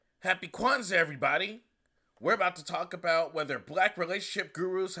Happy Kwanzaa, everybody! We're about to talk about whether black relationship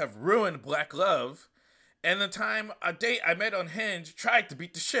gurus have ruined black love, and the time a date I met on Hinge tried to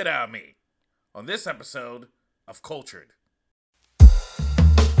beat the shit out of me. On this episode of Cultured.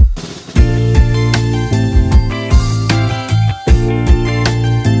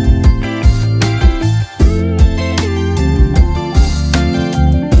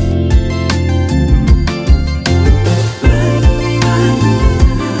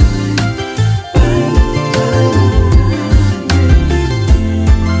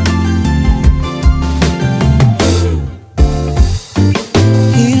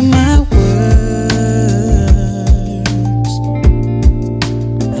 Hear my words.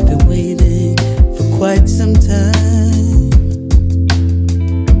 I've been waiting for quite some time,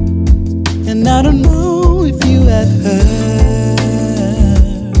 and I don't know if you have heard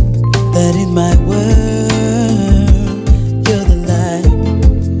that in my world you're the light.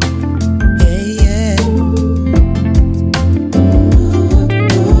 Yeah, yeah.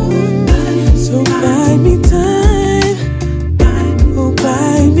 So buy me time. Oh,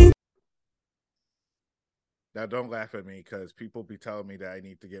 buy me. Now, don't laugh at me because people be telling me that I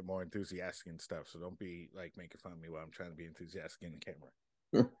need to get more enthusiastic and stuff. So don't be like making fun of me while I'm trying to be enthusiastic in the camera.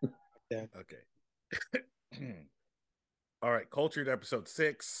 Yeah. Okay. All right. Cultured episode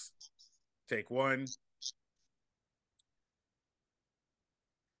 6. Take 1.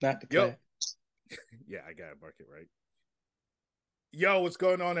 Not the Yo. clap. Yeah, I gotta mark it right. Yo, what's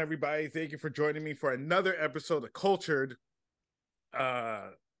going on, everybody? Thank you for joining me for another episode of Cultured.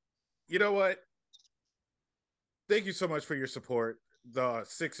 You know what? Thank you so much for your support. The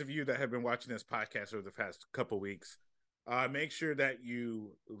 6 of you that have been watching this podcast over the past couple weeks. Make sure that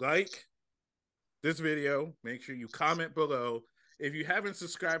you like this video. Make sure you comment below. If you haven't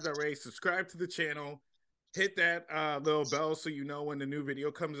subscribed already, subscribe to the channel. Hit that little bell so you know when the new video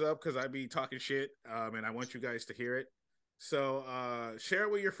comes up, because I be talking shit and I want you guys to hear it. So share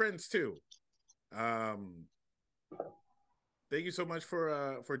it with your friends too. Thank you so much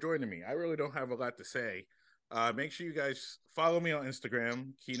for joining me. I really don't have a lot to say. Make sure you guys follow me on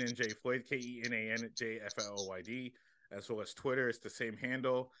Instagram, Kenan J Floyd, KENANJFLOYD, as well as Twitter. It's the same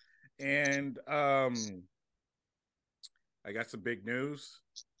handle. And I got some big news.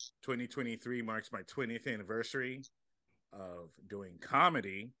 2023 marks my 20th anniversary of doing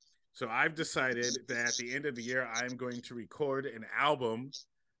comedy. So I've decided that at the end of the year, I'm going to record an album,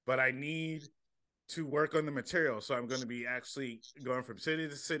 but I need to work on the material. So I'm going to be actually going from city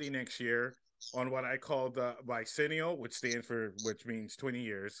to city next year on what I call the Bicentennial, which means 20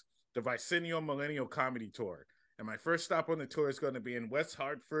 years, the Bicentennial Millennial Comedy Tour. And my first stop on the tour is going to be in West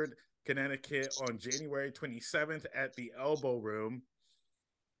Hartford, Connecticut on January 27th at the Elbow Room.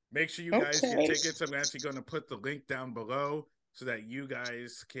 Make sure you guys get tickets. I'm actually going to put the link down below so that you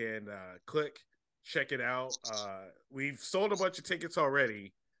guys can click, check it out. We've sold a bunch of tickets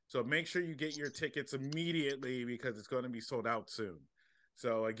already, so make sure you get your tickets immediately because it's going to be sold out soon.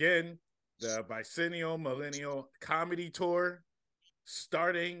 So again, the Bicentennial Millennial Comedy Tour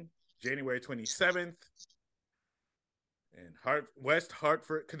starting January 27th in West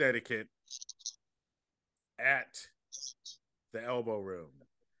Hartford, Connecticut at the Elbow Room.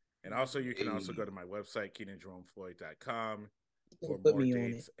 And also, you can also go to my website, KenanJeromeFloyd.com, for more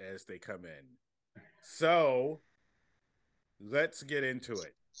dates as they come in. So, let's get into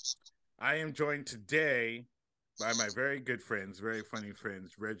it. I am joined today by my very good friends, very funny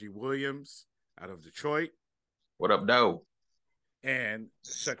friends, Reggie Williams out of Detroit. What up, though? And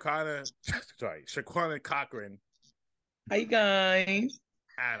Shaquana Cochran. Hi, guys.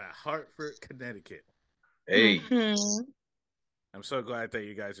 Out of Hartford, Connecticut. Hey. Mm-hmm. I'm so glad that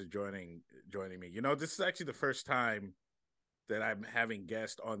you guys are joining me. You know, this is actually the first time that I'm having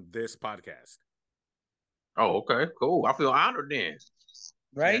guests on this podcast. Oh, okay, cool. I feel honored then.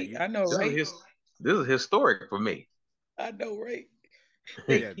 Right? Yeah, I know, right? This is historic for me. I know, right?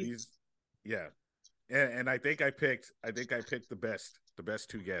 And I think I picked the best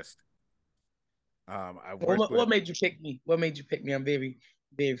 2 guests. What made you pick me? What made you pick me? I'm very,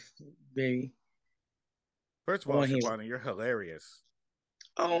 very, very. First of all, Shaquana, you're hilarious.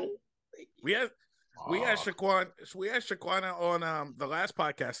 Oh, we had Shaquana on the last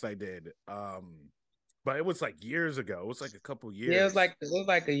podcast I did. But it was like years ago. It was like a couple years. Yeah, it was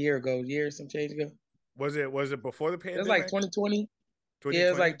like a year ago, some change ago. Was it before the pandemic? It was like 2020. Yeah,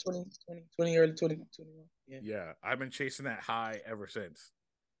 it was like 2020, early 2021. Yeah, I've been chasing that high ever since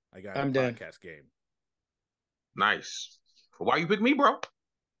I got I'm a done. podcast game. Nice. Why you pick me, bro?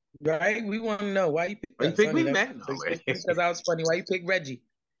 Right? We want to know why you pick me, man. Because I was funny. Why you pick Reggie?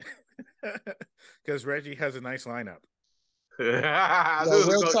 Because Reggie has a nice lineup. Yo,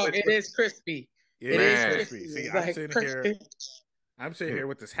 real talk, it is crispy. It is crispy. See, It's I'm like sitting perfect. here. I'm sitting here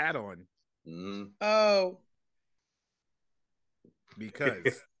with this hat on Oh,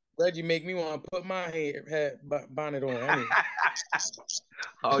 because Reggie make me want to put my bonnet on. I mean,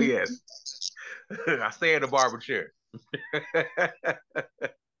 oh yes, I stay in the barber chair.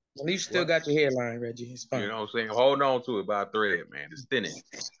 at least you still got your hairline, Reggie. It's fine. You know what I'm saying? Hold on to it by a thread, man. It's thinning.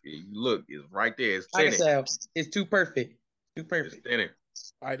 You look, it's right there. It's I can thinning. tell. It's too perfect. Too It's perfect. thinning.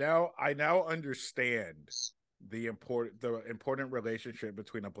 I now understand the important relationship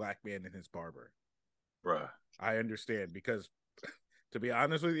between a black man and his barber. Bruh. I understand because, to be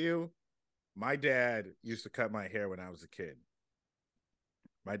honest with you, my dad used to cut my hair when I was a kid.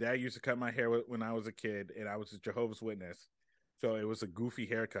 My dad used to cut my hair when I was a kid, and I was a Jehovah's Witness, so it was a goofy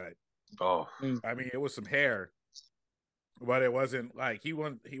haircut. Oh, I mean, it was some hair, but it wasn't like he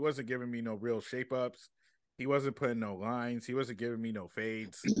wasn't giving me no real shape ups. He wasn't putting no lines. He wasn't giving me no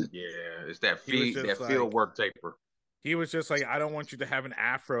fades. yeah. It's that He was just field work taper. He was just like, I don't want you to have an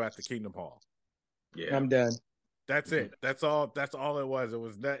afro at the Kingdom Hall. Yeah. I'm done. That's it. That's all it was. It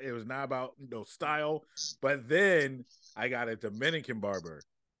was not about no style. But then I got a Dominican barber.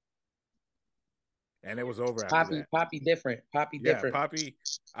 And it was over after that. Poppy different. Different. Poppy.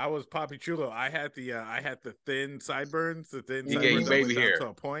 I was Poppy Chulo. I had the thin sideburns, He gave baby hair to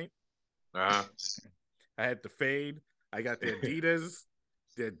a point. Uh-huh. I had the fade. I got the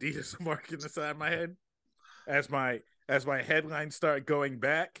Adidas mark in the side of my head. As my headline started going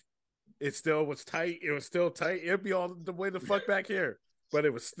back, it still was tight. It was still tight. It'd be all the way the fuck back here, but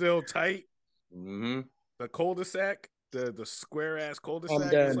it was still tight. Mm-hmm. The cul-de-sac, the square ass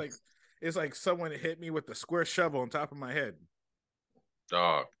cul-de-sac. It's like someone hit me with the square shovel on top of my head.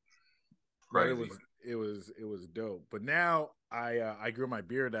 Dog. But it was dope. But now I grew my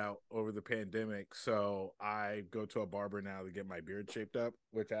beard out over the pandemic, so I go to a barber now to get my beard shaped up,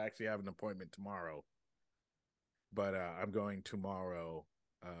 which I actually have an appointment tomorrow. But I'm going tomorrow,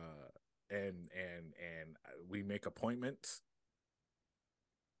 and we make appointments,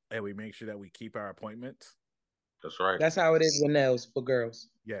 and we make sure that we keep our appointments. That's right. That's how it is with nails for girls.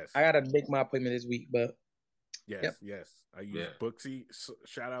 Yes. I gotta make my appointment this week, but yes. I use Booksy.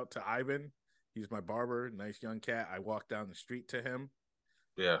 Shout out to Ivan. He's my barber. Nice young cat. I walk down the street to him.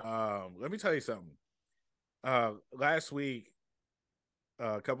 Yeah. Let me tell you something. Last week,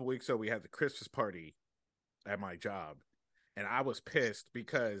 a couple weeks ago, we had the Christmas party at my job, and I was pissed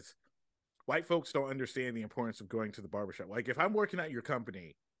because white folks don't understand the importance of going to the barbershop. Like, if I'm working at your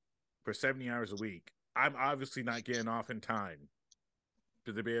company for 70 hours a week, I'm obviously not getting off in time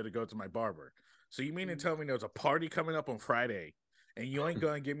to be able to go to my barber. So you mean to tell me there's a party coming up on Friday and you ain't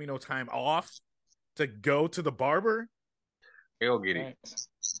going to give me no time off to go to the barber? They'll get it.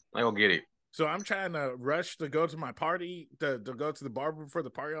 They'll get it. So I'm trying to rush to go to my party, to go to the barber for the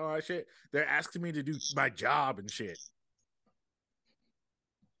party and all that shit. They're asking me to do my job and shit.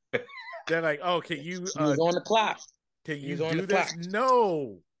 They're like, oh, can you... on the clock. Can you do this?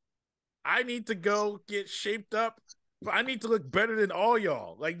 No. I need to go get shaped up. I need to look better than all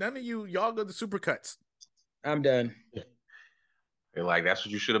y'all. Like, none of y'all go to Supercuts. I'm done. They're like, that's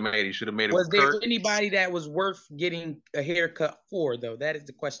what you should have made. You should have made it. Was there anybody that was worth getting a haircut for, though? That is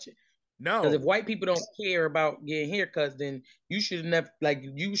the question. No. Because if white people don't care about getting haircuts, then you should never, like,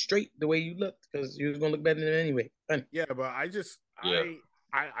 you straight the way you look, because you was going to look better than them anyway. Funny. Yeah, but I just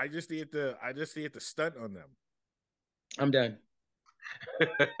need to stunt on them. I'm done.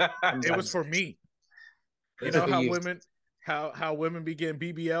 It was for me. You know how women be getting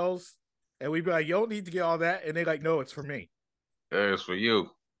BBLs, and we be like, "You don't need to get all that," and they like, "No, it's for me." It's for you.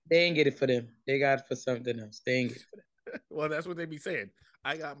 They ain't get it for them. They got it for something else. They ain't get it for them. Well, that's what they be saying.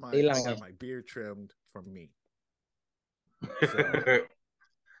 I got my beard trimmed for me. So,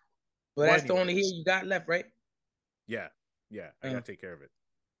 well, that's the only hair you got left, right? Yeah. I gotta take care of it.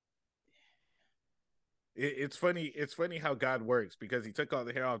 It's funny. It's funny how God works, because He took all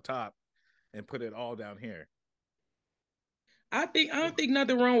the hair on top and put it all down here. I don't think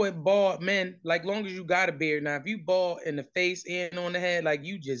nothing wrong with bald men. Like, long as you got a beard. Now, if you bald in the face and on the head, like,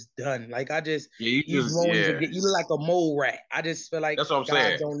 you just done. Like, you look like a mole rat. I just feel like that's what I'm God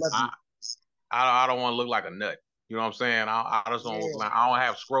saying. Don't love you. I don't want to look like a nut. You know what I'm saying? I just don't look like, I don't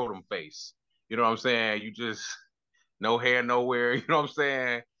have scrotum face. You know what I'm saying? You just no hair nowhere. You know what I'm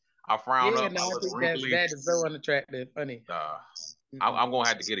saying? I frown up. No, I think that is so unattractive. Funny. I'm gonna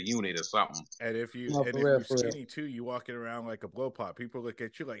have to get a unit or something. And if you're skinny too, you walking around like a blow pop. People look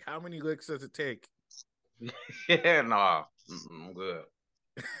at you like, how many licks does it take? Yeah, nah, I'm good.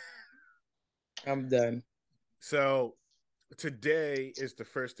 I'm done. So today is the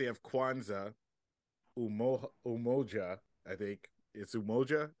first day of Kwanzaa, Umoja, I think it's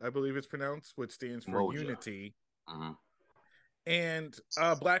Umoja, I believe it's pronounced, which stands for Umoja. unity. Mm-hmm. And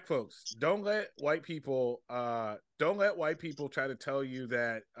black folks, don't let white people try to tell you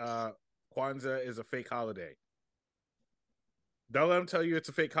that Kwanzaa is a fake holiday. Don't let them tell you it's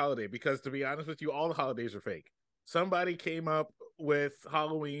a fake holiday, because to be honest with you, all the holidays are fake. Somebody came up with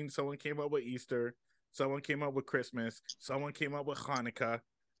Halloween, someone came up with Easter, someone came up with Christmas, someone came up with Hanukkah,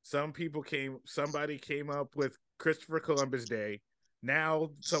 somebody came up with Christopher Columbus Day.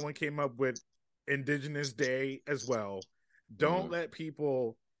 Now someone came up with Indigenous Day as well. Don't let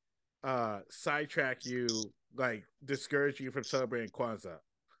people sidetrack you, like discourage you from celebrating Kwanzaa.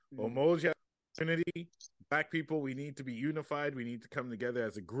 Umoja, unity. Black people, we need to be unified. We need to come together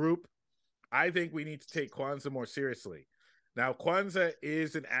as a group. I think we need to take Kwanzaa more seriously. Now, Kwanzaa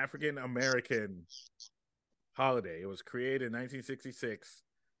is an African American holiday. It was created in 1966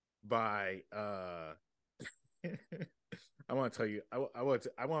 by I want to tell you,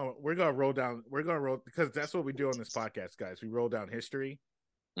 we're gonna roll because that's what we do on this podcast, guys. We roll down history.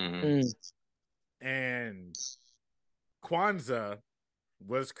 And Kwanzaa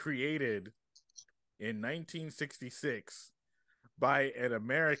was created in 1966 by an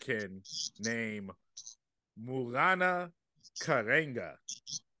American named Maulana Karenga.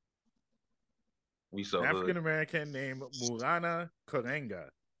 African American named Maulana Karenga.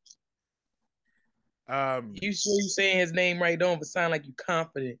 You sure you saying his name right? Don't sound like you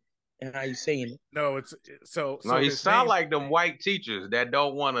confident in how you saying it. No, it's so. No, he sound like them white teachers that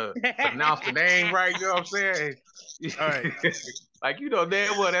don't want to pronounce the name right. You know what I'm saying? All right. Like, you know,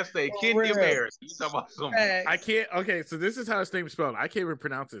 damn well that's a Kenya Maris. You talking about something? I can't. Okay, so this is how his name is spelled. I can't even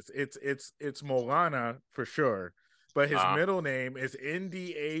pronounce this. It's Maulana for sure, but his middle name is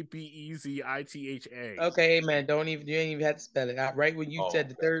Ndabezitha. Okay, man, you ain't even have to spell it. Right when you said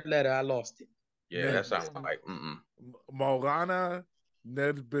the third letter, I lost it. Yeah, that sounds like Maulana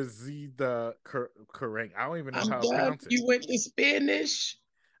Ndabezitha Karenga. I don't even know how to pronounce it. You went to Spanish.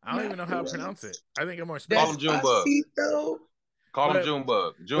 I don't even know how to pronounce it. I think I'm more Spanish. Call him Junebug. Call him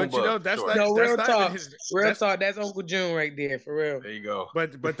Junebug. But you know, that's not, real that's talk. Not his, real talk. That's Uncle June right there, for real. There you go.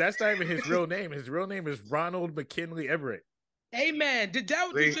 But that's not even his real name. His real name is Ronald McKinley Everett. Hey man, that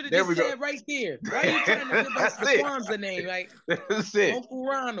what you should have just said right there. Why are you trying to give us the Kwanzaa name? Like, that's it. Uncle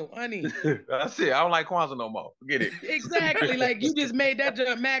Ronald, honey. That's it. I don't like Kwanzaa no more. Forget it. Exactly. Like, you just made that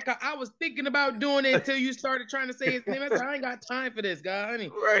jump mad. I was thinking about doing it until you started trying to say his name. I said, I ain't got time for this, guy, honey.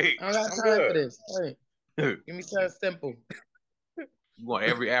 Right. I ain't got time for this. Right. Give me something simple. You want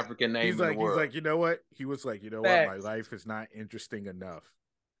every African name in the world. He's like, you know what? He was like, you know what? My life is not interesting enough.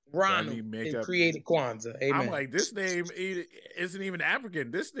 Ronald created Kwanzaa. Amen. I'm like, this name isn't even African.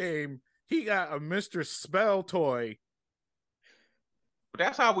 This name, he got a Mr. Spell toy. But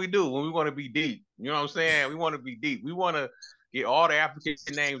that's how we do when we want to be deep. You know what I'm saying? We want to be deep. We want to get all the African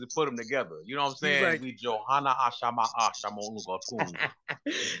names and put them together. You know what I'm saying? Like, we Johanna Ashama Ashama.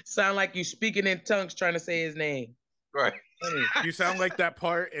 Sound like you speaking in tongues trying to say his name. Right. You sound like that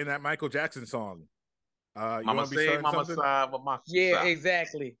part in that Michael Jackson song. Mama say, Mama side, Mama. Yeah,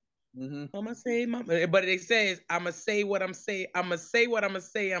 exactly. I'ma say, Mama, but it says, I'ma say what I'm saying. I'ma say what I'ma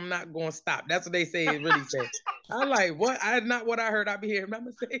say. I'm not gonna stop. That's what they say. It really says. I'm like, what? That's not what I heard. I be hearing.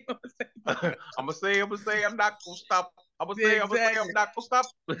 I'ma say. I'ma say. I'm not gonna stop. I'ma say. I'm not gonna stop.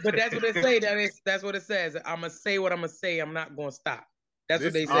 But that's what they say. That's what it says. I'ma say what I'ma say. I'm not gonna stop. That's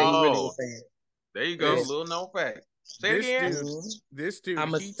what they say. Really saying. There you go. Little known fact. Say it again. This dude.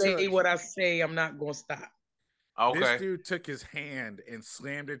 I'ma say what I say. I'm not gonna stop. Okay. This dude took his hand and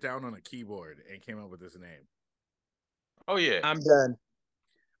slammed it down on a keyboard and came up with his name. Oh yeah. I'm done.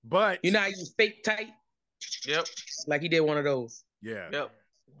 But you know how you fake tight? Yep. Like he did one of those. Yeah. Yep.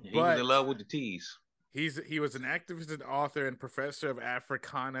 He was in love with the T's. He was an activist and author and professor of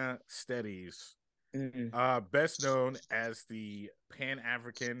Africana Studies. Best known as the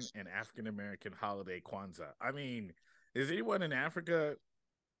Pan-African and African-American holiday Kwanzaa. I mean, is anyone in Africa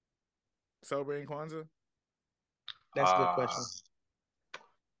celebrating Kwanzaa? That's a good question.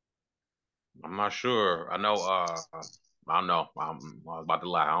 I'm not sure. I know. I don't know. I was about to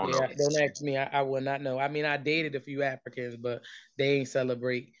lie. I don't know. Don't ask me. I will not know. I mean, I dated a few Africans, but they ain't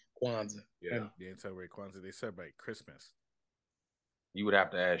celebrate Kwanzaa. Yeah, they ain't celebrate Kwanzaa. They celebrate Christmas. You would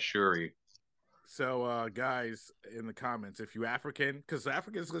have to ask Shuri. So, guys, in the comments, if you African, because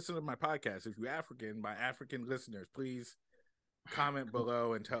Africans listen to my podcast, if you African, my African listeners, please comment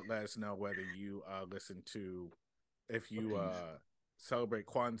below and let us know whether you listen to, if you celebrate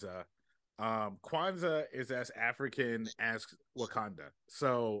Kwanzaa. Kwanzaa is as African as Wakanda.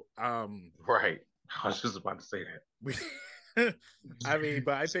 So, right. I was just about to say that. I mean,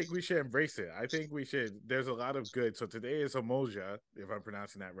 but I think we should embrace it. I think we should. There's a lot of good. So today is Umoja, if I'm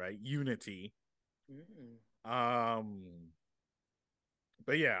pronouncing that right. Unity. But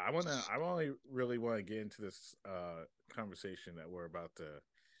yeah, I only really want to get into this conversation that we're about to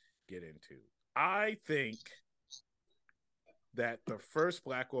get into. I think that the first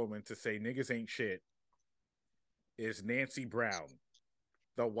Black woman to say niggas ain't shit is Nancy Brown,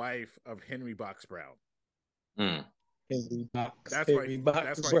 the wife of Henry Box Brown. Henry Box. That's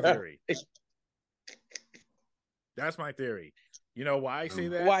my theory. That's my theory. You know why I say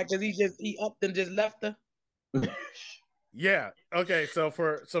that? Why? Because he upped and just left her. Yeah. Okay. So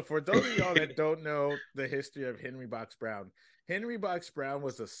for those of y'all that don't know the history of Henry Box Brown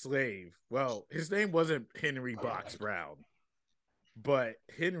was a slave. Well, his name wasn't Henry Box Brown, but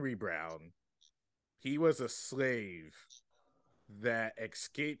Henry Brown. He was a slave that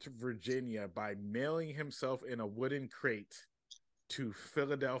escaped Virginia by mailing himself in a wooden crate to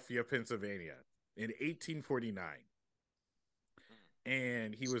Philadelphia, Pennsylvania in 1849.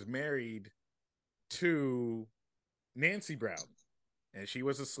 And he was married to Nancy Brown, and she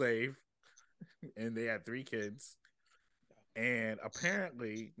was a slave, and they had 3 kids. And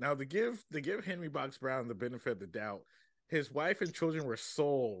apparently, now to give Henry Box Brown the benefit of the doubt, his wife and children were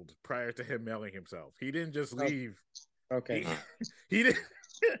sold prior to him mailing himself. He didn't just leave. Okay. He did.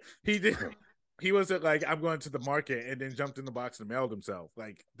 He did. He wasn't like, I'm going to the market and then jumped in the box and mailed himself.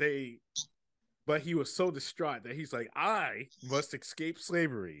 But he was so distraught that he's like, I must escape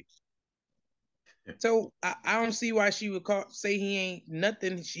slavery. So I don't see why she would say he ain't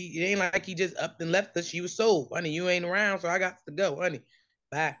nothing. It ain't like he just up and left her. She was sold. Honey, you ain't around, so I got to go, honey.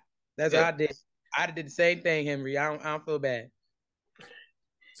 Bye. That's what I did. I did the same thing, Henry. I don't feel bad.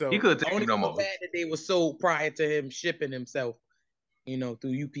 So he could take no more. Bad that they were sold prior to him shipping himself,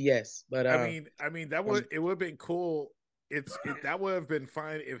 through UPS. But I mean that would it would have been cool. That would have been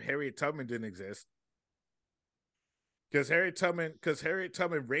fine if Harriet Tubman didn't exist. Because Harriet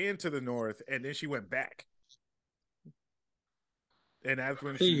Tubman ran to the north and then she went back. And that's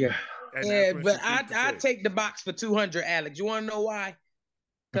when she but I take the box for 200, Alex. You want to know why?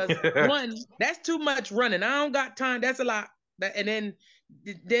 Because one, that's too much running. I don't got time. That's a lot. And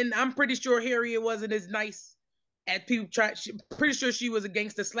then I'm pretty sure Harriet wasn't as nice as people tried. Pretty sure she was a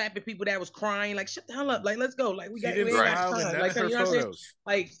gangster slapping people that was crying. Like, shut the hell up. Like, let's go. Like, we got time. Like, her photos.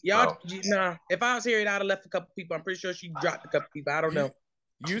 Like, y'all, nah. If I was Harriet, I'd have left a couple people. I'm pretty sure she dropped a couple people. I don't know.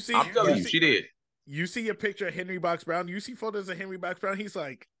 I'm telling you, she did. You see a picture of Henry Box Brown. You see photos of Henry Box Brown. He's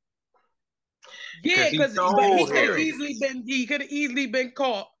like, yeah, because he could have easily been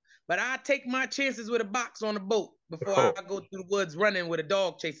caught. But I take my chances with a box on the boat before I go through the woods running with a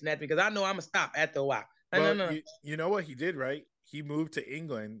dog chasing at me, because I know I'm gonna stop after a while. You know what he did, right? He moved to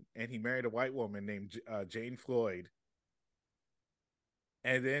England and he married a white woman named Jane Floyd,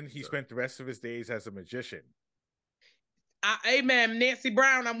 and then he spent the rest of his days as a magician. Hey man, Nancy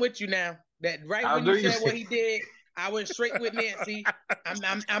Brown, I'm with you now. That when you said what he did, I went straight with Nancy.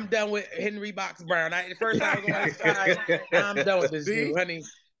 I'm done with Henry Box Brown. At first I was going to try. I'm done with this dude, honey.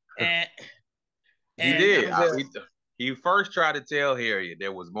 And he did. He first tried to tell Harriet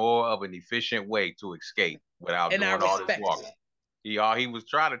there was more of an efficient way to escape without doing all this walking. He was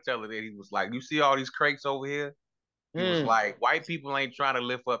trying to tell her that he was like, you see all these crates over here? He was like, white people ain't trying to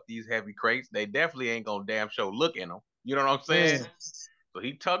lift up these heavy crates. They definitely ain't gonna damn show look in them. You know what I'm saying? So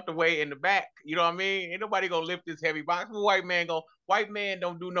he tucked away in the back. You know what I mean? Ain't nobody gonna lift this heavy box. White man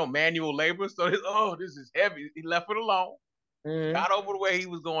don't do no manual labor. So this is heavy. He left it alone. Got over the way he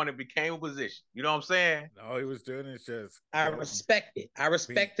was going and became a position. You know what I'm saying? No, he was doing it just. I respect it. I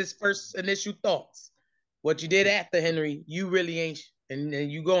respect his first initial thoughts. What you did after, Henry, you really ain't. And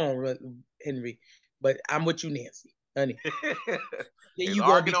you go on, Henry. But I'm with you, Nancy, honey. Then you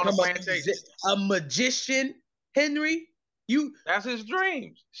gonna become a magician, Henry? That's his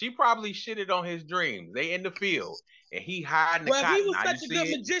dreams. She probably shitted on his dreams. They in the field and he hiding the cotton. Well, if he was such a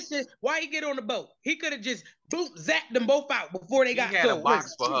good magician, why he get on the boat? He could have just zapped them both out before they got sold. He had a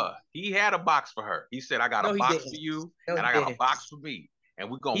box for her. He had a box for her. He said, I got a box for you and I got a box for me. And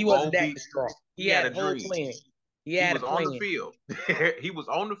we're going to both be strong. He had a whole plan. He was on the field. He was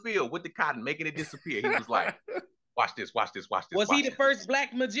on the field with the cotton, making it disappear. He was like, watch this. Was he the first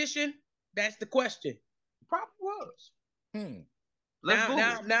black magician? That's the question. He probably was.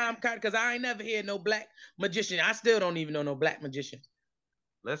 Now I'm kind of, because I ain't never heard no black magician. I still don't even know no black magician.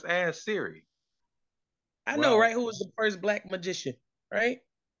 Let's ask Siri. I know, right? Who was the first black magician, right?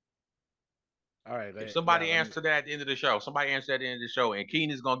 All right. If somebody answer that at the end of the show, and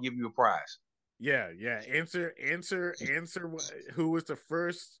Keenan's gonna give you a prize. Yeah. Answer. Who was the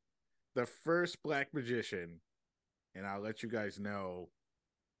first black magician and I'll let you guys know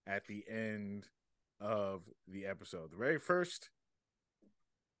at the end of the episode. The very first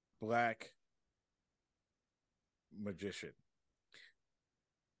black magician.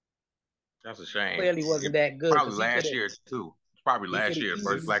 That's a shame. Clearly wasn't that good. Probably last year too. Probably last year.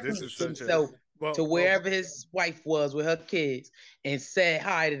 First black magician. To wherever his wife was with her kids and said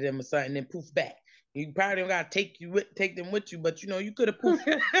hi to them or something, and poof back. You probably don't gotta take them with you, but you could have poofed.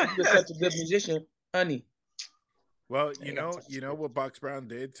 You're such a good musician, honey. Well, you know what Box Brown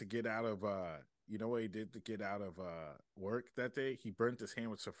did to get out of what he did to get out of work that day? He burnt his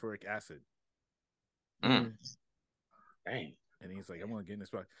hand with sulfuric acid. Dang. And he's like, I'm gonna get in this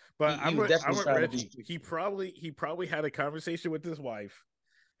box. But I'm with Reggie. He probably had a conversation with his wife,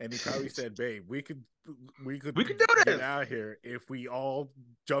 and he probably said, "Babe, we could do this. Get out here if we all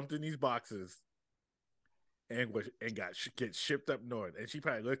jumped in these boxes and get shipped up north." And she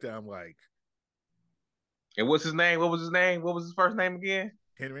probably looked at him like, "And what's his name? What was his name? What was his first name again?"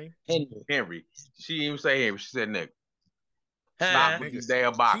 Henry. She didn't even say Henry. She said Nick. Stop with these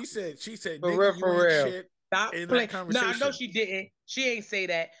damn boxes. She said, for real. Shit Stop playing. No, I know she didn't. She ain't say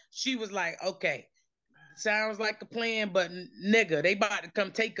that. She was like, okay, sounds like a plan, but nigga, they about to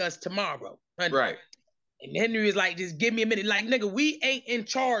come take us tomorrow. Honey. Right. And Henry is like, just give me a minute. Like, nigga, we ain't in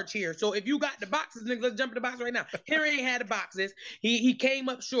charge here. So if you got the boxes, nigga, let's jump in the box right now. Henry ain't had the boxes. He came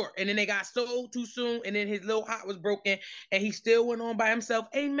up short, and then they got sold too soon, and then his little heart was broken, and he still went on by himself.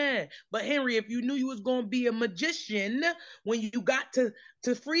 Amen. But Henry, if you knew you was gonna be a magician when you got to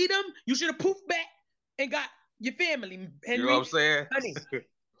freedom, you should have poofed back and got your family. Henry, you know what I'm saying? Honey,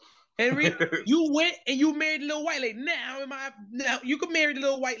 Henry, you went and you married a little white lady. Now you can marry the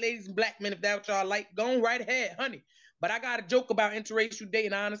little white ladies and black men if that's what y'all like. Go on right ahead, honey. But I got a joke about interracial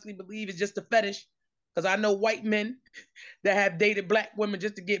dating. I honestly believe it's just a fetish, because I know white men that have dated black women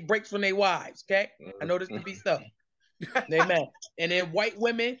just to get breaks from their wives. Okay, I know this to be so. Amen. And then white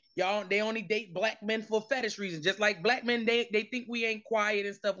women, y'all, they only date black men for fetish reasons. Just like black men, they think we ain't quiet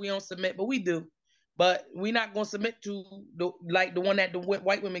and stuff. We don't submit, but we do. But we not gonna submit to the one that the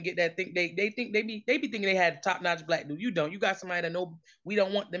white women get that think they be thinking they had top notch black dude. You don't. You got somebody that know we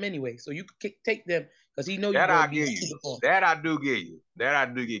don't want them anyway. So you can take them because he know you. That I give you. That I do give you.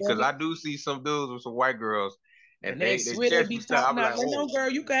 Because I do see some dudes with some white girls, and they swear they be top notch. Like, no, girl,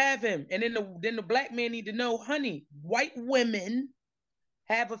 you can have him. And then the black man need to know, honey, white women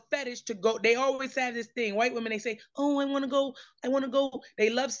have a fetish to go. They always have this thing. White women, they say, oh, I want to go. They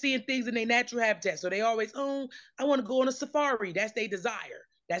love seeing things in their natural habitat. So they always, oh, I want to go on a safari. That's their desire.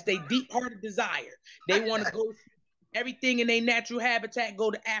 That's their deep-hearted desire. They want to go everything in their natural habitat,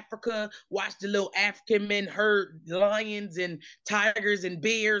 go to Africa, watch the little African men herd lions and tigers and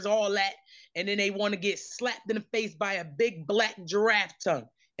bears, all that. And then they want to get slapped in the face by a big black giraffe tongue.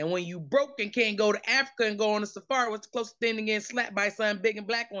 And when you broke and can't go to Africa and go on a safari, what's the closest thing to getting slapped by something big and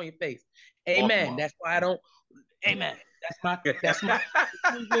black on your face? Amen. That's why I don't. Amen. That's my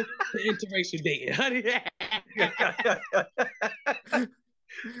interracial dating, honey.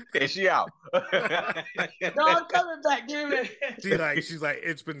 And she out. No, I'm coming back. Give it. She's like,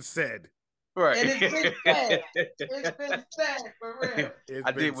 it's been said. Right. And it's been said. It's been said for real.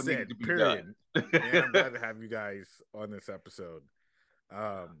 I did what needed to be done. Yeah, I'm glad to have you guys on this episode.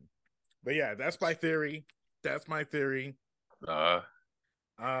 But yeah, that's my theory. And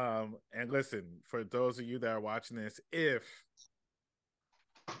listen, for those of you that are watching this, if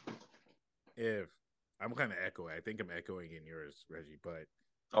I'm kind of echoing, I think I'm echoing in yours, Reggie, but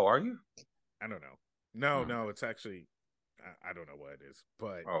are you? I don't know. No, it's actually I don't know what it is,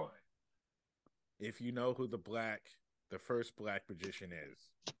 but if you know who the first black magician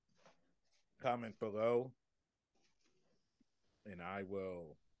is, comment below, and I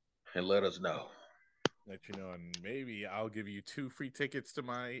will let us know. Let you know, and maybe I'll give you 2 free tickets to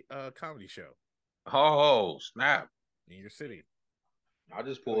my comedy show. Oh, snap! In your city. I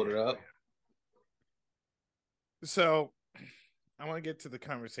just pulled it up. So, I want to get to the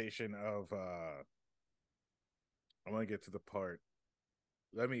conversation of. I want to get to the part.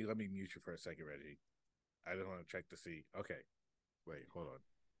 Let me mute you for a second, Reggie. I just want to check to see. Okay, wait, hold on.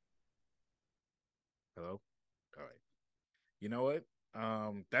 Hello. All right. You know what?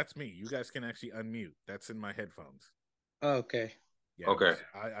 That's me. You guys can actually unmute. That's in my headphones. Okay. Yeah. Okay.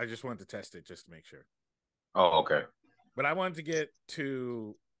 I just wanted to test it just to make sure. Oh, okay. But I wanted to get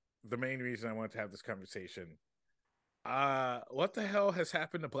to the main reason I wanted to have this conversation. What the hell has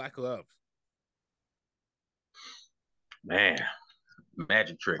happened to Black Love? Man,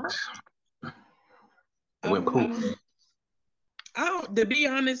 magic tricks. It went poof. To be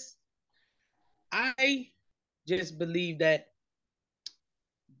honest, I just believe that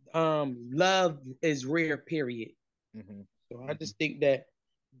love is rare, period. Mm-hmm. So I just think that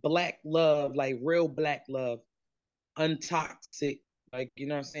black love, like real black love, untoxic, like you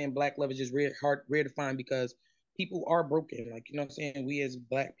know what I'm saying, black love is just rare to find because people are broken. Like you know what I'm saying, we as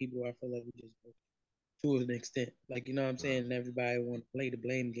black people, I feel like we just broken to an extent. Like you know what I'm saying, everybody want to play the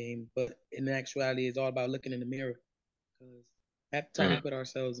blame game, but in actuality, it's all about looking in the mirror because half the time we put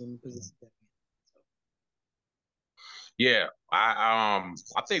ourselves in position. Yeah, I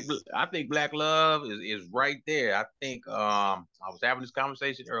think black love is right there. I think I was having this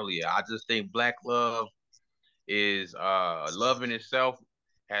conversation earlier. I just think black love is love in itself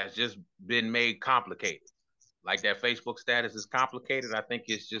has just been made complicated. Like that Facebook status is complicated. I think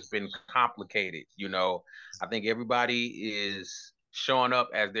it's just been complicated. You know, I think everybody is showing up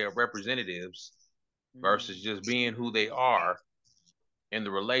as their representatives versus just being who they are in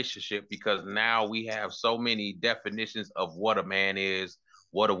the relationship because now we have so many definitions of what a man is,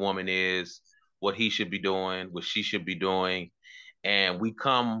 what a woman is, what he should be doing, what she should be doing. And we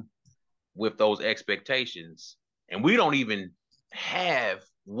come with those expectations and we don't even have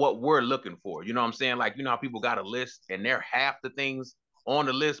what we're looking for. You know what I'm saying? Like, you know how people got a list and they're half the things on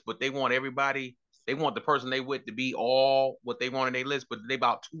the list, but they want everybody, they want the person they with to be all what they want in their list, but they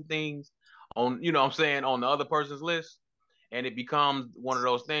about two things on, you know what I'm saying, on the other person's list. And it becomes one of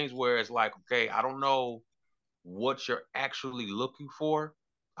those things where it's like, okay, I don't know what you're actually looking for.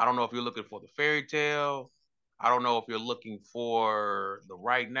 I don't know if you're looking for the fairy tale. I don't know if you're looking for the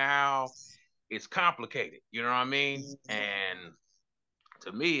right now. It's complicated, you know what I mean? And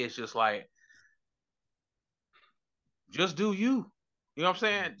to me, it's just like, just do you. You know what I'm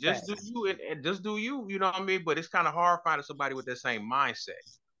saying? Just do you and just do you, you know what I mean? But it's kind of hard finding somebody with that same mindset.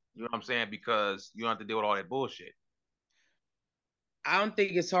 You know what I'm saying? Because you don't have to deal with all that bullshit. I don't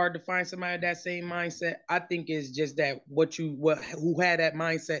think it's hard to find somebody with that same mindset. I think it's just that who had that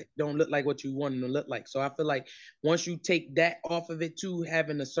mindset don't look like what you want them to look like. So I feel like once you take that off of it too,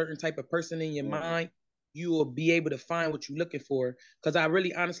 having a certain type of person in your mind, you will be able to find what you're looking for. Because I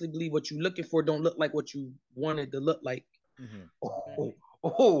really honestly believe what you're looking for don't look like what you wanted to look like. Mm-hmm.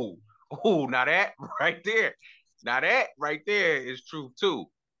 Now that right there is true too.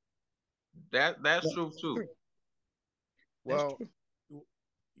 That's true too. Well,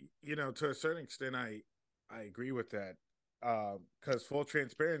 you know, to a certain extent, I agree with that. Because full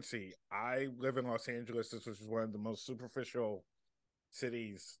transparency, I live in Los Angeles, which is one of the most superficial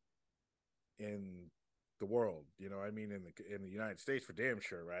cities in the world. You know, I mean, in the United States for damn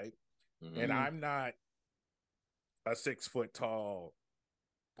sure, right? Mm-hmm. And I'm not a 6 foot tall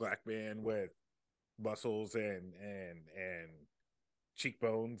black man with muscles and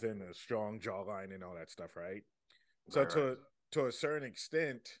cheekbones and a strong jawline and all that stuff, right? So to a certain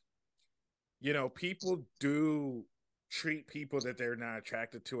extent, you know, people do treat people that they're not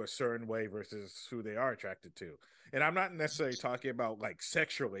attracted to a certain way versus who they are attracted to. And I'm not necessarily talking about like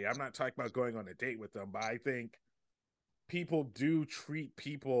sexually. I'm not talking about going on a date with them, but I think people do treat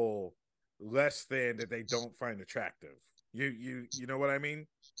people less than that they don't find attractive. You know what I mean?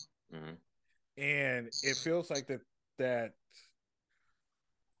 Mm-hmm. And it feels like that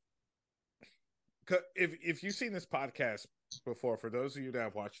if you've seen this podcast before, for those of you that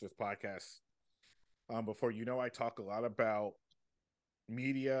have watched this podcast before, you know I talk a lot about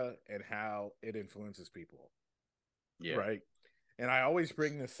media and how it influences people. Yeah. Right. And I always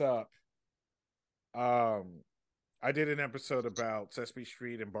bring this up. I did an episode about Sesame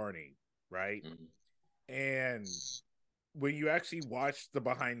Street and Barney, right? Mm-hmm. And when you actually watch the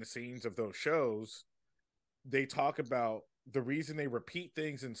behind the scenes of those shows, they talk about the reason they repeat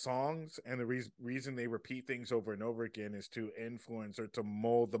things in songs and the reason they repeat things over and over again is to influence or to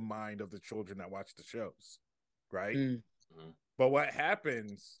mold the mind of the children that watch the shows, right? Mm-hmm. But what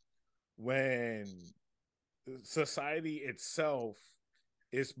happens when society itself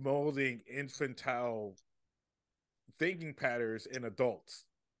is molding infantile thinking patterns in adults,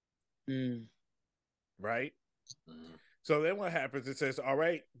 right? Mm-hmm. So then what happens? It says, all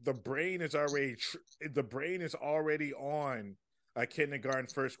right, the brain is already on a kindergarten,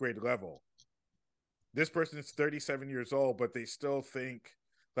 first grade level. This person is 37 years old, but they still think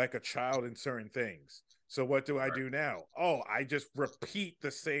like a child in certain things. So what do I do now? Oh, I just repeat the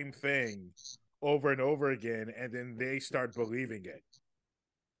same thing over and over again, and then they start believing it.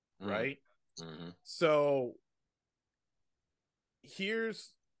 Right? Mm-hmm. So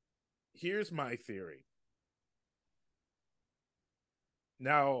here's my theory.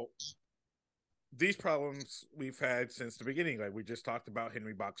 Now, these problems we've had since the beginning. Like we just talked about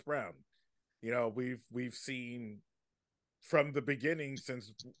Henry Box Brown. You know, we've seen from the beginning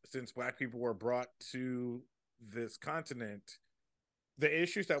since Black people were brought to this continent, the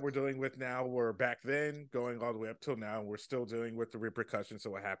issues that we're dealing with now were back then, going all the way up till now, and we're still dealing with the repercussions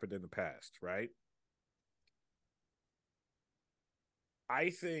of what happened in the past, right? I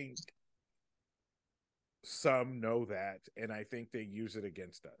think some know that, and I think they use it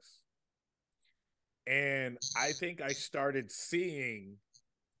against us. And I think I started seeing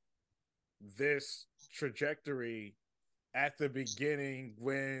this trajectory at the beginning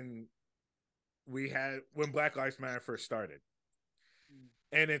when Black Lives Matter first started.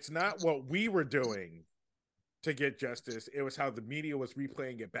 And it's not what we were doing to get justice, it was how the media was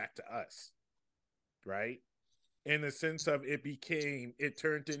replaying it back to us, right? In the sense of it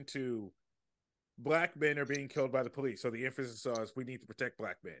turned into Black men are being killed by the police. So the emphasis was we need to protect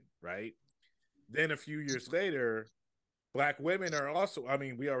Black men, right? Then a few years later, Black women are also, I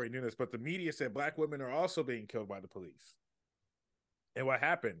mean, we already knew this, but the media said Black women are also being killed by the police. And what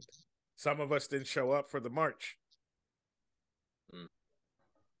happened? Some of us didn't show up for the march.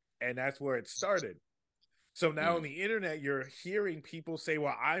 And that's where it started. So now on the internet, you're hearing people say,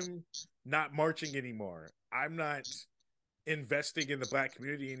 well, I'm not marching anymore. I'm not investing in the Black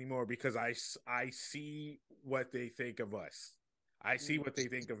community anymore because I see what they think of us. I see what they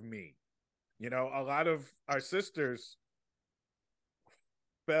think of me. You know, a lot of our sisters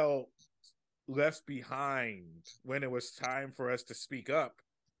felt left behind when it was time for us to speak up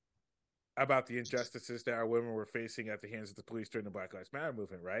about the injustices that our women were facing at the hands of the police during the Black Lives Matter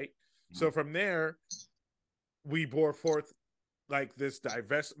movement, right? So from there, we bore forth like this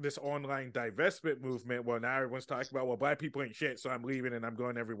online divestment movement. Well, now everyone's talking about, well, Black people ain't shit, so I'm leaving and I'm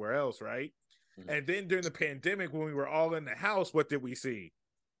going everywhere else, right? And then during the pandemic, when we were all in the house, what did we see?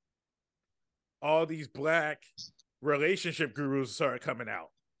 All these Black relationship gurus started coming out.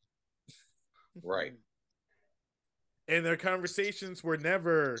 Right. And their conversations were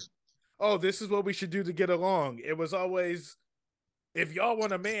never, oh, this is what we should do to get along. It was always, if y'all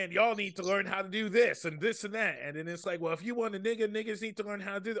want a man, y'all need to learn how to do this and this and that. And then it's like, well, if you want a nigga, niggas need to learn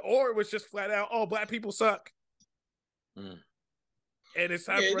how to do that. Or it was just flat out, oh, Black people suck. And it's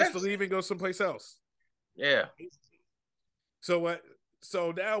time for us to leave and go someplace else. Yeah. So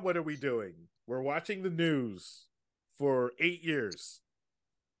now what are we doing? We're watching the news for 8 years.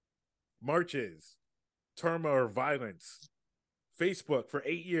 Marches, turmoil, violence. Facebook for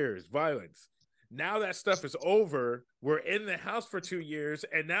 8 years, violence. Now that stuff is over. We're in the house for 2 years,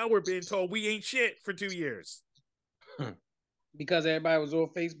 and now we're being told we ain't shit for 2 years. Because everybody was on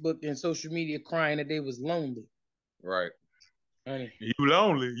Facebook and social media crying that they was lonely. Right. Honey. You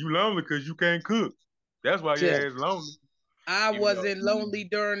lonely because you can't cook. That's why your ass lonely. I wasn't lonely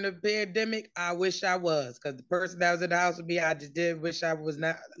during the pandemic. I wish I was, because the person that was in the house with me, I just did wish I was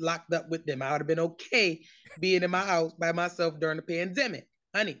not locked up with them. I would have been okay being in my house by myself during the pandemic,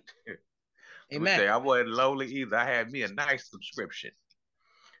 honey. Amen. I wasn't lonely either. I had me a nice subscription.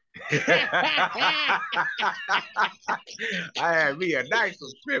 I had me a nice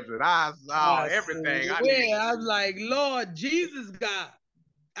subscription. I saw everything. I'm like, Lord Jesus, God,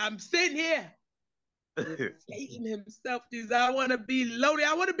 I'm sitting here. Satan himself, I want to be loaded.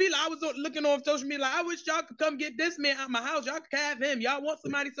 I was looking on social media like, I wish y'all could come get this man out of my house. Y'all could have him. Y'all want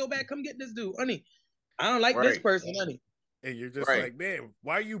somebody so bad, come get this dude, honey. I don't like this person, honey. And you're just like, man,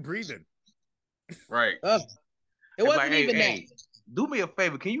 why are you breathing? Right. It wasn't like, even that. Do me a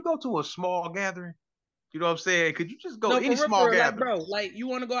favor. Can you go to a small gathering? You know what I'm saying? Could you just go to any small gathering? Like, bro, like, you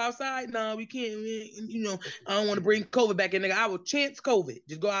want to go outside? No, we can't. You know, I don't want to bring COVID back in. Nigga, I will chance COVID.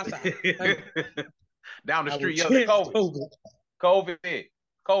 Just go outside. Down the street, COVID.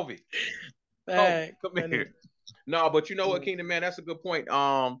 Come here. No, but you know what, Kingdom, man, that's a good point.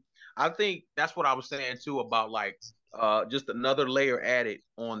 I think that's what I was saying too about like just another layer added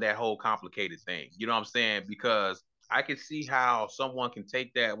on that whole complicated thing. You know what I'm saying? Because I can see how someone can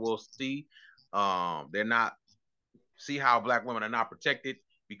take that. We'll see. They're not see how Black women are not protected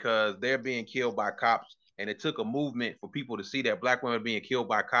because they're being killed by cops, and it took a movement for people to see that Black women are being killed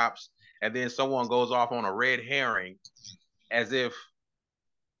by cops. And then someone goes off on a red herring as if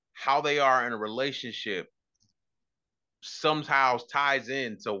how they are in a relationship somehow ties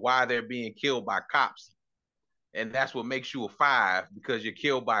into why they're being killed by cops. And that's what makes you a 5 because you're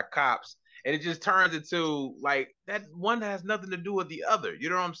killed by cops. And it just turns into like that one has nothing to do with the other. You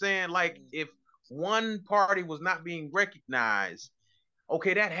know what I'm saying? Like if one party was not being recognized,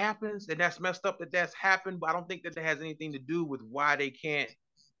 okay, that happens and that's messed up that that's happened. But I don't think that has anything to do with why they can't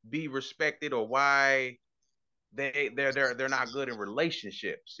be respected or why they're not good in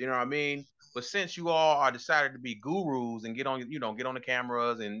relationships. You know what I mean? But since you all are decided to be gurus and get on the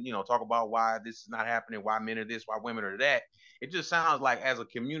cameras and talk about why this is not happening, why men are this, why women are that, it just sounds like as a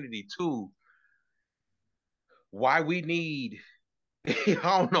community too, why we need I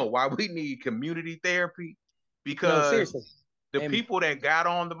don't know why we need community therapy, because no, seriously. the people that got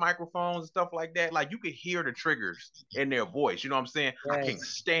on the microphones and stuff like that, like you could hear the triggers in their voice. You know what I'm saying? Yes. I can't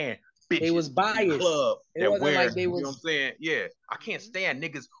stand bitches they was biased. in the club it wasn't wear, like they was. You know what I'm saying? Yeah, I can't stand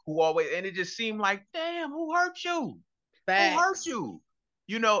niggas who always, and it just seemed like, damn, who hurt you? Facts. Who hurt you?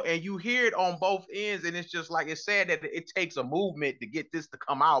 You know, and you hear it on both ends, and it's just like, it's sad that it takes a movement to get this to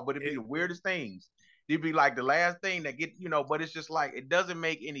come out, but it'd be the weirdest things. It'd be like the last thing that get, you know, but it's just like, it doesn't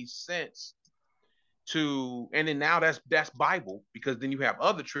make any sense to, and then now that's Bible, because then you have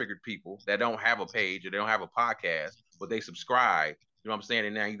other triggered people that don't have a page or they don't have a podcast, but they subscribe. You know what I'm saying?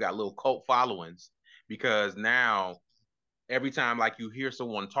 And now you got little cult followings, because now every time like you hear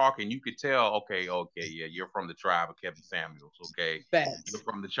someone talking, you could tell, okay, yeah, you're from the tribe of Kevin Samuels, okay? Facts. You're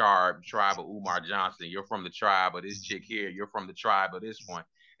from the tribe of Umar Johnson. You're from the tribe of this chick here. You're from the tribe of this one.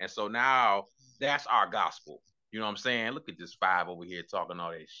 And so now that's our gospel. You know what I'm saying? Look at this 5 over here talking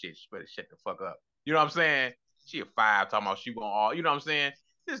all that shit. She better shut the fuck up. You know what I'm saying? She a 5 talking about she want all. You know what I'm saying?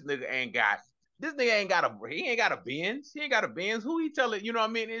 This nigga ain't got a Benz. He ain't got a Benz. Who he telling? You know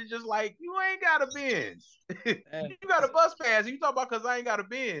what I mean? It's just like, you ain't got a Benz. You got a bus pass. You talk about, because I ain't got a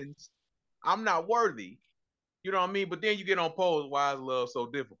Benz, I'm not worthy. You know what I mean? But then you get on polls, why is love so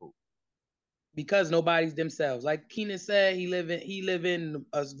difficult? Because nobody's themselves. Like Keenan said, he live in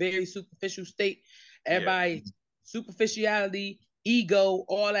a very superficial state. Everybody, superficiality, ego,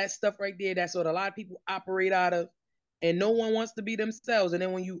 all that stuff right there. That's what a lot of people operate out of. And no one wants to be themselves. And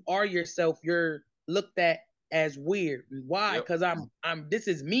then when you are yourself, you're looked at as weird. Why? Because I'm this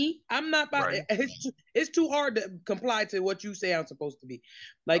is me. I'm not right. It's too hard to comply to what you say I'm supposed to be.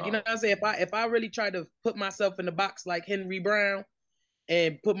 Like, you know what I'm saying? If I really try to put myself in the box like Henry Brown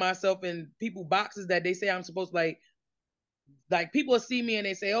and put myself in people boxes that they say I'm supposed to, like people see me and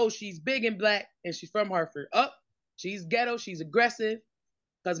they say, oh, she's big and black and she's from Hartford. She's ghetto, she's aggressive,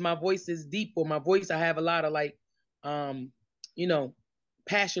 because my voice is deep, or my voice, I have a lot of you know,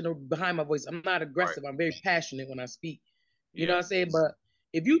 passion behind my voice. I'm not aggressive. Right. I'm very passionate when I speak. You know what I'm saying? But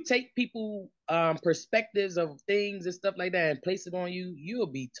if you take people perspectives of things and stuff like that and place it on you, you'll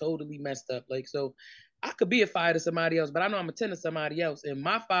be totally messed up. Like, so I could be a 5 to somebody else, but I know I'm a 10 to somebody else, and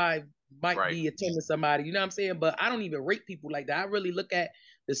my 5 might be a 10 to somebody. You know what I'm saying? But I don't even rate people like that. I really look at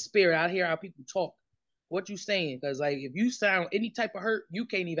the spirit. I hear how people talk. What you saying? Because like, if you sound any type of hurt, you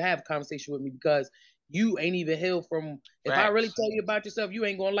can't even have a conversation with me, because you ain't even healed from. If I really tell you about yourself, you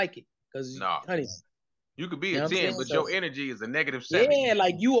ain't gonna like it. Because honey, you could be a 10, but your energy is a -7. Yeah,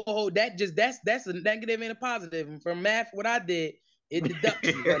 like you hold that. Just that's a negative and a positive. And from math, what I did, it deducts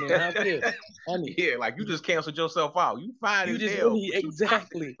you, honey. I don't care. Honey. Yeah, like you just canceled yourself out. You fine as hell. Really,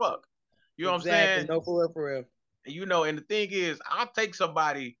 exactly. Fuck. You know what I'm saying? No, for real. You know, and the thing is, I'll take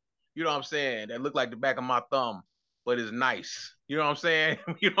somebody, you know what I'm saying, that look like the back of my thumb, but is nice. You know what I'm saying?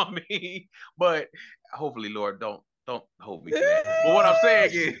 You know what I mean? But hopefully, Lord, don't hold me to that. But what I'm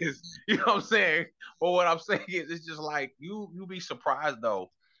saying is, you know what I'm saying? But what I'm saying is, it's just like, you be surprised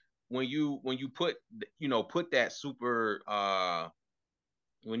though when you put, you know, put that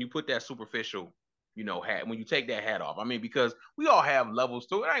superficial, you know, hat, when you take that hat off. I mean, because we all have levels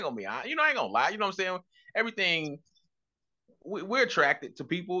to it. I ain't gonna be honest, you know, I ain't gonna lie. You know what I'm saying? Everything, we're attracted to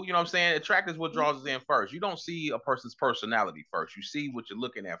people. You know what I'm saying? Attracted is what draws us in first. You don't see a person's personality first. You see what you're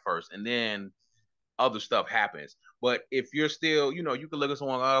looking at first, and then other stuff happens. But if you're still, you know, you could look at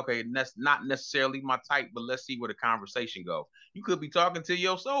someone, okay, that's not necessarily my type, but let's see where the conversation go. You could be talking to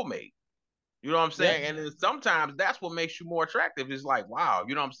your soulmate. You know what I'm saying? Yeah. And then sometimes that's what makes you more attractive. It's like, wow,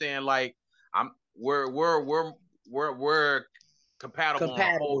 you know what I'm saying? Like, we're compatible on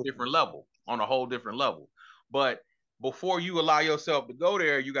a whole different level. But before you allow yourself to go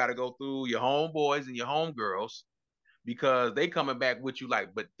there, you got to go through your homeboys and your homegirls, because they coming back with you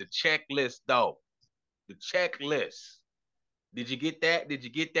like, but the checklist though. The checklist. Did you get that? Did you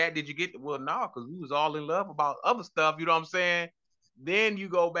get that? Did you get well, no, because we was all in love about other stuff, you know what I'm saying? Then you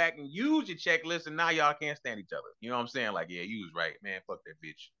go back and use your checklist, and now y'all can't stand each other. You know what I'm saying? Like, yeah, you was right, man. Fuck that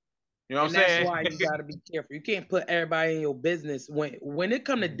bitch. You know what I'm saying? That's why you gotta be careful. You can't put everybody in your business. When it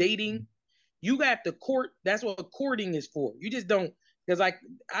come to dating, you got to court. That's what courting is for. You just don't, because like,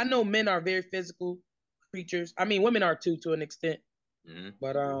 I know men are very physical creatures. I mean, women are too, to an extent. Mm-hmm.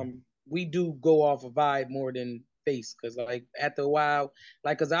 But we do go off a vibe more than face, because like after a while,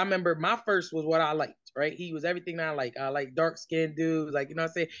 like, because I remember my first was what I liked, right? He was everything that I like. I like dark skinned dudes, like, you know what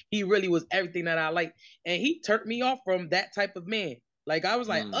I'm saying? He really was everything that I liked, and he turned me off from that type of man. Like, I was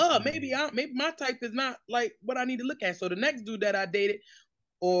like, maybe my type is not like what I need to look at. So the next dude that I dated,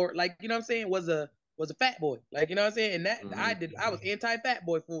 or like, you know what I'm saying, was a fat boy. Like, you know what I'm saying? And that I was anti-fat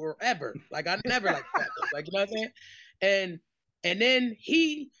boy forever. Like, I never liked fat boys. Like, you know what I'm saying? And And then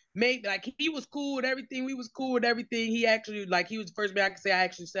he made, like, he was cool with everything. We was cool with everything. He actually, like, he was the first man I could say I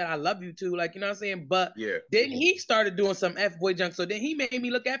actually said I love you too. Like, you know what I'm saying? But then he started doing some F-boy junk. So then he made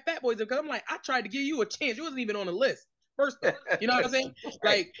me look at fat boys because I'm like, I tried to give you a chance. You wasn't even on the list. First off, you know what I'm saying?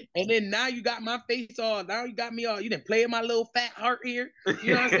 Like, and then now you got my face all, now you got me all, you didn't play my little fat heart here.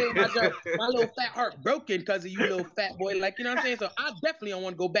 You know what I'm saying? My little fat heart broken because of you, little fat boy. Like, you know what I'm saying? So I definitely don't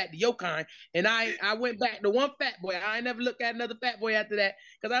want to go back to your kind. And I went back to one fat boy. I ain't never looked at another fat boy after that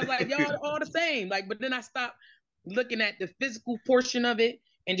because I was like, y'all all the same. Like, but then I stopped looking at the physical portion of it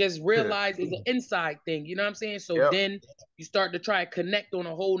and just realized it's an inside thing. You know what I'm saying? So then you start to try to connect on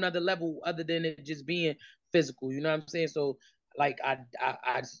a whole nother level other than it just being physical, you know what I'm saying? So like I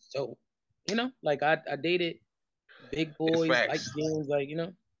you know, like I dated big boys, like games, like, you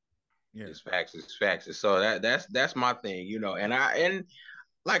know. Yeah, it's facts. So that's my thing, you know. And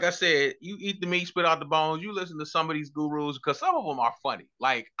like I said, you eat the meat, spit out the bones. You listen to some of these gurus because some of them are funny.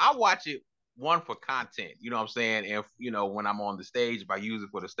 Like I watch it one for content, you know what I'm saying? And you know, when I'm on the stage, if I use it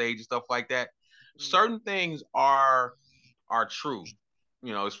for the stage and stuff like that, certain things are true,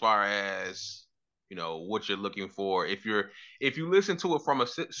 you know, as far as, you know, what you're looking for. If you listen to it from a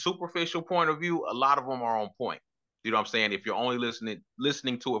superficial point of view, a lot of them are on point. You know what I'm saying? If you're only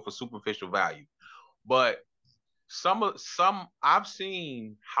listening to it for superficial value. But I've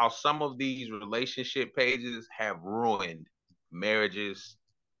seen how some of these relationship pages have ruined marriages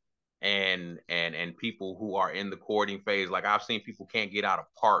and people who are in the courting phase. Like I've seen people can't get out of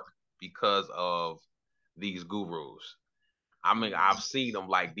park because of these gurus. I mean, I've seen them,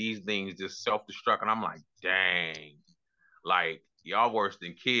 like, these things just self-destruct, and I'm like, dang, like, y'all worse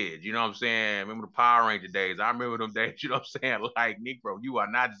than kids. You know what I'm saying? Remember the Power Ranger days? I remember them days, you know what I'm saying? Like, Negro, you are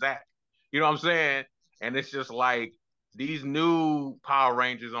not Zach. You know what I'm saying? And it's just like these new Power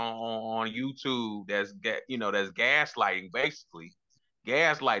Rangers on YouTube that's gaslighting, basically.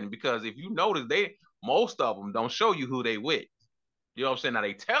 Gaslighting, because if you notice, most of them don't show you who they with. You know what I'm saying? Now,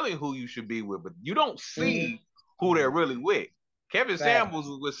 they tell you who you should be with, but you don't see who they're really with. Kevin Samuels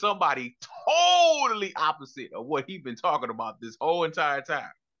was with somebody totally opposite of what he's been talking about this whole entire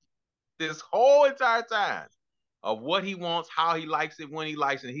time. This whole entire time of what he wants, how he likes it, when he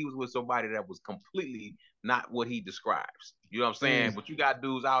likes it. He was with somebody that was completely not what he describes. You know what I'm saying? But you got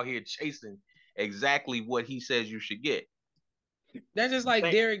dudes out here chasing exactly what he says you should get. That's just like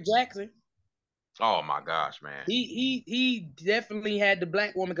Derrick Jackson. Oh my gosh, man. He definitely had the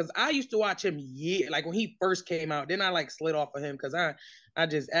black woman, because I used to watch him like when he first came out. Then I like slid off of him because I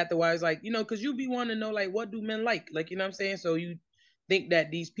just afterwards, like, you know, because you be wanting to know, like, what do men like, you know what I'm saying? So you think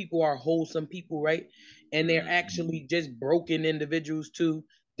that these people are wholesome people, right? And they're actually just broken individuals too,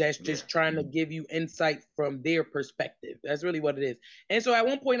 that's just trying to give you insight from their perspective. That's really what it is. And so at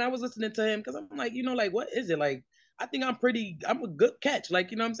one point I was listening to him because I'm like, you know, like, what is it? Like, I think I'm a good catch.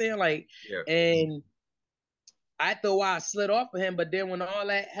 Like, you know what I'm saying? Like, and after a while I slid off of him, but then when all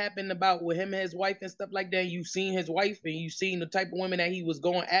that happened about with him and his wife and stuff like that, you seen his wife and you seen the type of women that he was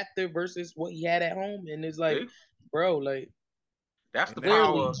going after versus what he had at home. And it's like, bro, like, that's the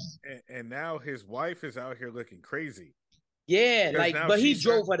power. And now his wife is out here looking crazy. Yeah, like, but he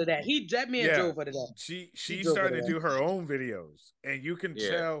drove her to that. That man drove her to that. She started to do her own videos, and you can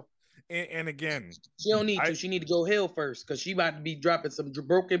tell. And again, she don't need to. She need to go heal first, because she about to be dropping some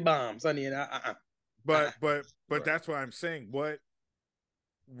broken bombs, honey. And But that's what I'm saying.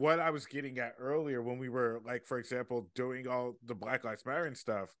 What I was getting at earlier when we were, like, for example, doing all the Black Lives Matter and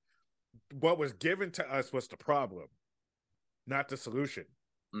stuff, what was given to us was the problem, not the solution.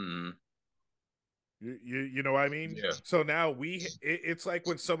 Mm-hmm. You know what I mean? Yeah. So now it's like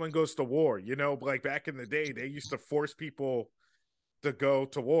when someone goes to war, you know, like back in the day, they used to force people to go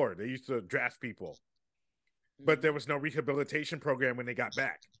to war. They used to draft people, but there was no rehabilitation program when they got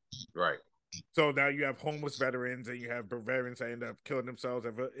back. Right. So now you have homeless veterans, and you have veterans that end up killing themselves,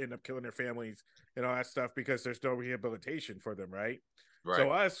 end up killing their families and all that stuff because there's no rehabilitation for them, right? Right.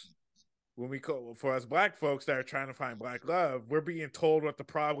 So for us black folks that are trying to find black love, we're being told what the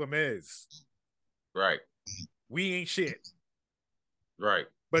problem is. Right. We ain't shit. Right.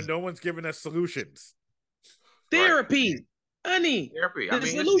 But no one's giving us solutions. Therapy. Honey. Therapy. The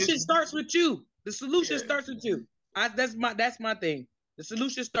solution starts with you. The solution starts with you. That's my thing. The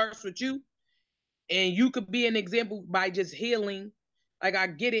solution starts with you. And you could be an example by just healing. Like, I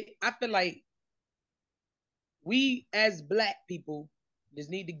get it. I feel like we as black people just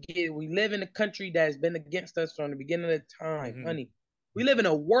need to get it. We live in a country that has been against us from the beginning of time, honey. We live in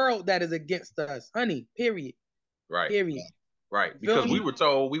a world that is against us, honey, period. Right. Period. Right. Because we were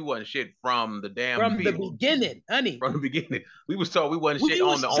told we wasn't shit from the the beginning, honey. From the beginning. We was told we wasn't shit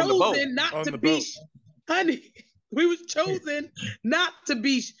on the boat. Not to be, honey. We was chosen not to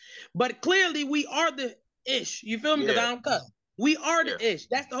be, but clearly we are the ish. You feel me? Because I don't cuss. We are the ish.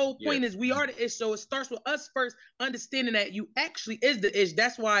 That's the whole point is we are the ish. So it starts with us first understanding that you actually is the ish.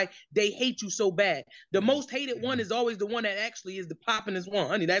 That's why they hate you so bad. The most hated one is always the one that actually is the poppin'est one.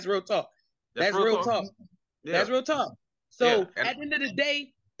 Honey, that's real talk. That's real talk. Yeah. That's real talk. So at the end of the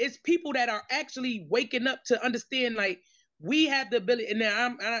day, it's people that are actually waking up to understand, like, we have the ability, and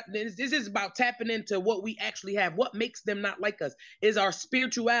now this is about tapping into what we actually have. What makes them not like us is our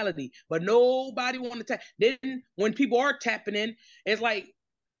spirituality. But nobody want to tap. Then when people are tapping in, it's like,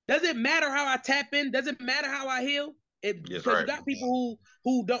 does it matter how I tap in? Does it matter how I heal? Because you got people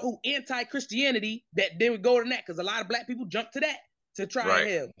who anti-Christianity that then would go to that, because a lot of black people jump to that to try and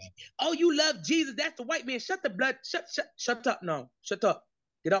heal. Oh, you love Jesus? That's the white man. Shut the blood. Shut up. No, shut up.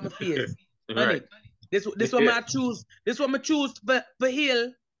 Get off my fears, honey. This what I choose. This what I choose for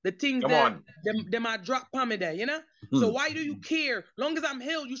heal the things them I drop pomade, you know. So why do you care? Long as I'm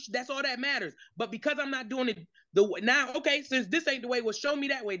healed, that's all that matters. But because I'm not doing it now, okay, since this ain't the way, well, show me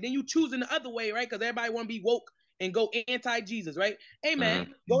that way. Then you choosing the other way, right? Because everybody want to be woke and go anti-Jesus, right? Hey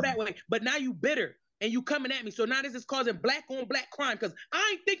man, go that way. But now you bitter. And you coming at me. So now this is causing black on black crime, because I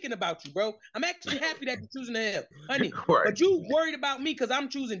ain't thinking about you, bro. I'm actually happy that you're choosing to hell, honey. But you worried about me because I'm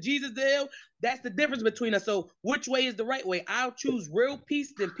choosing Jesus to hell. That's the difference between us. So which way is the right way? I'll choose real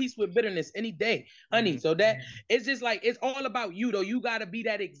peace than peace with bitterness any day, honey. So that it's just like, it's all about you, though. You got to be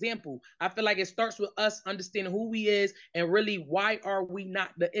that example. I feel like it starts with us understanding who we is and really why are we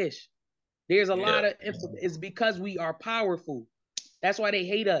not the ish. There's a lot of, it's because we are powerful. That's why they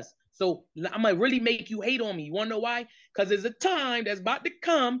hate us. So I'm going to really make you hate on me. You want to know why? Because there's a time that's about to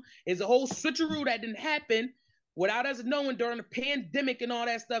come. It's a whole switcheroo that didn't happen without us knowing during the pandemic and all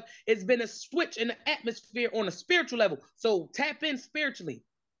that stuff. It's been a switch in the atmosphere on a spiritual level. So tap in spiritually.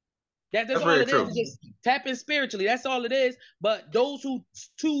 That's all it is. Just tap in spiritually. That's all it is. But those who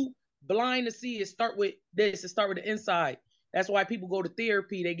too blind to see it start with this. It start with the inside. That's why people go to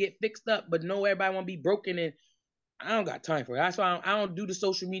therapy. They get fixed up, but no, everybody want to be broken, and I don't got time for it. That's why I don't do the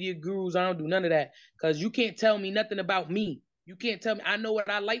social media gurus. I don't do none of that, because you can't tell me nothing about me. You can't tell me. I know what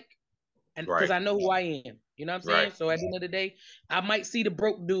I like, and because I know who I am. You know what I'm saying? So at the end of the day, I might see the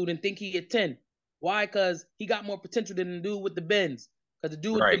broke dude and think he a 10. Why? Because he got more potential than the dude with the Benz. Because the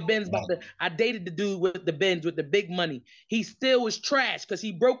dude with the Benz, I dated the dude with the Benz with the big money. He still was trash because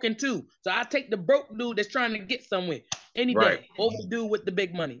he broken too. So I take the broke dude that's trying to get somewhere any day over the dude with the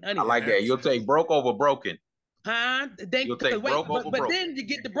big money. I like that. You'll take broke over broken. Huh? But then you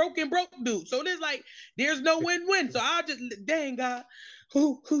get the broke dude. So there's no win-win. So I'll just, dang God,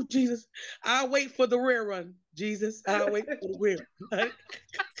 who Jesus? I'll wait for the rare run, Jesus. I'll wait for the rare run.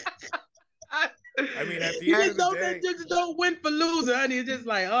 I mean, at the end of the day, just don't win for loser, honey. It's just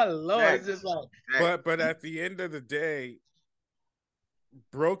like, oh Lord, it's just like. But at the end of the day,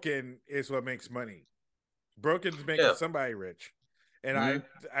 broken is what makes money. Broken's making somebody rich. And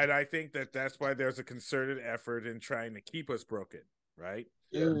I think that's why there's a concerted effort in trying to keep us broken, right?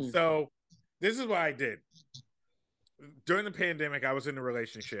 So this is what I did. During the pandemic, I was in a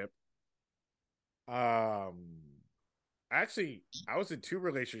relationship. Actually, I was in 2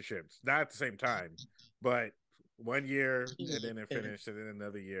 relationships, not at the same time, but 1 year and then it finished, and then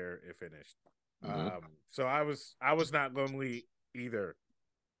another year it finished. So I was not lonely either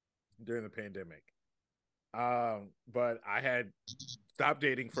during the pandemic. But I had stopped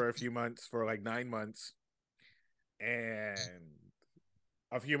dating for a few months, for like 9 months. And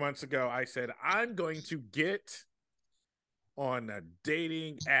a few months ago, I said, I'm going to get on a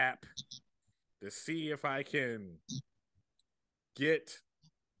dating app to see if I can get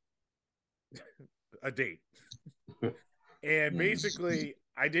a date. And basically,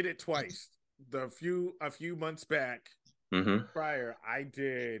 I did it twice. A few months back, prior, I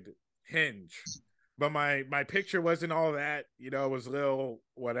did Hinge. But my picture wasn't all that, it was a little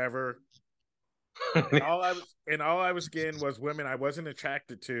whatever. And all I was getting was women I wasn't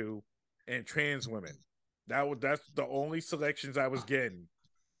attracted to, and trans women. That's the only selections I was getting.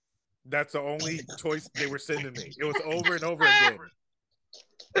 That's the only choice they were sending me. It was over and over again.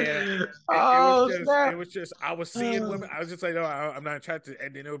 And it was just I was seeing women. I was just like, no, I'm not attracted.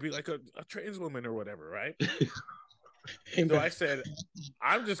 And then it would be like a trans woman or whatever, right? So I said,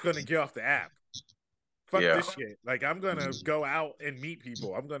 I'm just gonna get off the app. Fuck this shit. Like, I'm gonna go out and meet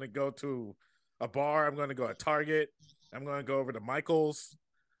people. I'm gonna go to a bar. I'm gonna go to Target. I'm gonna go over to Michael's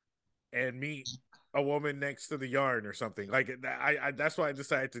and meet a woman next to the yarn or something. Like, I that's what I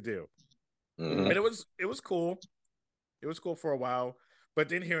decided to do. And it was cool. It was cool for a while. But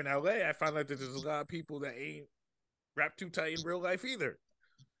then here in LA, I found out that there's a lot of people that ain't wrapped too tight in real life either.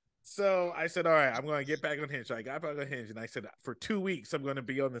 So I said, all right, I'm going to get back on Hinge. So I got back on Hinge, and I said, for 2 weeks, I'm going to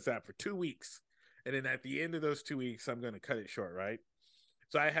be on this app for 2 weeks. And then at the end of those 2 weeks, I'm going to cut it short, right?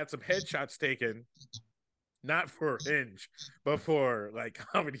 So I had some headshots taken, not for Hinge, but for like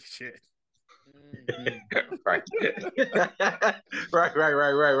comedy shit. Right. right.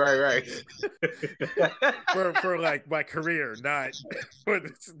 for like my career, not for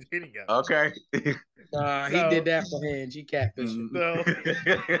this dating app. Okay. He did that for Hinge. He catfishing.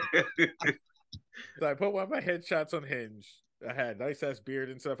 So I put one of my headshots on Hinge. I had nice ass beard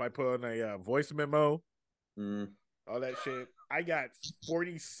and stuff. I put on a voice memo, all that shit. I got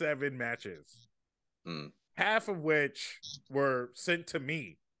 47 matches, half of which were sent to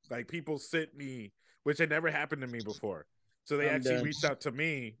me. Like people sent me, which had never happened to me before. So they actually reached out to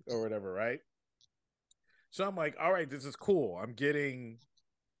me or whatever, right? So I'm like, all right, this is cool. I'm getting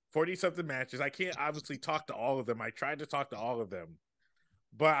 40-something matches. I can't obviously talk to all of them. I tried to talk to all of them,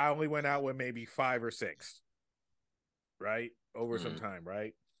 but I only went out with maybe 5 or 6, right? Over some time,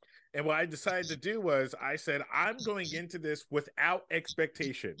 right? And what I decided to do was I said, I'm going into this without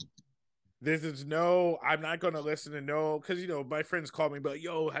expectation. This is I'm not going to listen to because, my friends call me, but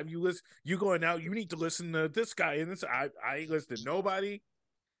yo, have you listened? You going out, you need to listen to this guy. And this, I ain't listen to nobody.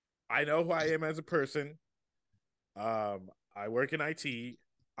 I know who I am as a person. I work in IT.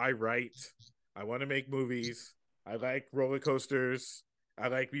 I write. I want to make movies. I like roller coasters. I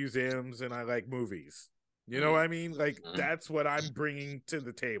like museums, and I like movies. You know what I mean? Like, that's what I'm bringing to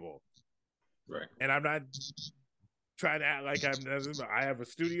the table. Right. And I'm not trying to act like I have a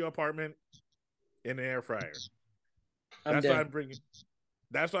studio apartment and an air fryer. That's what I'm bringing.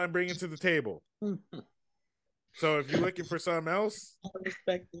 That's what I'm bringing to the table. So if you're looking for something else,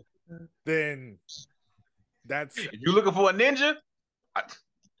 then that's. If you're looking for a ninja, I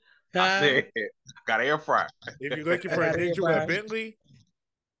said, got an air fryer. If you're looking for a ninja with a Bentley,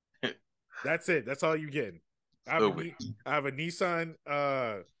 that's it. That's all you get. I have a Nissan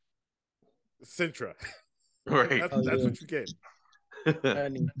Sentra. Right. That's what you get.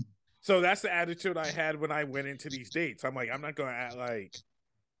 So that's the attitude I had when I went into these dates. I'm like, I'm not going to act like,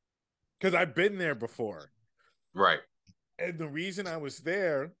 because I've been there before. Right. And the reason I was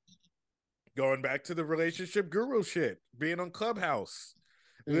there, going back to the relationship guru shit, being on Clubhouse,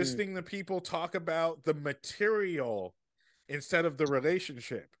 listening to people talk about the material instead of the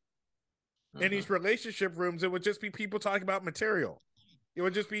relationship. In these relationship rooms, it would just be people talking about material. It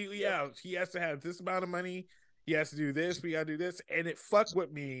would just be, he has to have this amount of money. He has to do this. We got to do this. And it fucked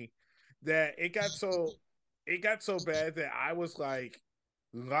with me that it got so bad that I was like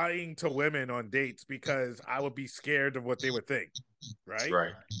lying to women on dates because I would be scared of what they would think. Right.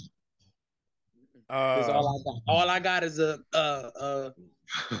 Right. All I got is a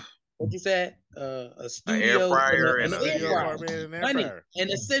what you said? A studio, air fryer, and an air fryer, money, and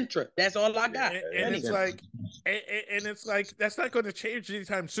a Sentra. That's all I got. And it's like, and it's like that's not going to change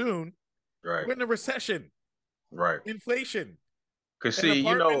anytime soon. Right. We're in a recession. Right. Inflation. Because an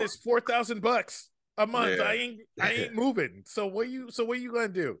apartment is $4,000 a month. Yeah. I ain't moving. So what you gonna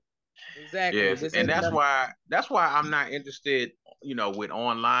do? Exactly. Yes. And that's why I'm not interested. With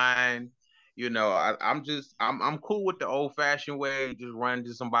online. I'm cool with the old fashioned way, just run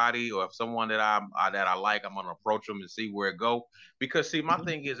into somebody, or if someone that I like, I'm gonna approach them and see where it go. Because see, my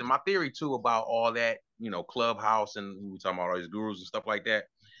thing is, and my theory too about all that, Clubhouse and we talking about all these gurus and stuff like that.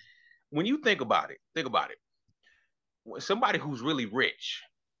 When you think about it. Somebody who's really rich,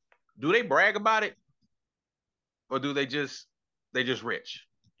 do they brag about it, or do they just rich?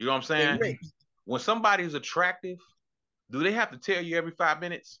 You know what I'm saying? When somebody's attractive, do they have to tell you every 5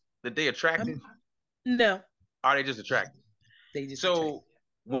 minutes that they attractive? No. Are they just attractive? They just attractive.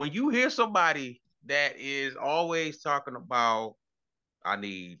 When you hear somebody that is always talking about, I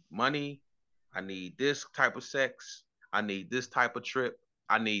need money, I need this type of sex, I need this type of trip,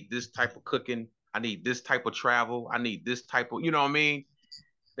 I need this type of cooking, I need this type of travel, I need this type of, you know what I mean?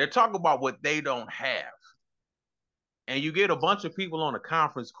 They're talking about what they don't have. And you get a bunch of people on a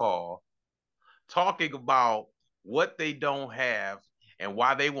conference call talking about what they don't have and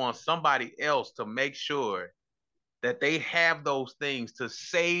why they want somebody else to make sure that they have those things to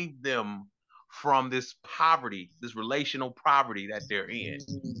save them from this poverty, this relational poverty that they're in.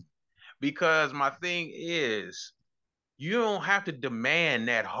 Because my thing is, you don't have to demand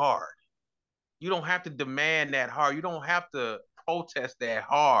that hard. You don't have to demand that hard. You don't have to protest that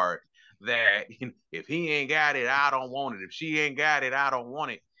hard that if he ain't got it, I don't want it. If she ain't got it, I don't want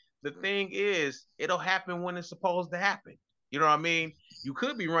it. The thing is, it'll happen when it's supposed to happen. You know what I mean? You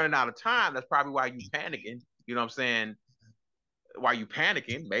could be running out of time. That's probably why you panicking. You know what I'm saying? Why you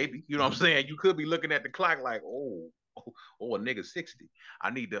panicking, maybe. You know what I'm saying? You could be looking at the clock like, oh, oh, a nigga 60. I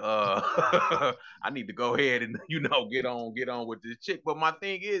need to I need to go ahead and get on with this chick. But my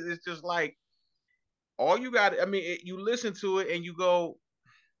thing is, it's just like all you got. I mean, you listen to it and you go,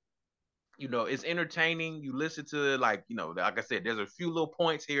 it's entertaining. You listen to it like I said, there's a few little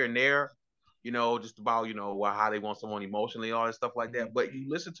points here and there, just about how they want someone emotionally, all that stuff like that. But you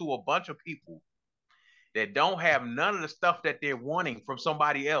listen to a bunch of people that don't have none of the stuff that they're wanting from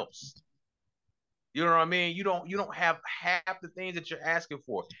somebody else. You know what I mean? You don't have half the things that you're asking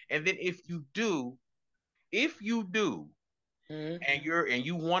for. And then if you do, and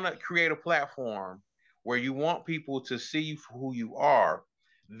you want to create a platform where you want people to see you for who you are,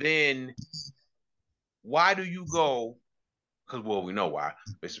 then why do you go? Because we know why.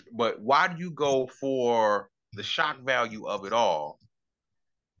 But why do you go for the shock value of it all,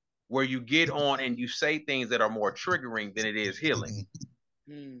 where you get on and you say things that are more triggering than it is healing?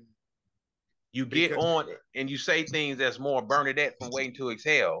 You get on and you say things that's more Bernadette from Waiting to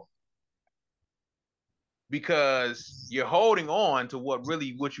Exhale, because you're holding on to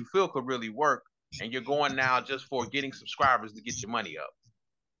what you feel could really work, and you're going now just for getting subscribers to get your money up,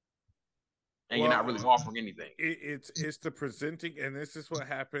 and you're not really offering anything. It's the presenting, and this is what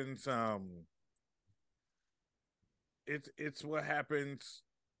happens. It's what happens.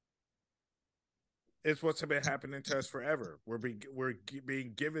 It's what's been happening to us forever. We're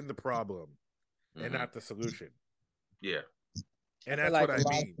being given the problem and not the solution. Yeah. And that's what I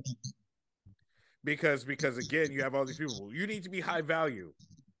mean. Because again, you have all these people. You need to be high value.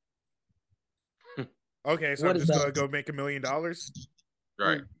 Okay, so I'm just gonna go make $1 million.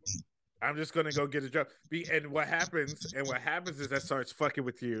 Right. I'm just gonna go get a job. And what happens is that starts fucking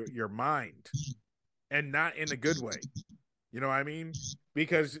with your mind, and not in a good way. You know what I mean?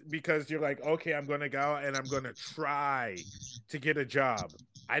 Because you're like, okay, I'm gonna go and I'm gonna try to get a job.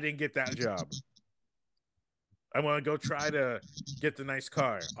 I didn't get that job. I want to go try to get the nice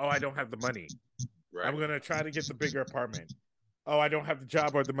car. Oh, I don't have the money. Right. I'm gonna try to get the bigger apartment. Oh, I don't have the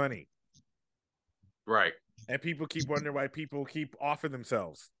job or the money. Right. And people keep wondering why people keep offing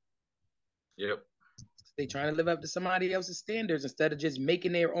themselves. Yep. They trying to live up to somebody else's standards instead of just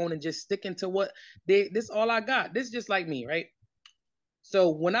making their own and just sticking to what this all I got. This is just like me, right?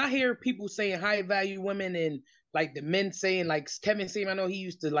 So when I hear people saying high value women, and like the men saying, like Kevin Samuels, I know he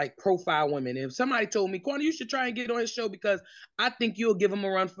used to like profile women. If somebody told me, Quanta, you should try and get on his show because I think you'll give him a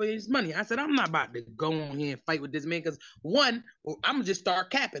run for his money. I said, I'm not about to go on here and fight with this man because one, I'm going to just start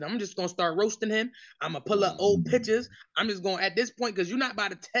capping. I'm just going to start roasting him. I'm going to pull up old pictures. I'm just going at this point, because you're not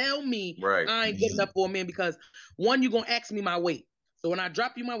about to tell me I ain't good enough for a man, because one, you're going to ask me my weight. So when I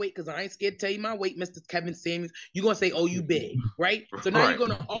drop you my weight, because I ain't scared to tell you my weight, Mr. Kevin Samuels, you're going to say, oh, you big, right? So now you're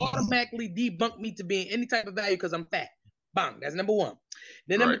going to automatically debunk me to being any type of value because I'm fat. Bang, that's number one.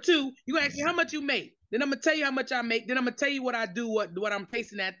 Then number two, you ask me how much you make. Then I'm going to tell you how much I make. Then I'm going to tell you what I do, what I'm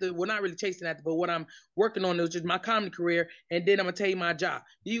chasing after. Well, not really chasing after, but what I'm working on, which is my comedy career. And then I'm going to tell you my job.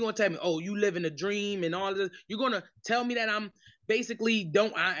 Then you're going to tell me, oh, you live in a dream and all this. You're going to tell me that I'm basically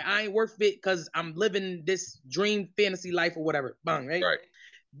I ain't worth it because I'm living this dream fantasy life or whatever. Bang, right? Right.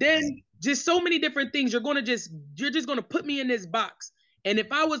 Then just so many different things. You're just gonna put me in this box. And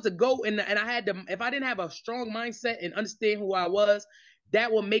if I was to go and if I didn't have a strong mindset and understand who I was,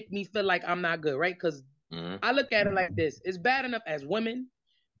 that will make me feel like I'm not good, right? Because I look at it like this: it's bad enough as women,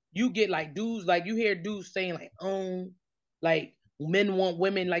 you get like dudes, like you hear dudes saying like, oh, like men want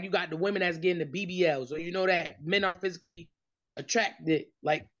women, like you got the women that's getting the BBLs, or you know that men are physically attracted,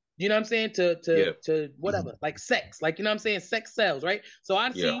 like, you know what I'm saying, to whatever, like sex, like, you know what I'm saying, sex sells, right? So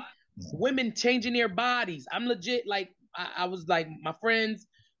I see women changing their bodies. I'm legit, like, I was like, my friends,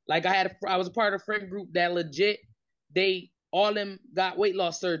 like I was a part of a friend group that legit, they all them got weight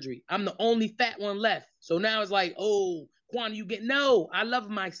loss surgery. I'm the only fat one left. So now it's like, oh, Quanta, you get, no, I love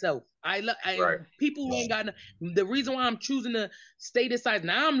myself. People who ain't got the reason why I'm choosing to stay this size.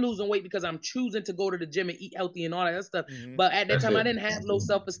 Now I'm losing weight because I'm choosing to go to the gym and eat healthy and all that stuff. But at that time, I didn't have low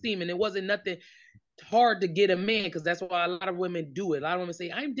self-esteem, and it wasn't nothing hard to get a man, because that's why a lot of women do it. A lot of women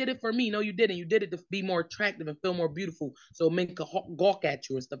say, I did it for me. No, you didn't. You did it to be more attractive and feel more beautiful, so men could gawk at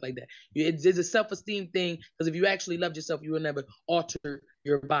you and stuff like that. It's a self-esteem thing, because if you actually loved yourself, you would never alter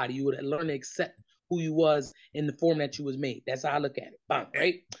your body. You would learn to accept who you was in the form that you was made. That's how I look at it. Bang,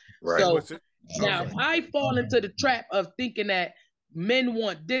 right? So now I fall into the trap of thinking that men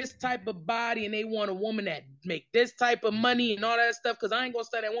want this type of body and they want a woman that make this type of money and all that stuff. Because I ain't gonna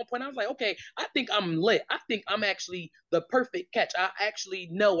say at one point I was like, okay, I think I'm lit. I think I'm actually the perfect catch. I actually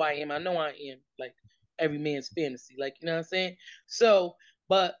know I am. I know I am, like every man's fantasy, like, you know what I'm saying? So,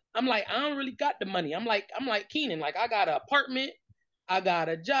 but I'm like, I don't really got the money. I'm like Keenan, like I got an apartment. I got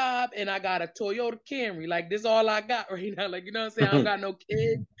a job and I got a Toyota Camry. Like, this is all I got right now. Like, you know what I'm saying? I don't got no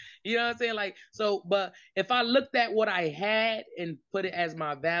kids. You know what I'm saying? Like, so, but if I looked at what I had and put it as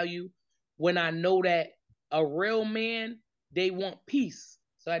my value, when I know that a real man, they want peace.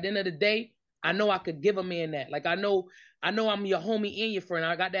 So at the end of the day, I know I could give a man that. Like, I know I'm your homie and your friend.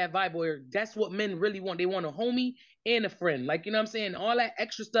 I got that vibe where that's what men really want. They want a homie and a friend. Like, you know what I'm saying? All that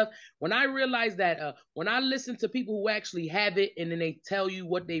extra stuff. When I realized that, when I listen to people who actually have it and then they tell you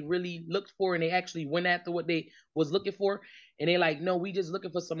what they really looked for and they actually went after what they was looking for, and they're like, no, we just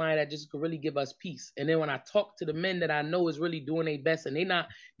looking for somebody that just could really give us peace. And then when I talk to the men that I know is really doing their best, and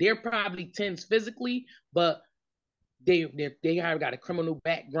they're probably 10s physically, but they have got a criminal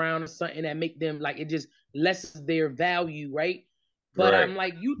background or something that make them, like, it just lessens their value, right? But I'm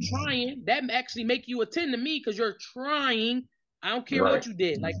like, you trying, that actually make you a 10 to me because you're trying. I don't care what you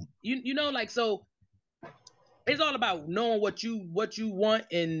did. Like, you know, like, so it's all about knowing what you want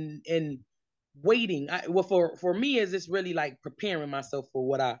and waiting. Well, for me, is this really like preparing myself for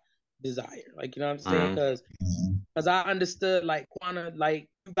what I desire? Like, you know what I'm saying? Because I understood, like, Quana, like,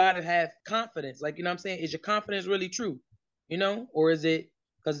 you gotta have confidence. Like, you know what I'm saying? Is your confidence really true? You know, or is it?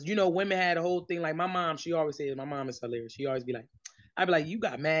 Because, you know, women had a whole thing. Like, my mom, she always says, my mom is hilarious. She always be like, I'd be like, you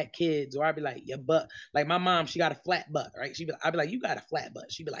got mad kids, or I'd be like, your butt. Like, my mom, she got a flat butt, right? I'd be like, you got a flat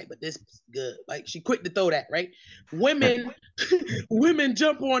butt. She'd be like, but this is good. Like, she quick to throw that, right? Women, women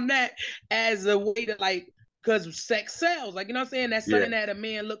jump on that as a way to, like, because sex sells. Like, you know what I'm saying? That's something that a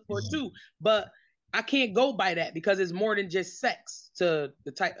man look for too. But I can't go by that because it's more than just sex to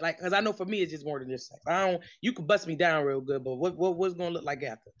the type. Like, because I know for me, it's just more than just sex. You can bust me down real good, but what's gonna look like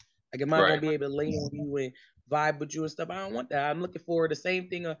after? Like, am I gonna be able to lay on you and vibe with you and stuff? I don't want that. I'm looking for the same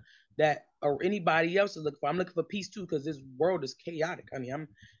thing that or anybody else is looking for. I'm looking for peace too, because this world is chaotic. I mean,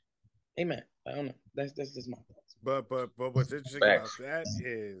 amen. I don't know. That's just my thoughts. But what's interesting about that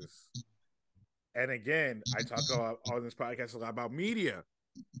is, and again, I talk on this podcast a lot about media,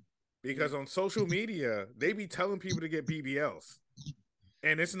 because on social media they be telling people to get BBLs.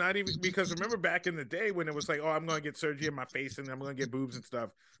 And it's not even because, remember back in the day when it was like, oh, I'm going to get surgery in my face and I'm going to get boobs and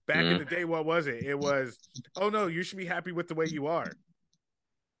stuff. Back in the day, what was it? It was, oh, no, you should be happy with the way you are.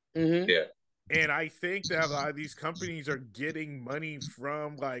 Yeah. And I think that a lot of these companies are getting money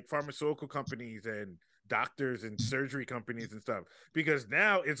from, like, pharmaceutical companies and doctors and surgery companies and stuff. Because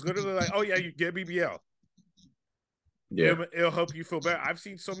now it's literally like, oh, yeah, you get BBL. Yeah. It'll help you feel better. I've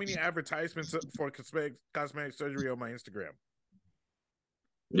seen so many advertisements for cosmetic surgery on my Instagram.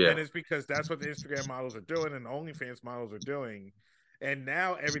 Yeah. And it's because that's what the Instagram models are doing and the OnlyFans models are doing. And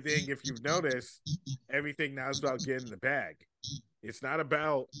now everything, if you've noticed, everything now is about getting the bag. It's not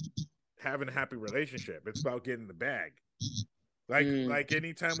about having a happy relationship. It's about getting the bag. Like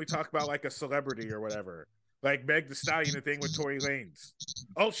anytime we talk about like a celebrity or whatever, like Meg Thee Stallion, the thing with Tory Lanez.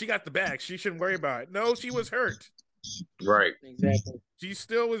 Oh, she got the bag. She shouldn't worry about it. No, she was hurt. Right. Exactly. She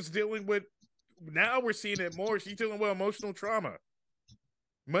still was dealing with, now we're seeing it more. She's dealing with emotional trauma.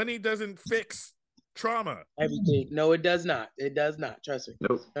 Money doesn't fix trauma. Everything. No, it does not. It does not. Trust me.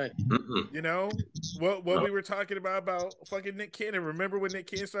 Nope. You know what we were talking about fucking Nick Cannon. Remember when Nick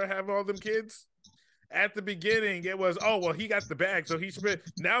Cannon started having all them kids? At the beginning, it was, oh well, he got the bag, so he should.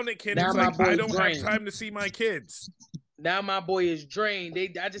 Now Nick Cannon's like, I don't have time to see my kids. Now my boy is drained.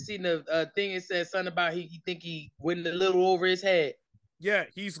 I just seen the thing. It said something about he think he went a little over his head. Yeah,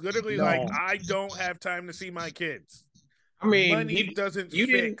 he's literally like, I don't have time to see my kids. I mean, money doesn't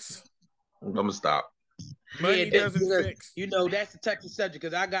fix. I'm gonna stop. Money doesn't fix. You know, that's the touchy subject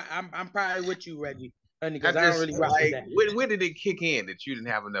because I'm probably with you, Reggie, because I don't really rock with that. When did it kick in that you didn't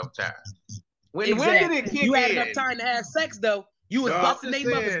have enough time? When did it kick in? You had enough time to have sex though. You was busting their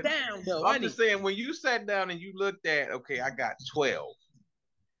mothers down though. I'm just saying, when you sat down and you looked at, okay, I got 12.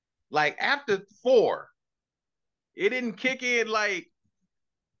 Like after 4, it didn't kick in. Like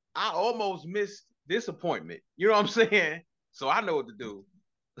I almost missed this appointment. You know what I'm saying? So I know what to do.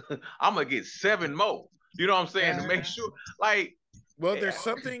 I'm gonna get 7 more. You know what I'm saying? To make sure, like, well,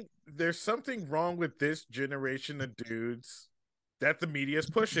 there's something wrong with this generation of dudes that the media is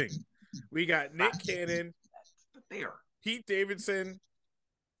pushing. We got Nick Cannon, Pete Davidson,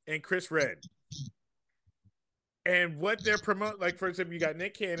 and Chris Redd. And what they're promoting, like, for example, you got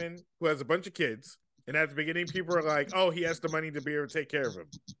Nick Cannon, who has a bunch of kids, and at the beginning, people are like, oh, he has the money to be able to take care of them.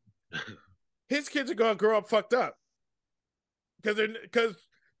 His kids are gonna grow up fucked up.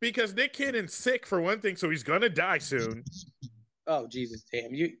 Because Nick Cannon's sick for one thing, so he's gonna die soon. Oh Jesus,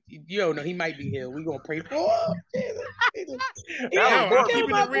 damn! You don't know, he might be here. We gonna pray for him. I'm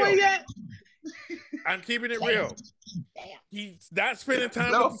keeping it real. I'm keeping it real. He's not spending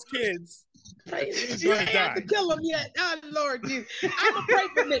time with his kids, He's You gonna ain't have to die. kill him yet. Oh, Lord Jesus. I'm going to pray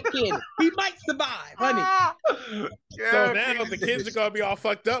for Nick Cannon. He might survive, honey. So now the kids are gonna be all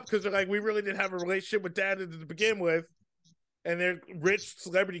fucked up because they're like, we really didn't have a relationship with dad to begin with, and they're rich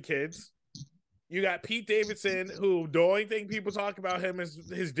celebrity kids. You got Pete Davidson, who the only thing people talk about him is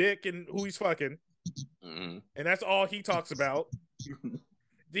his dick and who he's fucking, and that's all he talks about.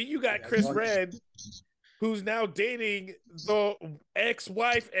 Then you got Chris Redd, who's now dating the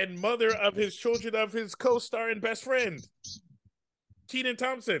ex-wife and mother of his children of his co-star and best friend, Kenan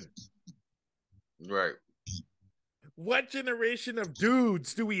Thompson. Right. What generation of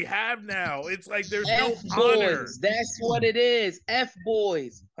dudes do we have now? It's like there's F no boys. honor. That's what it is. F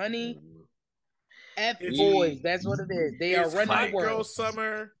boys, honey. F boys. That's what it is. They are running the world. Girl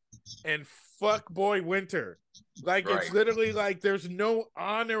summer and fuck boy winter. Like Right. it's literally like there's no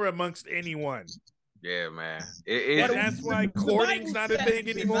honor amongst anyone. Yeah, man. That's why courting's not a thing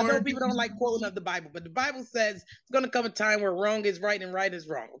anymore. I know people don't like quoting of the Bible, but the Bible says it's going to come a time where wrong is right and right is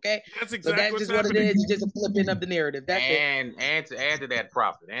wrong. Okay, that's exactly so that's just what it is. It's just a flipping of the narrative. That's it. And to add to that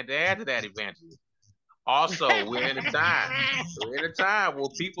prophet, and to add to that evangelist, also we're in a time where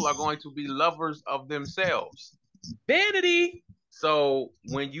people are going to be lovers of themselves. Vanity. So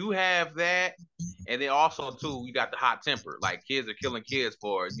when you have that, and then also too, you got the hot temper. Like kids are killing kids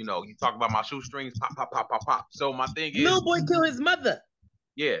for, you talk about my shoestrings, pop, pop, pop, pop, pop. So my thing is, little boy kill his mother.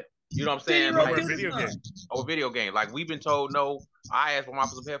 Yeah, you know what I'm saying? Like a video game. Oh, video game. Like we've been told no. I asked my mom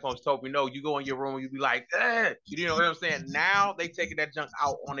for some headphones. Told me no. You go in your room and you be like, you know what I'm saying? Now they taking that junk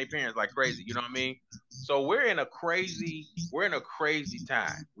out on their parents like crazy. You know what I mean? So we're in a crazy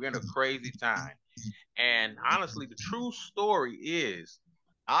time. We're in a crazy time. And honestly, the true story is,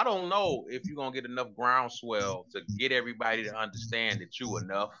 I don't know if you're going to get enough groundswell to get everybody to understand that you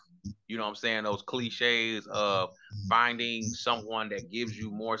enough. You know what I'm saying? Those cliches of finding someone that gives you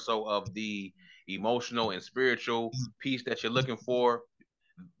more so of the emotional and spiritual piece that you're looking for.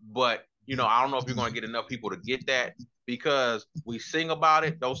 But, I don't know if you're going to get enough people to get that, because we sing about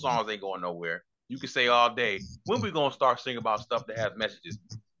it. Those songs ain't going nowhere. You can say all day, when we going to start singing about stuff that has messages?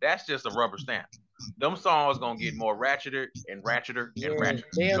 That's just a rubber stamp. Them songs gonna get more ratcheter and ratcheter and ratcheter.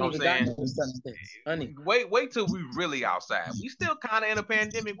 You know what I'm saying? Wait till we really outside. We still kind of in a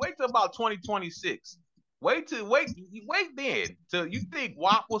pandemic. Wait till about 2026. Wait then till you think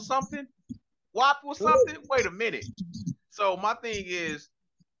WAP was something. WAP was something. Wait a minute. So my thing is,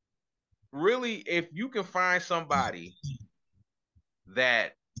 really, if you can find somebody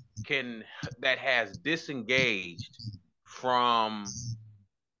that has disengaged from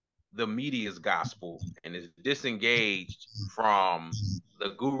the media's gospel and is disengaged from the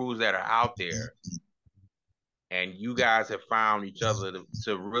gurus that are out there, and you guys have found each other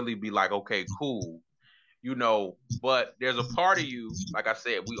to really be like, okay, cool, but there's a part of you, like I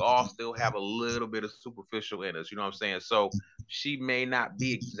said, we all still have a little bit of superficial in us, you know what I'm saying? So she may not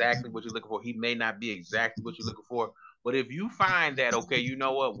be exactly what you're looking for, he may not be exactly what you're looking for, but if you find that, okay, you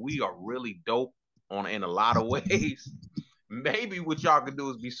know what, we are really dope in a lot of ways, maybe what y'all can do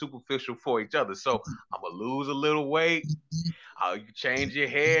is be superficial for each other. So I'm gonna lose a little weight. You can change your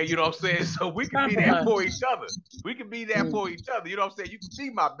hair, you know what I'm saying? So we can be that for each other. We can be that for each other. You know what I'm saying? You can be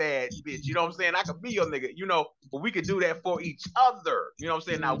my bad bitch. You know what I'm saying? I can be your nigga, but we can do that for each other. You know what I'm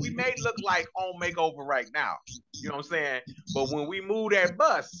saying? Now we may look like on makeover right now. You know what I'm saying? But when we move that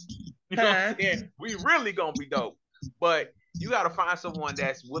bus, you know what I'm saying? We really gonna be dope. But you got to find someone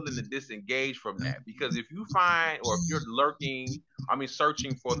that's willing to disengage from that, because if you find, or if you're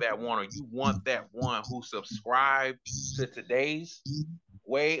searching for that one, or you want that one who subscribes to today's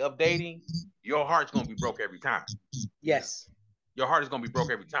way of dating, your heart's going to be broke every time. Yes. Your heart is going to be broke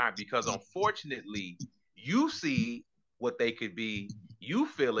every time, because unfortunately you see what they could be, you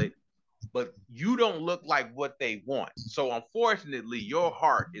feel it, but you don't look like what they want. So unfortunately your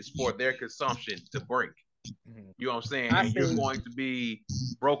heart is for their consumption to break. You know what I'm saying? And you're going to be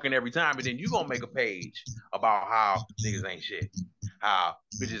broken every time, and then you're going to make a page about how niggas ain't shit, how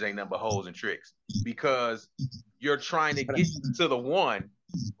bitches ain't nothing but hoes and tricks, because you're trying to get to the one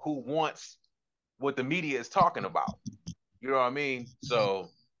who wants what the media is talking about. You know what I mean? So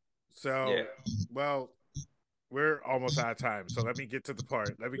yeah. Well, we're almost out of time, so let me get to the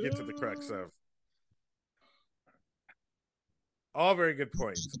crux of. All very good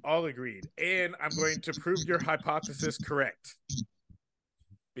points. All agreed. And I'm going to prove your hypothesis correct,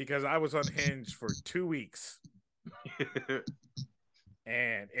 because I was unhinged for 2 weeks.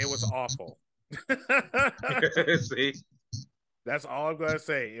 And it was awful. See? That's all I'm going to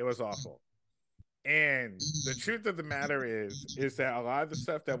say. It was awful. And the truth of the matter is that a lot of the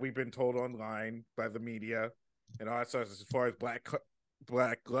stuff that we've been told online by the media and all that stuff, as far as black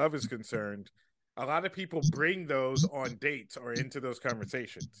Black Glove is concerned, a lot of people bring those on dates or into those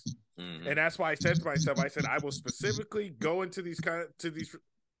conversations. Mm-hmm. And that's why I said to myself, I said, I will specifically go into these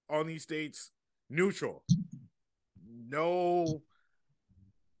on these dates neutral. No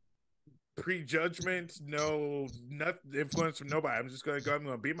prejudgment, no influence from nobody. I'm just going to go, I'm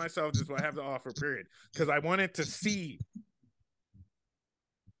going to be myself, just what I have to offer, period. Because I wanted to see.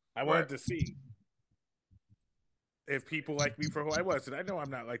 If people like me for who I was. And I know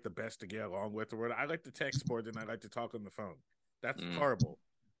I'm not like the best to get along with, or I like to text more than I like to talk on the phone. That's horrible.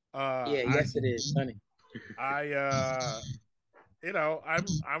 Yes, it is, honey. I'm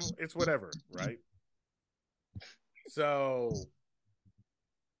it's whatever, right? So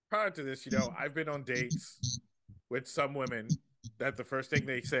prior to this, I've been on dates with some women that the first thing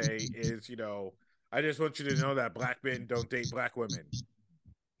they say is, I just want you to know that black men don't date black women.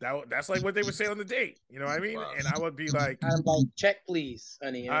 That's like what they would say on the date. You know what I mean? Wow. And I would be like, I'm like, check please,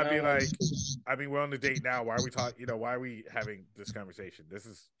 honey. I'd be like, we're on the date now. Why are we talking? Why are we having this conversation? This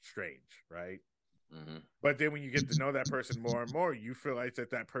is strange, right? Mm-hmm. But then when you get to know that person more and more, you feel like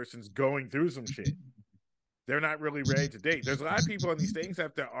that person's going through some shit. They're not really ready to date. There's a lot of people on these things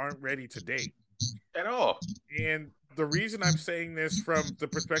that aren't ready to date at all. And the reason I'm saying this from the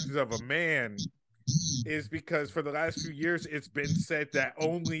perspective of a man is because for the last few years, it's been said that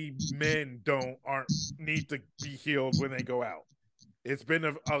only men need to be healed when they go out. It's been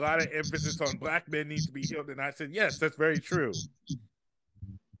a lot of emphasis on black men need to be healed. And I said, yes, that's very true.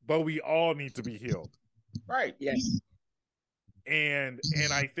 But we all need to be healed. Right. Yes. And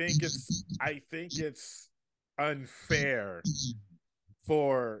I think it's unfair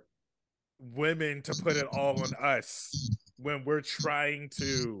for women to put it all on us when we're trying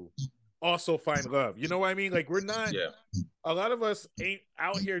to also find love. You know what I mean? Like, we're not, a lot of us ain't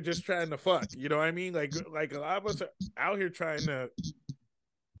out here just trying to fuck. You know what I mean? Like a lot of us are out here trying to.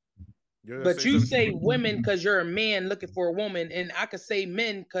 But you say women because you're a man looking for a woman, and I could say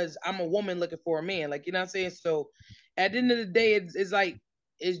men because I'm a woman looking for a man. Like, you know what I'm saying? So at the end of the day, it's like,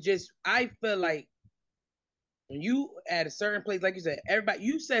 it's just, I feel like when you at a certain place, like you said, everybody,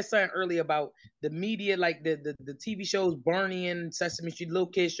 you said something earlier about the media, like the TV shows, Barney and Sesame Street, little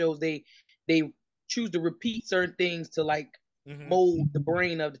kid shows, they choose to repeat certain things to like mold the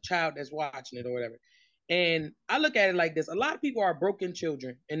brain of the child that's watching it or whatever. And I look at it like this. A lot of people are broken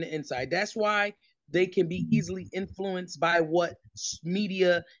children in the inside. That's why they can be easily influenced by what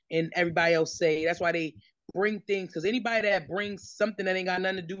media and everybody else say. That's why they bring things, because anybody that brings something that ain't got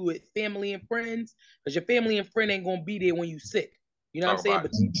nothing to do with family and friends, because your family and friend ain't gonna be there when you sick. You know what I'm saying?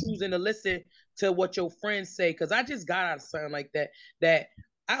 But you choosing to listen to what your friends say. Because I just got out of something like that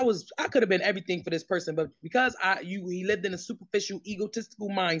I could have been everything for this person, but because he lived in a superficial, egotistical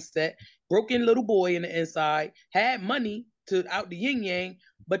mindset, broken little boy in the inside, had money to out the yin yang,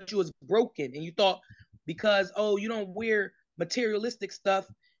 but you was broken, and you thought because you don't wear materialistic stuff,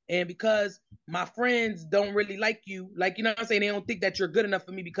 and because my friends don't really like you, like, you know what I'm saying, they don't think that you're good enough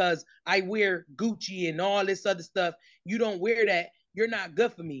for me because I wear Gucci and all this other stuff. You don't wear that. You're not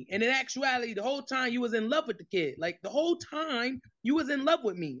good for me. And in actuality, the whole time you was in love with the kid. Like, the whole time you was in love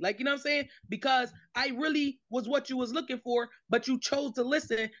with me. Like, you know what I'm saying? Because I really was what you was looking for, but you chose to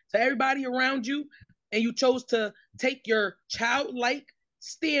listen to everybody around you, and you chose to take your childlike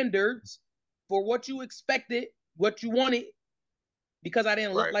standards for what you expected, what you wanted, because I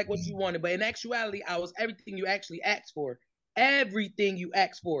didn't look like what you wanted. But in actuality, I was everything you actually asked for. Everything you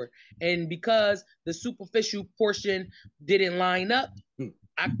asked for. And because the superficial portion didn't line up,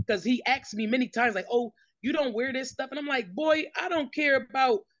 because he asked me many times, like, oh, you don't wear this stuff. And I'm like, boy, I don't care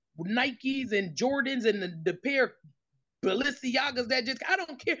about Nikes and Jordans and the pair of Balenciagas I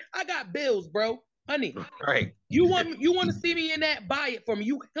don't care. I got bills, bro. Honey, right? You want to see me in that? Buy it for me.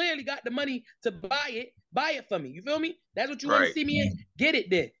 You clearly got the money to buy it. Buy it for me. You feel me? That's what you want to see me in. Get it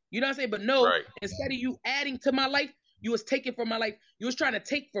then. You know what I'm saying? But no, instead of you adding to my life, you was taking from my life. You was trying to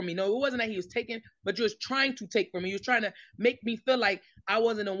take from me. No, it wasn't that he was taking, but you was trying to take from me. You was trying to make me feel like I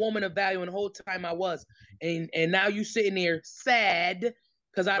wasn't a woman of value, and the whole time I was. And now you sitting there sad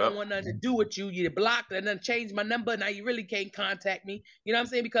because I don't want nothing to do with you. You blocked and then changed my number. Now you really can't contact me. You know what I'm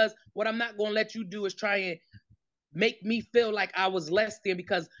saying? Because what I'm not going to let you do is try and make me feel like I was less than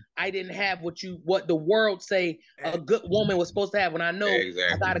because I didn't have what the world say a good woman was supposed to have. When I know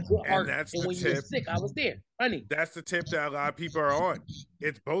I got a good heart, and when you were sick, I was there, honey. That's the tip that a lot of people are on.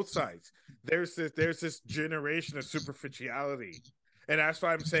 It's both sides. There's this generation of superficiality, and that's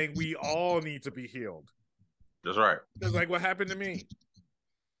why I'm saying we all need to be healed. That's right. Because like what happened to me.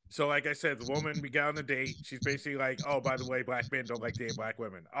 So like I said, the woman, we got on a date. She's basically like, oh, by the way, black men don't like dating black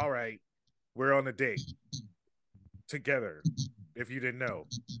women. All right, we're on a date together. if you didn't know,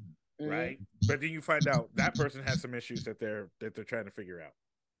 right? But then you find out that person has some issues that they're trying to figure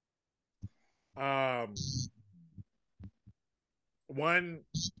out. One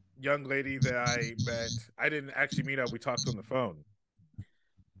young lady that I met, I didn't actually meet up. We talked on the phone.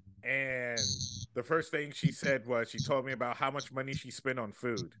 And the first thing she said was she told me about how much money she spent on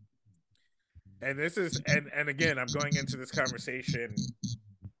food. And this is, and again, I'm going into this conversation.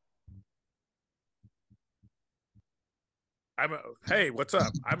 Hey, what's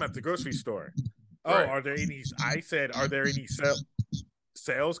up? I'm at the grocery store. Oh, right. Are there any, I said, are there any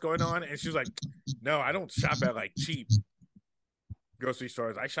sales going on? And she was like, no, I don't shop at like cheap grocery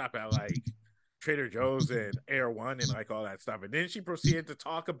stores. I shop at like Trader Joe's and Air One and like all that stuff. And then she proceeded to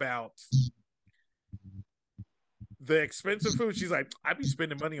talk about the expensive food. She's like, I'd be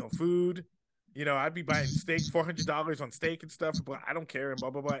spending money on food. You know, I'd be buying steak, $400 on steak and stuff, but I don't care, and blah,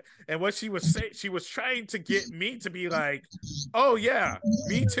 blah, blah. And what she was saying, she was trying to get me to be like, oh, yeah,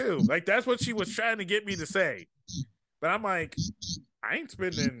 me too. Like, that's what she was trying to get me to say. But I'm like, I ain't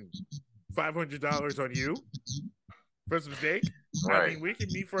spending $500 on you for some steak. Right. I mean, we can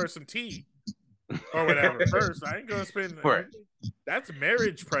meet for some tea or whatever first. I ain't going to spend. Right. That's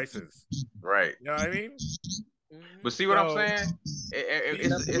marriage prices. Right. You know what I mean? But see what I'm saying?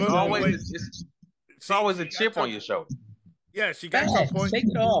 It's always a chip on your shoulder. Yeah, she got to a point. Take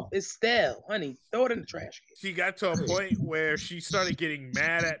it off. It's stale, honey. Throw it in the trash can. She got to a point where she started getting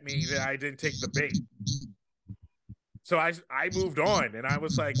mad at me that I didn't take the bait. So I moved on, and I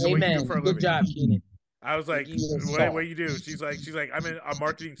was like, "So what do you do for a living?" Good job, Keenan. I was like, what do you do? She's like, I'm a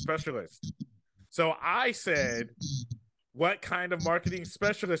marketing specialist. So I said, what kind of marketing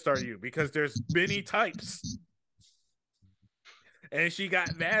specialist are you? Because there's many types. And she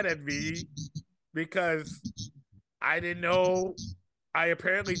got mad at me because I didn't know. I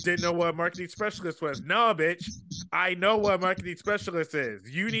apparently didn't know what a marketing specialist was. No, bitch. I know what a marketing specialist is.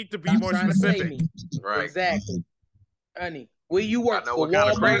 You need to be more specific. Right. Exactly. Honey, where you work? I know what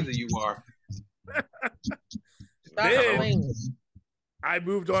kind of crazy you are. Then I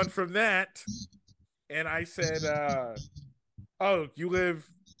moved on from that, and I said, "Oh, you live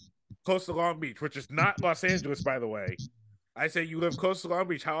close to Long Beach, which is not Los Angeles, by the way." I said, "You live close to Long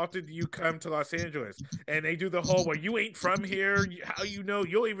Beach. How often do you come to Los Angeles?" And they do the whole, "Well, you ain't from here. How you know?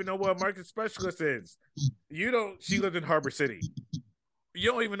 You don't even know what a market specialist is. You don't." She lived in Harbor City.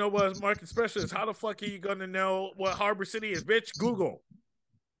 You don't even know what a market specialist is. How the fuck are you gonna know what Harbor City is, bitch? Google.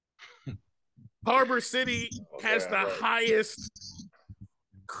 Harbor City has the highest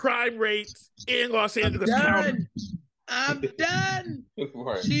crime rate in Los Angeles County. I'm done.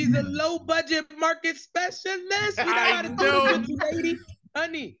 She's a low budget market specialist. You know how to do it with you, lady.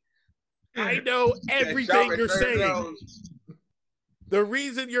 Honey. I know everything you're saying. The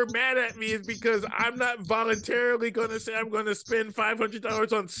reason you're mad at me is because I'm not voluntarily going to say I'm going to spend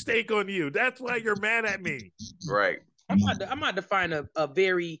 $500 on steak on you. That's why you're mad at me. Right. I'm about to find a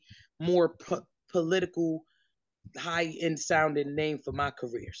very more political, high-end sounding name for my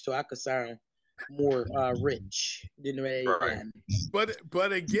career, so I could sound more rich than I am.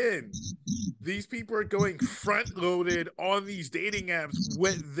 But again, these people are going front-loaded on these dating apps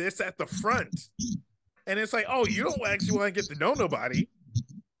with this at the front. And it's like, oh, you don't actually want to get to know nobody.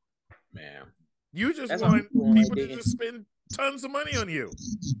 Man. You just want people to just spend tons of money on you.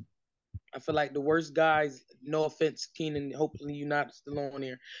 I feel like the worst guys, no offense, Keenan, hopefully you're not still on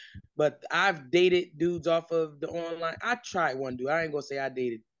here, but I've dated dudes off of the online. I tried one dude. I ain't going to say I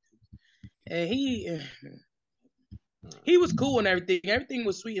dated. And he was cool and everything. Everything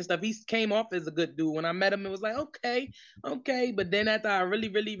was sweet and stuff. He came off as a good dude. When I met him, it was like, okay. But then after I really,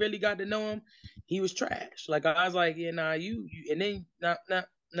 really, really got to know him, he was trash. Like, I was like, yeah, nah, you. And then, no.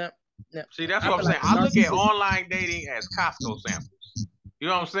 See, that's what I'm saying. I look at online dating as Costco samples. You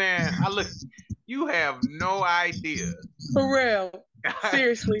know what I'm saying? You have no idea. For real.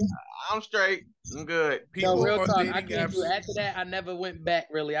 Seriously. I'm straight. I'm good. No, real talk. I can't do it. After that, I never went back,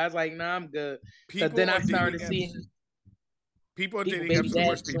 really. I was like, nah, I'm good. Because then I started seeing people on dating apps are the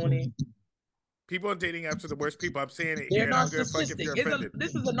worst people. People on dating apps are the worst people. I'm saying it here. I'm gonna fuck if you're offended.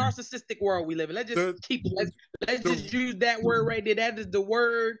 This is a narcissistic world we live in. Let's just keep it. Let's just use that word right there. That is the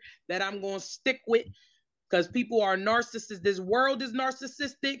word that I'm going to stick with. Because people are narcissists. This world is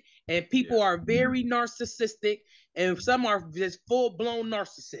narcissistic, and people are very narcissistic, and some are just full-blown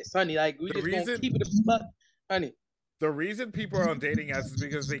narcissists, honey. Like, we just gonna keep it a buck, honey. The reason people are on dating apps is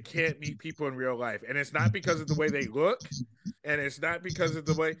because they can't meet people in real life, and it's not because of the way they look, and it's not because of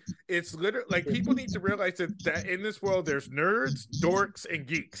the way it's literally like people need to realize that in this world there's nerds, dorks, and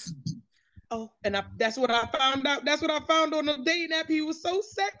geeks. oh, and that's what I found out. That's what I found on the dating app. He was so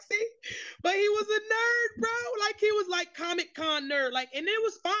sexy, but he was a nerd, bro. Like he was like Comic-Con nerd. Like, and it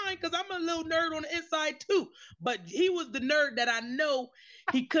was fine because I'm a little nerd on the inside too. But he was the nerd that I know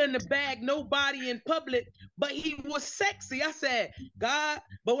he couldn't have bagged nobody in public, but he was sexy. I said, God,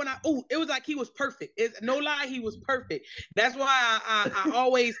 but when it was like he was perfect. It's no lie, he was perfect. That's why I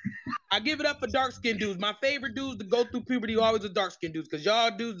always give it up for dark skinned dudes. My favorite dudes to go through puberty always are dark skinned dudes because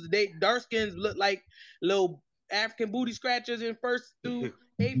y'all dudes, dark skins look like little African booty scratchers in 1st through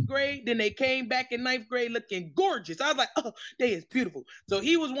 8th grade. Then they came back in 9th grade looking gorgeous. I was like, oh, they is beautiful. So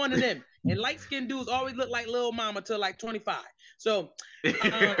he was one of them. And light skinned dudes always look like little mama till like 25. So,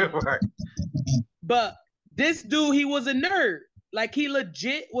 right. But this dude, he was a nerd. Like he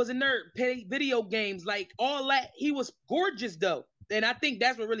legit was a nerd. Played video games, like all that. He was gorgeous though. And I think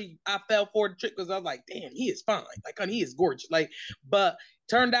that's what really I fell for the trick because I was like, damn, he is fine. Like, honey, he is gorgeous. Like, but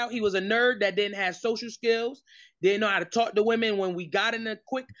turned out he was a nerd that didn't have social skills, didn't know how to talk to women. When we got in a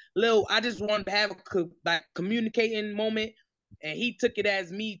quick little, I just wanted to have a communicating moment, and he took it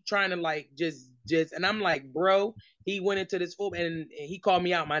as me trying to like just. And I'm like, bro, he went into this full and he called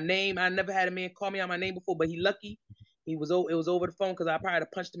me out my name. I never had a man call me out my name before, but he lucky. It was over the phone because I probably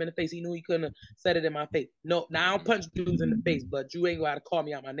punched him in the face. He knew he couldn't have said it in my face. No, now I don't punch dudes in the face, but you ain't gonna have to call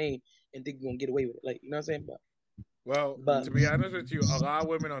me out my name and think you're gonna get away with it. Like, you know what I'm saying? But to be honest with you, a lot of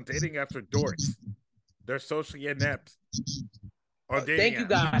women on dating apps are dorks. They're socially inept on dating Thank you,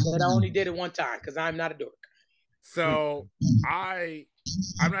 God, that I only did it one time because I'm not a dork. So I'm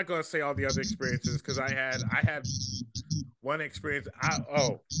not gonna say all the other experiences because I had one experience.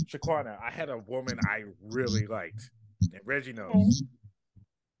 Shaquana, I had a woman I really liked. And Reggie knows.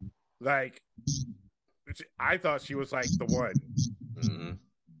 Like, I thought she was like the one. Mm-hmm.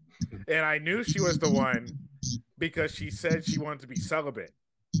 And I knew she was the one because she said she wanted to be celibate.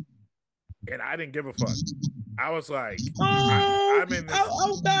 And I didn't give a fuck. I was like, I'm in this.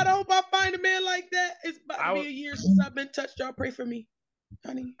 Oh, God, I hope I find a man like that. It's about to be a year since I've been touched. Y'all pray for me.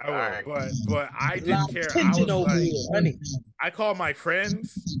 Honey. I will, but I didn't care. I was like, honey. I called my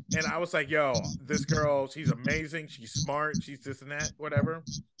friends and I was like, yo, this girl, she's amazing. She's smart. She's this and that, whatever.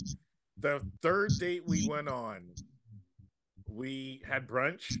 The third date we went on, we had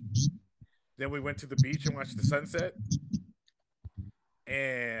brunch. Then we went to the beach and watched the sunset.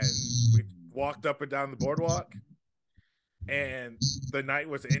 And we walked up and down the boardwalk. And the night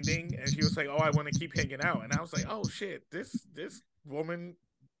was ending. And she was like, oh, I want to keep hanging out. And I was like, oh, shit, this woman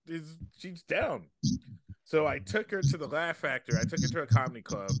she's down. So I took her to the Laugh Factory. I took her to a comedy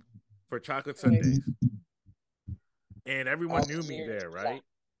club for chocolate sundaes. And everyone knew me there, right?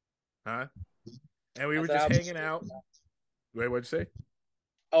 Huh? And we were just hanging out. Wait, what'd you say?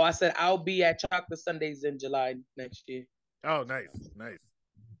 Oh, I said I'll be at chocolate sundaes in July next year. Oh, nice.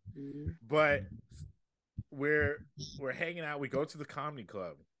 Mm-hmm. But we're hanging out. We go to the comedy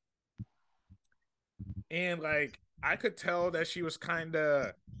club. And like I could tell that she was kind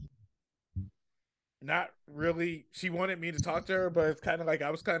of not really. She wanted me to talk to her, but it's kind of like I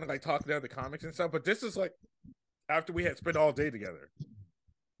was kind of like talking to other comics and stuff. But this is like after we had spent all day together.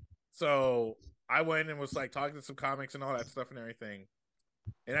 So I went and was like talking to some comics and all that stuff and everything.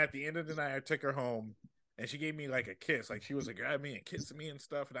 And at the end of the night, I took her home and she gave me like a kiss. Like she was like grabbing me and kissing me and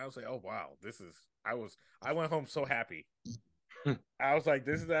stuff. And I was like, oh wow, I went home so happy. I was like,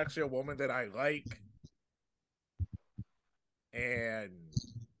 this is actually a woman that I like. And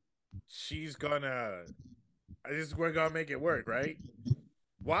we're gonna make it work, right?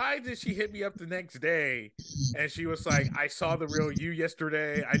 Why did she hit me up the next day and she was like, I saw the real you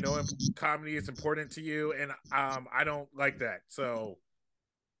yesterday. I know comedy is important to you, and I don't like that. So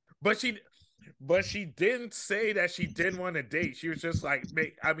but she didn't say that she didn't want to date. She was just like,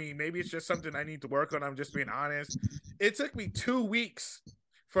 maybe it's just something I need to work on. I'm just being honest. It took me 2 weeks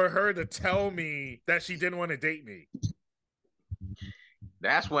for her to tell me that she didn't want to date me.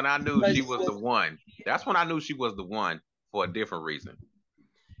 That's when I knew she was the one. That's when I knew she was the one for a different reason.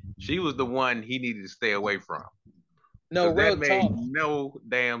 She was the one he needed to stay away from. No, real that made no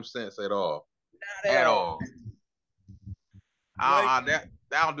damn sense at all. Not at all. I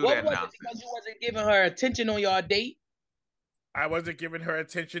don't do that nonsense. Because you wasn't giving her attention on your date? I wasn't giving her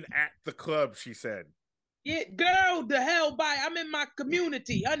attention at the club, she said. Yeah, girl, the hell bye. I'm in my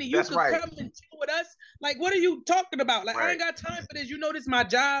community. Honey, you can come and chill with us. Like, what are you talking about? Like, I ain't got time for this. You know, this is my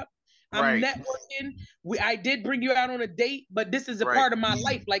job. I'm networking. I did bring you out on a date, but this is a part of my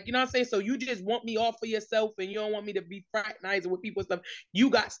life. Like, you know what I'm saying? So you just want me off for yourself and you don't want me to be fraternizing with people and stuff. You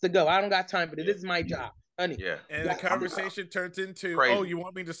got to go. I don't got time for this. This is my job. Honey. Yeah. And the conversation turns into, oh, you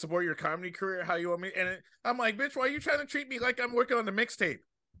want me to support your comedy career? How you want me? And I'm like, bitch, why are you trying to treat me like I'm working on the mixtape?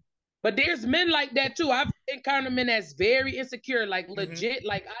 But there's men like that too. I've encountered men that's very insecure, like legit.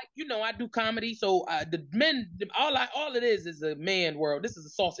 Like I do comedy, so the men, all it is a man world. This is a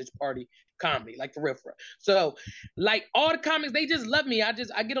sausage party comedy, like for real. So, like all the comics, they just love me. I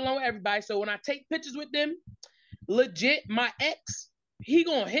get along with everybody. So when I take pictures with them, legit, my ex, he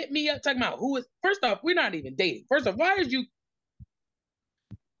gonna hit me up talking about who is. First off, we're not even dating. First off, why is you?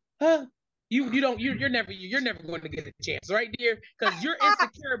 You're never going to get a chance, right, dear? Because you're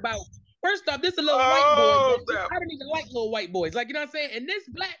insecure about. First off, this is a little white boy. I don't even like little white boys. Like, you know what I'm saying? And this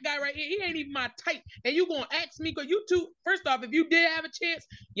black guy right here, he ain't even my type. And you gonna ask me, because you two, first off, if you did have a chance,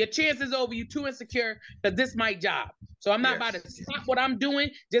 your chance is over. You too insecure, because this is my job. So I'm not about to stop what I'm doing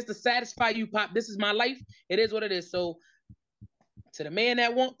just to satisfy you, Pop. This is my life. It is what it is. So to the man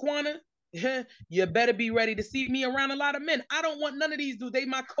that want Quana, you better be ready to see me around a lot of men. I don't want none of these dudes. They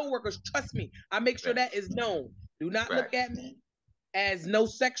my coworkers. Trust me. I make sure that is known. Do not look at me as no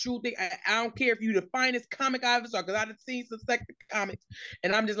sexual thing. I don't care if you the finest comic I've ever saw, because I've seen some sexy comics,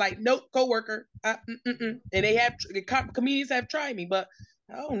 and I'm just like, nope, coworker. And comedians have tried me, but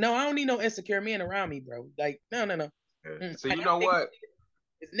oh no, I don't need no insecure men around me, bro. Like no. So you know what?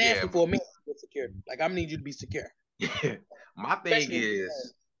 It's nasty for a man to be insecure. Like I need you to be secure. My thing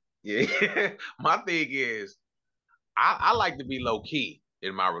is. My thing is, I like to be low key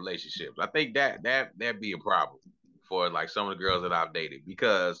in my relationships. I think that'd be a problem for like some of the girls that I've dated,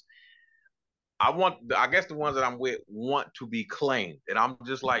 because I guess the ones that I'm with want to be claimed, and I'm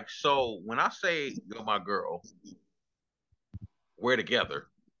just like, so when I say you're my girl, we're together,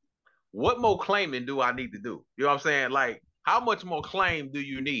 what more claiming do I need to do? You know what I'm saying? Like, how much more claim do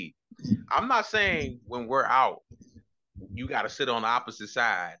you need? I'm not saying when we're out, you got to sit on the opposite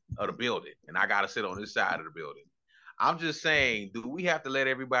side of the building, and I got to sit on this side of the building. I'm just saying, do we have to let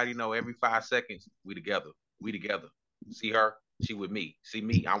everybody know every 5 seconds we together? We together. See her, she with me. See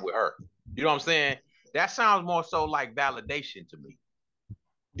me, I'm with her. You know what I'm saying? That sounds more so like validation to me.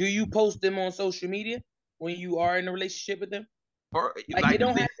 Do you post them on social media when you are in a relationship with them? Like it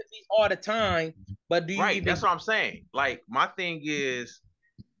don't have to be all the time, but do you? Right, that's what I'm saying. Like, my thing is,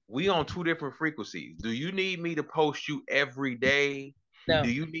 we on 2 different frequencies. Do you need me to post you every day? No. Do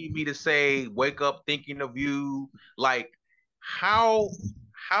you need me to say, wake up thinking of you? Like, how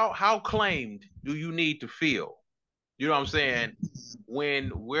claimed do you need to feel? You know what I'm saying?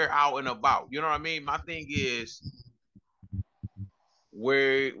 When we're out and about. You know what I mean? My thing is,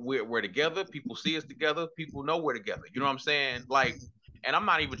 we're together. People see us together. People know we're together. You know what I'm saying? Like, and I'm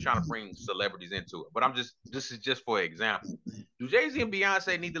not even trying to bring celebrities into it, but this is just for example. Do Jay-Z and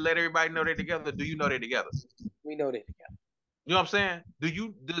Beyonce need to let everybody know they're together? Do you know they're together? We know they're together. You know what I'm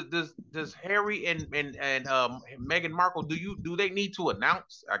saying? Does Harry and Meghan Markle, do they need to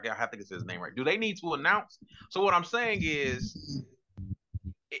announce? I think it's his name, right? Do they need to announce? So what I'm saying is,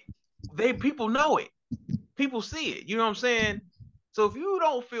 people know it. People see it. You know what I'm saying? So if you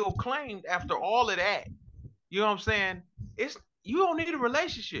don't feel claimed after all of that, you know what I'm saying? You don't need a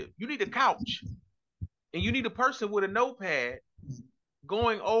relationship. You need a couch. And you need a person with a notepad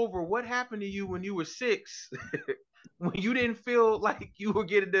going over what happened to you when you were 6, when you didn't feel like you were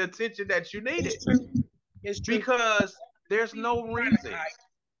getting the attention that you needed. It's true. Because there's no reason.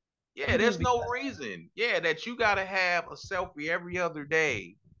 Yeah, there's no reason. Yeah, that you got to have a selfie every other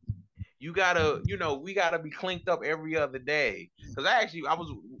day. You got to, we got to be cleaned up every other day. Because I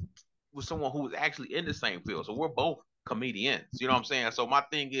was with someone who was actually in the same field. So we're both comedians. You know what I'm saying? So my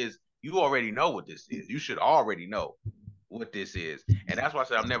thing is, you already know what this is. You should already know what this is. And that's why I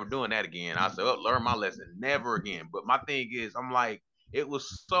said I'm never doing that again. I said, learn my lesson. Never again. But my thing is, I'm like, it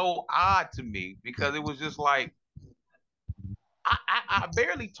was so odd to me, because it was just like, I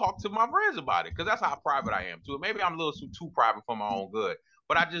barely talk to my friends about it, because that's how private I am too. Maybe I'm a little too private for my own good.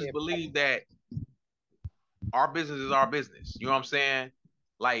 But I just believe that our business is our business. You know what I'm saying?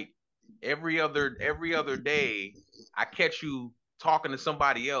 Like, every other day, I catch you talking to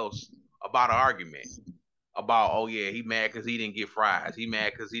somebody else about an argument. About, oh yeah, he mad because he didn't get fries. He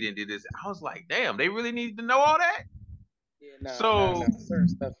mad because he didn't do this. I was like, damn, they really need to know all that? Yeah, so certain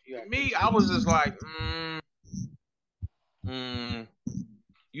stuff me, I was just like,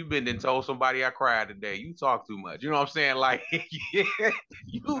 you've been and told somebody I cried today. You talk too much. You know what I'm saying? Like,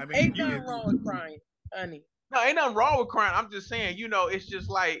 ain't nothing wrong with crying, honey. No, ain't nothing wrong with crying. I'm just saying, it's just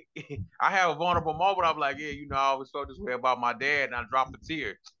like, I have a vulnerable moment. I'm like, yeah, I always felt this way about my dad, and I drop a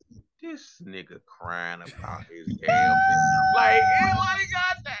tear. This nigga crying about his damn like,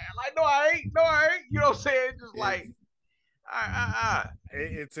 goddamn. Like, no, I ain't. You know what I'm saying? Just like,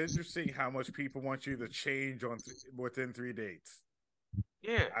 It's interesting how much people want you to change within 3 dates.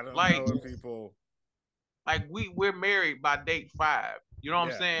 Yeah, I don't know if people. Like we're married by date 5. You know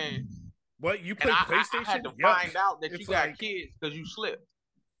what I'm saying? What, you play PlayStation? I had to find out that you got kids because you slipped.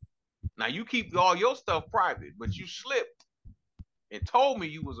 Now you keep all your stuff private, but you slipped and told me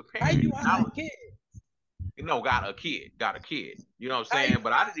you was a parent. How you have a kid? You know, got a kid. You know what I'm saying?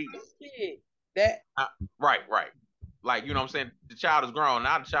 But I didn't even that. Right. Like, you know what I'm saying? The child is grown.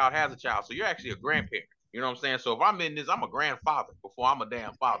 Now the child has a child. So you're actually a grandparent. You know what I'm saying? So if I'm in this, I'm a grandfather before I'm a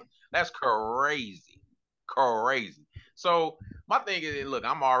damn father. That's crazy. Crazy. So my thing is, look,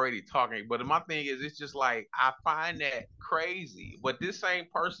 I'm already talking, but my thing is, it's just like, I find that crazy. But this same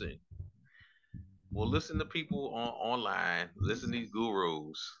person will listen to people online, listen to these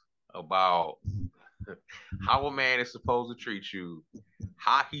gurus about how a man is supposed to treat you,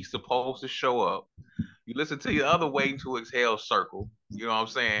 how he's supposed to show up. You listen to your other Waiting to Exhale circle, you know what I'm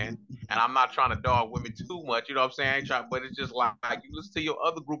saying? And I'm not trying to dog women too much, you know what I'm saying? But it's just like you listen to your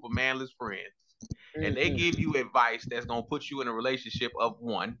other group of manless friends, and they give you advice that's going to put you in a relationship of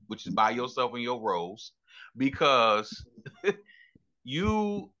one, which is by yourself in your roles, because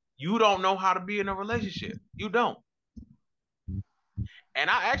you don't know how to be in a relationship. You don't. And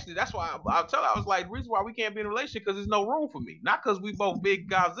that's why I was like, the reason why we can't be in a relationship because there's no room for me. Not because we both big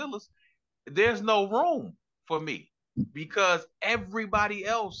Godzillas. There's no room for me because everybody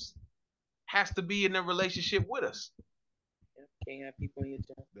else has to be in a relationship with us. Can't have people in your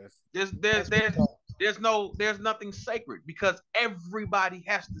job. There's nothing sacred because everybody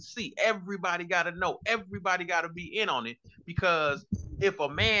has to see. Everybody got to know. Everybody got to be in on it, because if a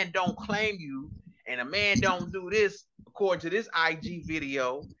man don't claim you and a man don't do this according to this IG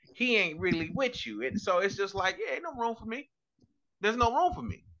video, he ain't really with you. And so it's just like, yeah, ain't no room for me. There's no room for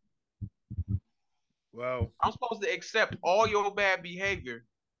me. Well, I'm supposed to accept all your bad behavior,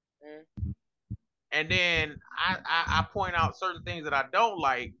 and then I point out certain things that I don't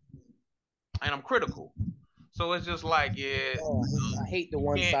like, and I'm critical. So it's just like, yeah, I hate the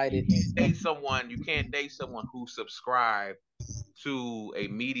one-sided. You can't date someone who subscribe to a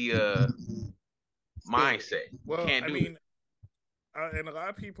media mindset. Well, I mean, and a lot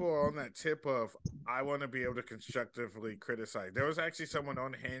of people are on that tip of, I want to be able to constructively criticize. There was actually someone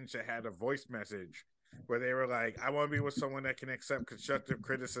on Hinge that had a voice message where they were like, I want to be with someone that can accept constructive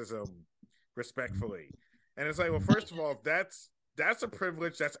criticism respectfully. And it's like, well, first of all, that's a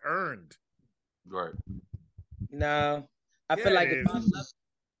privilege that's earned. Right. No, I feel like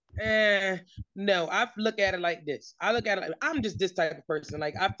no, I look at it like this. I look at it like, I'm just this type of person.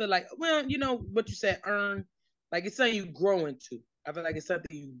 Like, I feel like, well, you know what you said, earn, like it's something you grow into. I feel like it's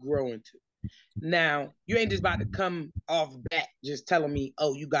something you grow into. Now, you ain't just about to come off bat just telling me,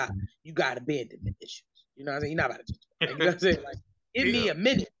 oh, you got abandonment issues. You know what I'm saying? You're not about to just, like, you know what I'm saying? Like, give me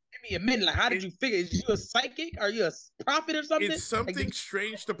a minute. Like, how did you figure? Is you a psychic? Are you a prophet or something? It's something like,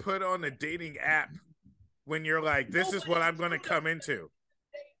 strange to put on a dating app when you're like, this is what I'm going to come into.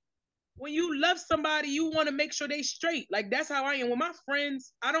 When you love somebody, you want to make sure they straight. Like, that's how I am with my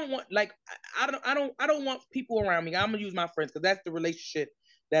friends. I don't want, like, I don't want people around me. I'm gonna use my friends because that's the relationship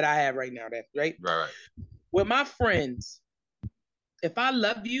that I have right now. That's right. Right. With my friends, if I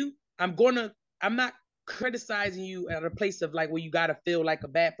love you, I'm not criticizing you at a place of like where you gotta feel like a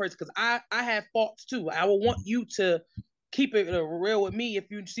bad person, because I have faults too. I will want you to keep it real with me if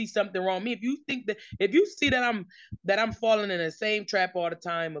you see something wrong with me. If you see that I'm falling in the same trap all the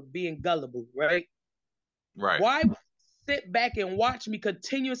time of being gullible, right? Right. Why sit back and watch me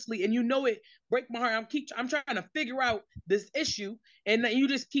continuously, and you know it break my heart. I'm trying to figure out this issue, and you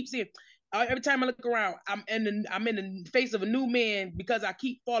just keep seeing. Every time I look around, I'm in the face of a new man because I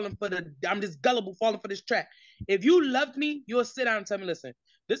keep I'm just gullible falling for this trap. If you loved me, you'll sit down and tell me, listen,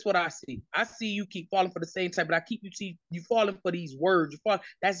 this is what I see. I see you keep falling for the same type, but I keep you falling for these words.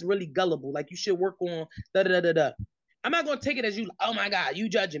 That's really gullible. Like, you should work on da-da-da-da-da. I'm not going to take it as you, oh my God, you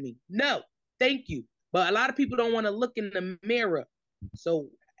judging me. No, thank you. But a lot of people don't want to look in the mirror. So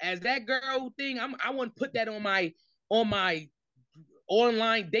as that girl thing, I want to put that on my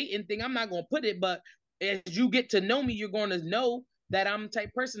online dating thing. I'm not going to put it, but as you get to know me, you're going to know that I'm the type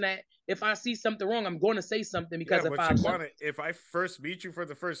of person that if I see something wrong, I'm going to say something, because if I first meet you for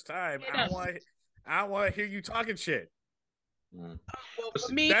the first time, I don't want to hear you talking shit. Well,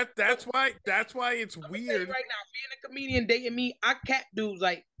 for me, that's why it's weird. Right now, being a comedian dating me, I cap dudes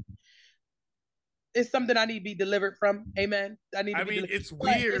like, it's something I need to be delivered from. Amen. It's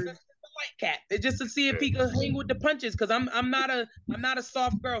weird. It's light cap. It's just to see if he can hang with the punches, because I'm not a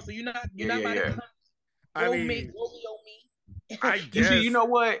soft girl, so you're not about to come me. I guess. You know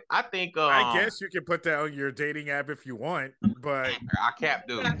what? I think I guess you can put that on your dating app if you want, but I cap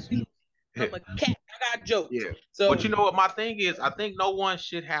dudes. I'm a cat. I got jokes. Yeah. So, but you know what my thing is? I think no one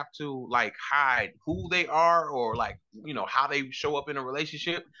should have to like hide who they are or like, you know, how they show up in a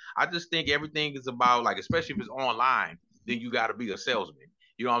relationship. I just think everything is about like, especially if it's online, then you got to be a salesman.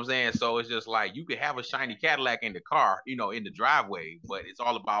 You know what I'm saying? So it's just like you could have a shiny Cadillac in the car, you know, in the driveway, but it's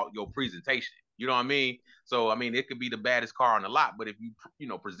all about your presentation. You know what I mean? So I mean, it could be the baddest car on the lot, but if you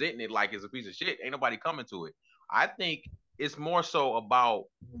know, presenting it like it's a piece of shit, ain't nobody coming to it. I think it's more so about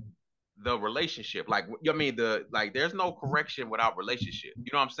the relationship. Like, I mean, there's no correction without relationship.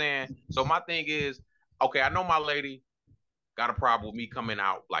 You know what I'm saying? So my thing is, okay, I know my lady got a problem with me coming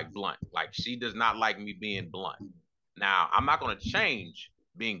out like blunt. Like she does not like me being blunt. Now, I'm not going to change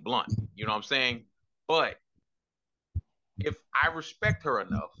being blunt. You know what I'm saying? But if I respect her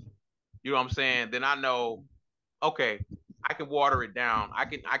enough, you know what I'm saying, then I know, okay, I can water it down. I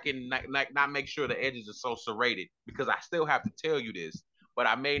can not make sure the edges are so serrated because I still have to tell you this, but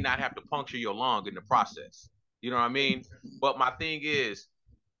I may not have to puncture your lung in the process. You know what I mean? But my thing is,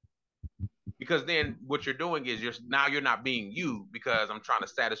 because then what you're doing is you're not being you because I'm trying to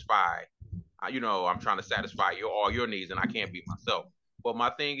satisfy, I'm trying to satisfy all your needs and I can't be myself. But my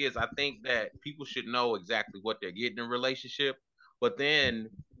thing is, I think that people should know exactly what they're getting in a relationship, but then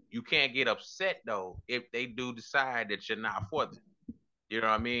you can't get upset though if they do decide that you're not for them. You know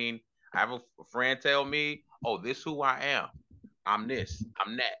what I mean? I have a friend tell me, "Oh, this who I am. I'm this.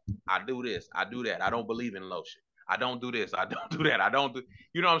 I'm that. I do this. I do that. I don't believe in lotion. I don't do this. I don't do that. I don't do."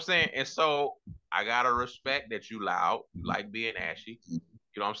 You know what I'm saying? And so I gotta respect that you loud, you like being ashy. You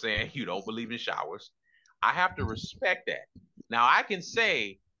know what I'm saying? You don't believe in showers. I have to respect that. Now I can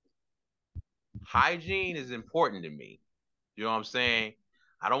say hygiene is important to me. You know what I'm saying?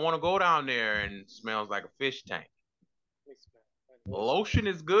 I don't want to go down there and it smells like a fish tank. Lotion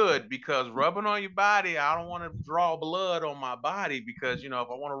is good because rubbing on your body, I don't want to draw blood on my body because, you know, if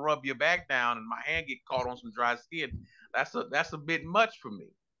I want to rub your back down and my hand get caught on some dry skin, that's a bit much for me.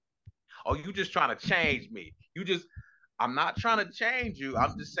 Oh, you just trying to change me. I'm not trying to change you.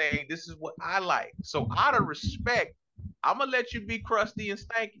 I'm just saying this is what I like. So out of respect, I'm gonna let you be crusty and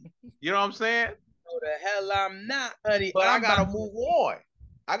stanky. You know what I'm saying? No, the hell I'm not, honey. But I gotta move on.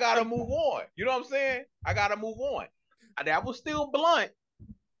 I gotta move on. You know what I'm saying? I gotta move on. That was still blunt,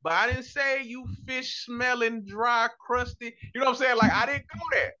 but I didn't say you fish smelling dry, crusty. You know what I'm saying? Like I didn't go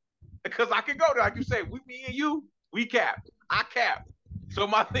there because I can go there. Like you say, me and you, we cap. I cap. So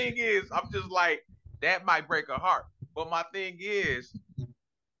my thing is, I'm just like, that might break a heart. But my thing is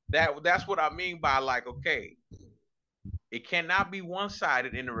that's what I mean by like, okay, it cannot be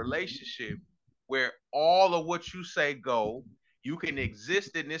one-sided in a relationship where all of what you say go. You can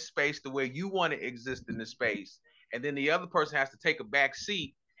exist in this space the way you want to exist in this space. And then the other person has to take a back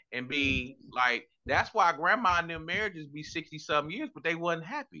seat and be like, that's why grandma and them marriages be 60-something years, but they wasn't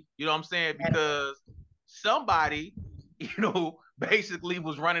happy. You know what I'm saying? Because somebody, basically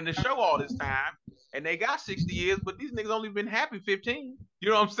was running the show all this time and they got 60 years, but these niggas only been happy 15. You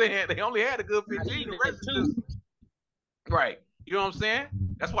know what I'm saying? They only had a good 15. The rest is just... Right. You know what I'm saying?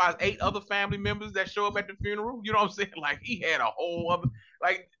 That's why it's 8 other family members that show up at the funeral. You know what I'm saying? Like he had a whole other,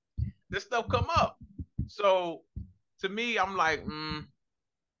 like this stuff come up. So to me, I'm like,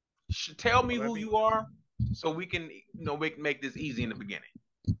 tell me who you are so we can, make this easy in the beginning.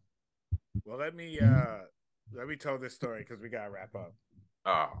 Well, let me tell this story because we gotta wrap up.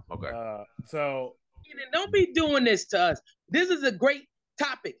 Oh, okay. So don't be doing this to us. This is a great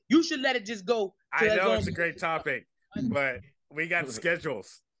topic. You should let it just go. I know it's a great topic, but we got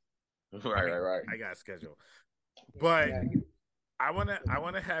schedules. Right. I got a schedule, but I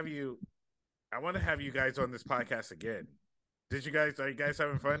wanna have you guys on this podcast again. Are you guys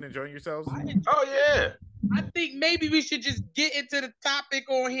having fun, enjoying yourselves? Oh yeah. I think maybe we should just get into the topic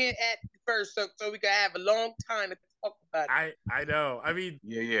on here at first, so we can have a long time to talk about it. I know. I mean,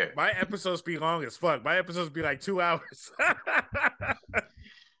 yeah. My episodes be long as fuck. My episodes be like 2 hours.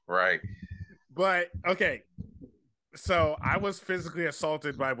 Right. But okay. So I was physically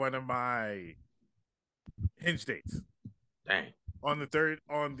assaulted by one of my Hinge dates. Dang. No,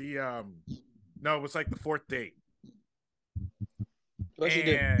 it was like the 4th date. What she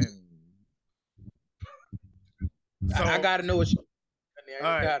did? So, I gotta know what she.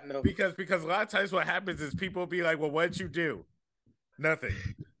 I gotta know. Because a lot of times what happens is people be like, "Well, what'd you do?" Nothing.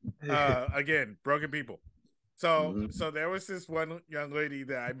 Again, broken people. So there was this one young lady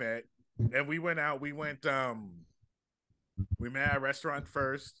that I met, and we went out. We met at a restaurant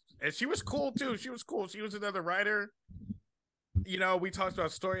first, and she was cool too. She was cool. She was another writer. We talked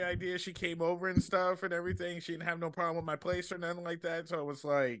about story ideas. She came over and stuff and everything. She didn't have no problem with my place or nothing like that. So it was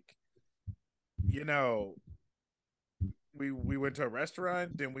like, we we went to a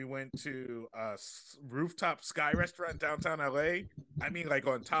restaurant, then we went to a rooftop sky restaurant downtown LA. I mean, like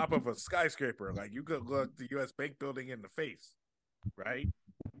on top of a skyscraper. Like you could look the US Bank building in the face, right?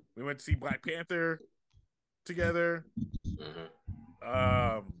 We went to see Black Panther together. She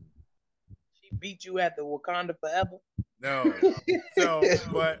beat you at the Wakanda Forever? No. So,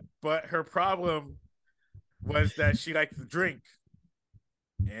 but her problem was that she liked to drink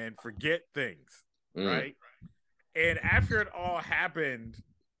and forget things, right? And after it all happened,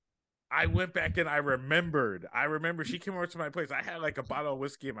 I went back and I remembered she came over to my place. I had like a bottle of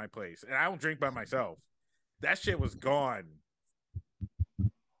whiskey in my place, and I don't drink by myself. That shit was gone.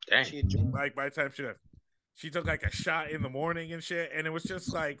 Dang. Like by the time she took like a shot in the morning and shit, and it was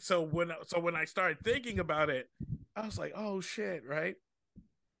just like so when I started thinking about it, I was like, oh shit, right?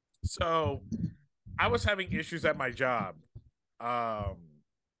 So I was having issues at my job.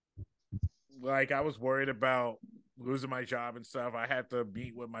 Like I was worried about losing my job and stuff. I had to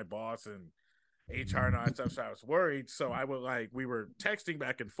meet with my boss and HR and all that stuff, so I was worried. So I would we were texting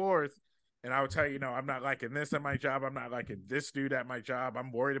back and forth, and I would tell you, I'm not liking this at my job. I'm not liking this dude at my job.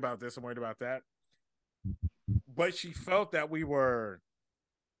 I'm worried about this. I'm worried about that. But she felt that we were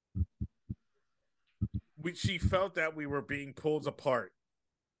being pulled apart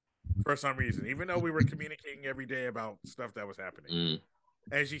for some reason, even though we were communicating every day about stuff that was happening.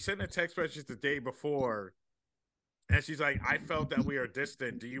 And she sent a text message the day before, and she's like, I felt that we are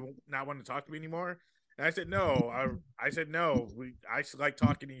distant. Do you not want to talk to me anymore? And I said, no. I said, no. I like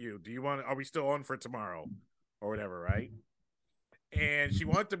talking to you. Are we still on for tomorrow or whatever, right? And she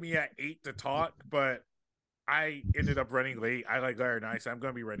wanted me at 8 to talk, but I ended up running late. I let her know. I said, I'm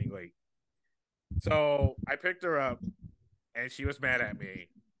going to be running late. So I picked her up, and she was mad at me.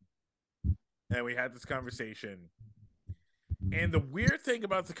 And we had this conversation. And the weird thing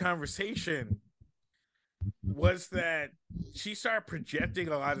about the conversation was that she started projecting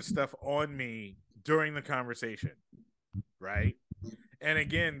a lot of stuff on me during the conversation, right? And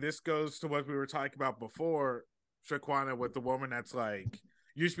again, this goes to what we were talking about before, Shaquana, with the woman that's like,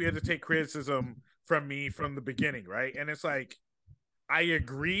 you should be able to take criticism from me from the beginning, right? And it's like, I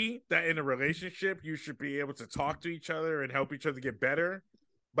agree that in a relationship, you should be able to talk to each other and help each other get better.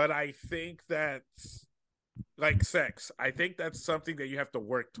 But I think that's like sex. I think that's something that you have to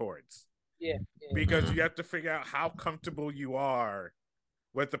work towards. Yeah. Because you have to figure out how comfortable you are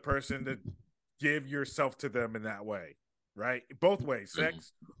with the person to give yourself to them in that way, right? Both ways,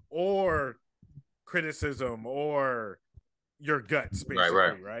 sex or criticism or your guts,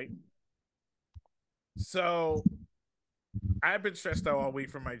 basically, right? So I've been stressed out all week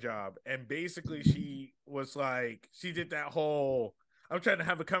from my job, and basically she was like, she did that whole, I'm trying to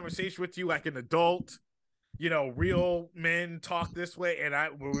have a conversation with you like an adult, real men talk this way. And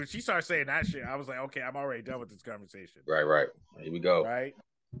when she started saying that shit, I was like, okay, I'm already done with this conversation. Right. Here we go. Right?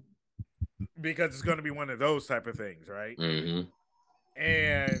 Because it's going to be one of those type of things, right?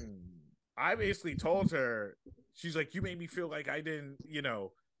 And I basically told her, she's like, you made me feel like I didn't,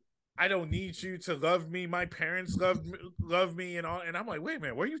 I don't need you to love me. My parents love me and all. And I'm like, wait a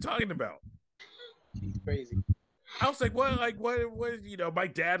minute, what are you talking about? She's crazy. I was like, what, my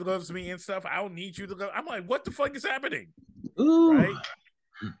dad loves me and stuff. I don't need you to love. I'm like, what the fuck is happening? Ooh. Right?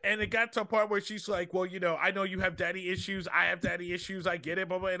 And it got to a part where she's like, well, I know you have daddy issues. I have daddy issues. I get it.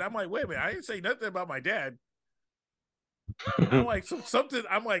 Blah, blah. And I'm like, wait a minute. I didn't say nothing about my dad. I'm like, something,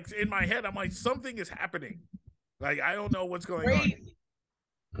 I'm like, in my head, I'm like, something is happening. Like, I don't know what's going on.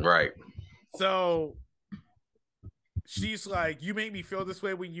 Right. So she's like, you made me feel this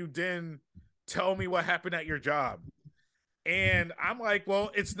way when you didn't tell me what happened at your job. And I'm like, well,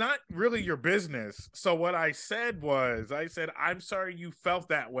 it's not really your business. So what I said was, I'm sorry you felt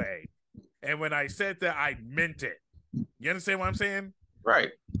that way. And when I said that, I meant it. You understand what I'm saying? Right.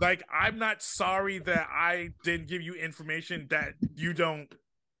 Like, I'm not sorry that I didn't give you information that you don't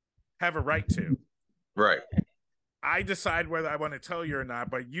have a right to. Right. I decide whether I want to tell you or not,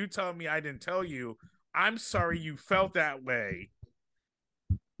 but you tell me I didn't tell you. I'm sorry you felt that way.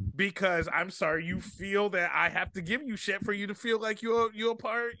 Because I'm sorry you feel that I have to give you shit for you to feel like you're a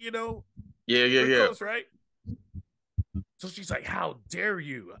part, Yeah. Close, right? So she's like, how dare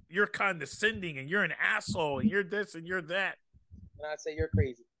you? You're condescending and you're an asshole and you're this and you're that. And I say you're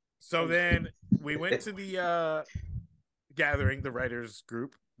crazy. So then we went to the gathering, the writers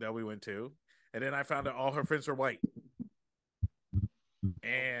group that we went to, and then I found out all her friends were white.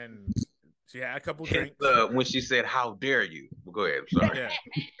 And she had a couple drinks. When she said, how dare you? Well, go ahead. I'm sorry.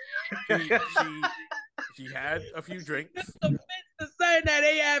 Yeah. She had a few drinks. The to say that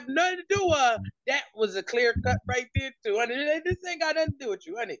they have nothing to do with that was a clear cut right there too. Honey, this ain't got nothing to do with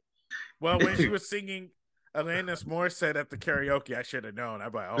you, honey. Well, when she was singing, Alanis Morissette at the karaoke. I should have known.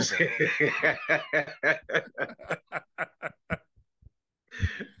 I'm like, oh.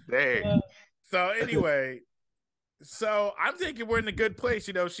 Dang. So anyway, so I'm thinking we're in a good place.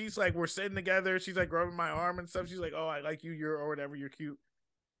 You know, she's like, we're sitting together. She's like rubbing my arm and stuff. She's like, oh, I like you. You're or whatever. You're cute.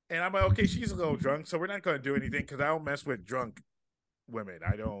 And I'm like, okay, she's a little drunk, so we're not going to do anything because I don't mess with drunk women.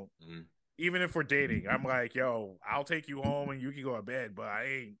 I don't. Mm-hmm. Even if we're dating, I'm like, yo, I'll take you home and you can go to bed, but I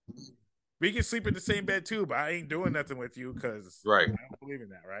ain't. We can sleep in the same bed too, but I ain't doing nothing with you because right. I don't believe in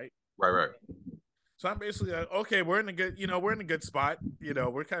that, right? Right. So I'm basically like, okay, we're in a good spot. You know,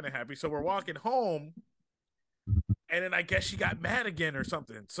 we're kind of happy. So we're walking home, and then I guess she got mad again or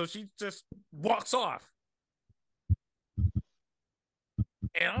something. So she just walks off.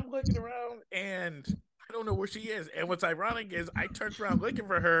 And I'm looking around, and I don't know where she is. And what's ironic is I turned around looking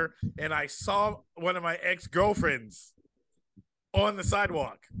for her, and I saw one of my ex-girlfriends on the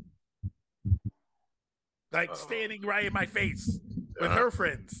sidewalk. Like standing right in my face with her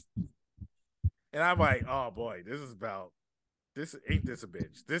friends. And I'm like, oh boy, this ain't this a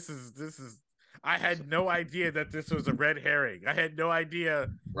bitch. This is I had no idea that this was a red herring. I had no idea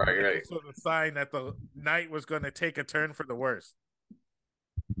this was a sign that the night was gonna take a turn for the worse.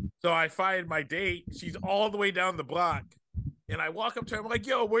 So I find my date, she's all the way down the block. And I walk up to her, I'm like,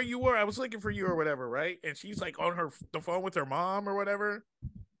 yo, where you were? I was looking for you or whatever, right? And she's like on the phone with her mom or whatever.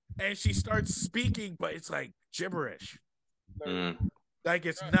 And she starts speaking, but it's like gibberish. Like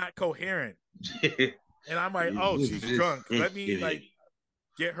it's not coherent. And I'm like, oh, she's drunk. Let me like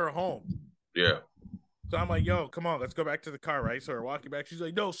get her home. Yeah. So I'm like, yo, come on, let's go back to the car, right? So we're walking back. She's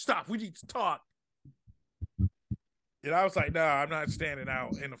like, no, stop. We need to talk. And I was like, no, I'm not standing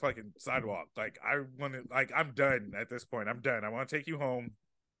out in the fucking sidewalk. Like, I'm done at this point. I'm done. I want to take you home.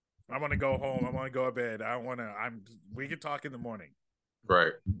 I want to go home. I want to go to bed. We can talk in the morning.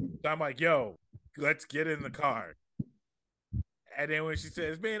 Right. So I'm like, yo, let's get in the car. And then when she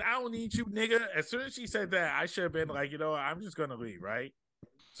says, man, I don't need you, nigga. As soon as she said that, I should have been like, you know what? I'm just going to leave, right?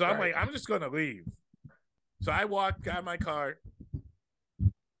 So I'm like, I'm just going to leave. So I got my car.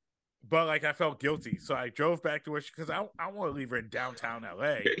 But like I felt guilty, so I drove back to where because I want to leave her in downtown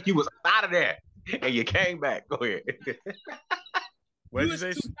LA. You was out of there, and you came back. Go ahead. What did you say?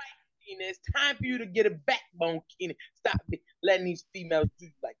 It's time for you to get a backbone, Keenan. Stop letting these females do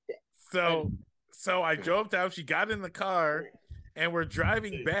like that. So I drove down. She got in the car, and we're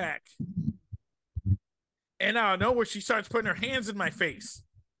driving back. And out of nowhere, she starts putting her hands in my face.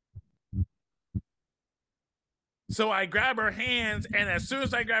 So I grab her hands, and as soon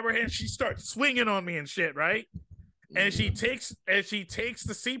as I grab her hands, she starts swinging on me and shit, right? And she takes the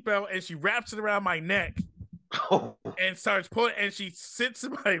seatbelt and she wraps it around my neck and starts pulling. And she sits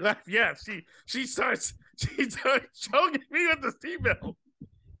in my lap. Yeah, she starts choking me with the seatbelt.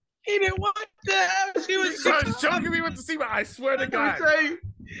 He didn't want that. She starts choking me with the seatbelt. I swear to God.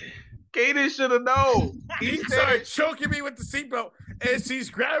 Kaden should have known. He started choking me with the seatbelt, and she's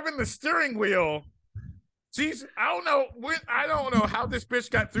grabbing the steering wheel. I don't know how this bitch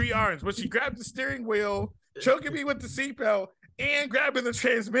got 3 arms, but she grabbed the steering wheel, choking me with the seatbelt, and grabbing the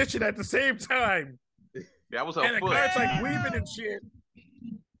transmission at the same time. That was her and the car's like weaving and shit.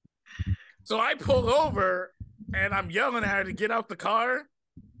 So I pull over, and I'm yelling at her to get out the car,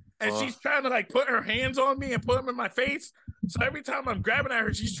 and she's trying to like put her hands on me and put them in my face. So every time I'm grabbing at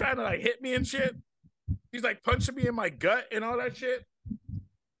her, she's trying to like hit me and shit. She's like punching me in my gut and all that shit.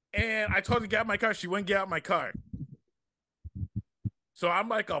 And I told her to get out of my car. She wouldn't get out of my car. So I'm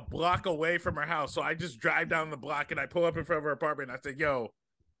like a block away from her house. So I just drive down the block and I pull up in front of her apartment. And I said, yo,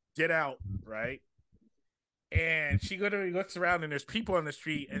 get out, right? And she literally looks around and there's people on the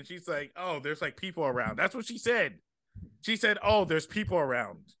street. And she's like, oh, there's like people around. That's what she said. She said, oh, there's people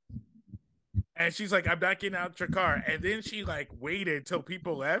around. And she's like, I'm not getting out your car. And then she like waited till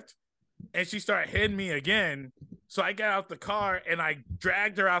people left. And she started hitting me again. So I got out the car and I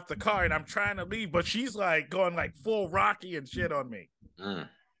dragged her out the car and I'm trying to leave, but she's like going like full Rocky and shit on me. You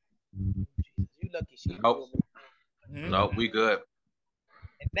lucky she. Nope. Nope, we good.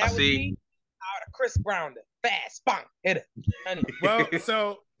 And that was me out of Chris Brown, the fast spunk hit it. Well,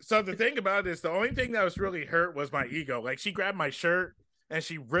 so the thing about it is the only thing that was really hurt was my ego. Like she grabbed my shirt and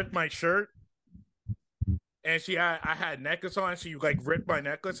she ripped my shirt. And I had necklace on. She like ripped my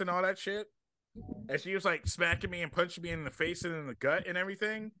necklace and all that shit. And she was like smacking me and punching me in the face and in the gut and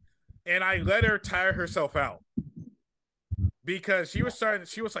everything. And I let her tire herself out because she was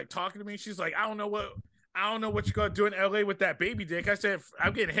like talking to me. She's like, I don't know what you're gonna do in LA with that baby dick. I said,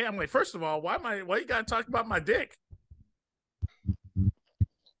 I'm getting hit. I'm like, first of all, why you gotta talk about my dick?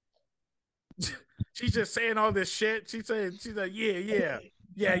 She's just saying all this shit. She's like, yeah.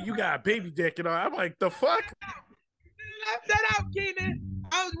 yeah, you got a baby dick and all. I'm like, the fuck? Left that out, Keenan.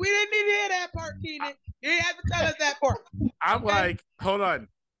 We didn't need to hear that part, Keenan. You didn't have to tell us that part. I'm like, hold on.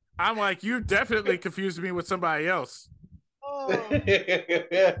 I'm like, you definitely confused me with somebody else.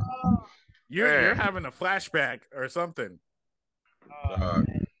 You're having a flashback or something.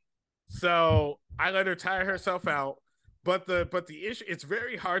 So I let her tire herself out, but the issue, it's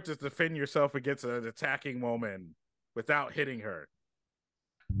very hard to defend yourself against an attacking woman without hitting her.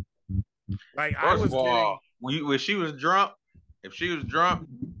 Like, First of all, when she was drunk, if she was drunk,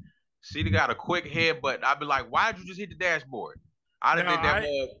 she'd have got a quick headbutt. I'd be like, why'd you just hit the dashboard? I'd have did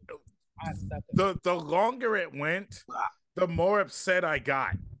that. The longer it went, the more upset I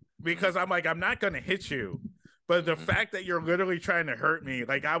got, because I'm like, I'm not gonna hit you, but the fact that you're literally trying to hurt me,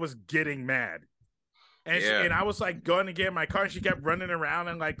 like, I was getting mad, and and I was like going to get in my car, and she kept running around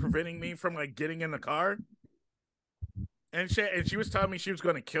and like preventing me from like getting in the car, and she was telling me she was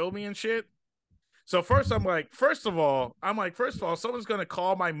gonna kill me and shit. So first of all, someone's gonna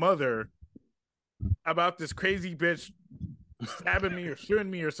call my mother about this crazy bitch stabbing me or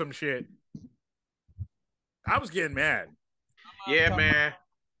shooting me or some shit. I was getting mad. Yeah, man.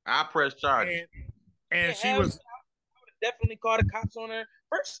 I pressed charges. And she was. I would definitely call the cops on her.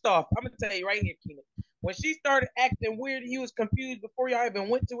 First off, I'm gonna tell you right here, Keenan. When she started acting weird, he was confused before y'all even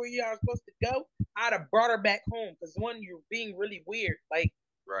went to where y'all were supposed to go. I'd have brought her back home because one, you're being really weird. Like,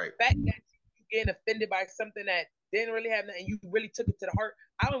 right. The fact that you getting offended by something that didn't really have nothing, you really took it to the heart.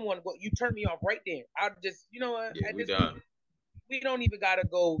 I don't want to go. You turned me off right there. I'll just, you know what? Yeah, we done. We don't even gotta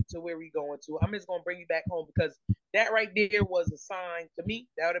go to where we going to. I'm just gonna bring you back home because that right there was a sign to me.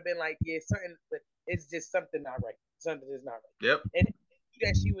 That would have been like, yeah, something, but it's just something not right. Something is not right. Yep. And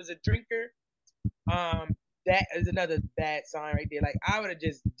that she was a drinker, that is another bad sign right there. Like, I would have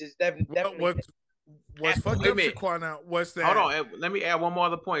just definitely. What's fucked up, Shaquana, was that? Hold on, let me add one more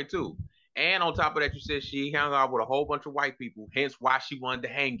other point too. And on top of that, you said she hung out with a whole bunch of white people, hence why she wanted to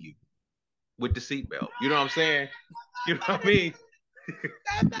hang you with the seatbelt. You know what I'm saying? You know what I mean?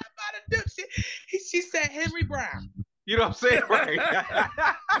 That's not about to do. She said Henry Brown. You know what I'm saying? Right.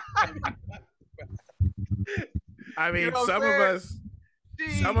 I mean, you know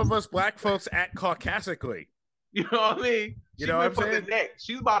some of us black folks act caucasically. You know what I mean? You know what I'm saying?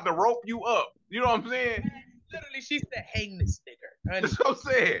 She's about to rope you up. You know what I'm saying? Literally, she said, hang this nigger. That's what I'm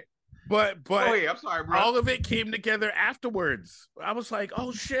saying. But I'm sorry, bro. All of it came together afterwards. I was like,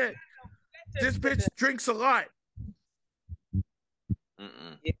 oh shit, this bitch drinks a lot.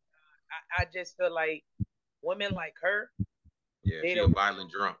 Yeah, I just feel like women like her, they don't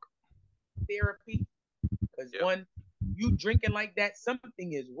violent drunk. Therapy, because one, you drinking like that,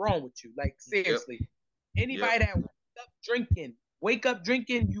 something is wrong with you. Like, seriously, anybody that wake up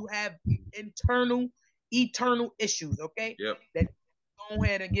drinking, you have eternal issues. Okay, that go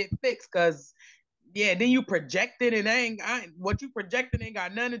ahead and get fixed, because then you projected and what you projected ain't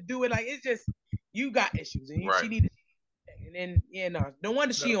got nothing to do with, like, it's just you got issues and she needed. And then, no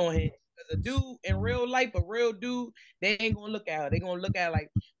wonder she on him. Because a dude in real life, a real dude, they ain't gonna look at her. They gonna look at her like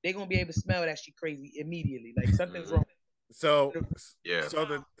they gonna be able to smell that she crazy immediately. Like, something's wrong. So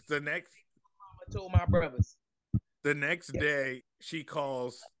the next, I told my brothers. The next day, she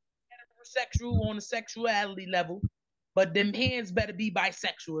calls. Heterosexual on the sexuality level, but them hands better be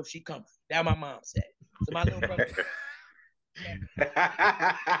bisexual if she comes. That my mom said. So my little brother.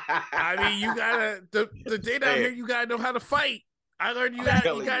 I mean, you gotta the day down here, you gotta know how to fight. I learned you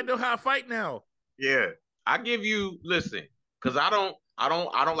gotta know how to fight now. Yeah, I give you because I'm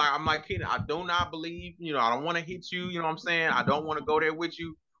like Keenan. I do not believe, I don't want to hit you. You know what I'm saying? I don't want to go there with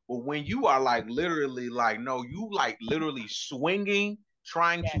you. But when you are like literally like, no, you like literally swinging,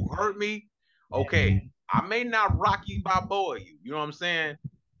 trying to hurt me. Okay, I may not Rocky Balboa you. You know what I'm saying?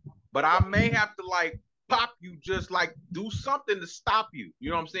 But I may have to like pop you, just like do something to stop you. You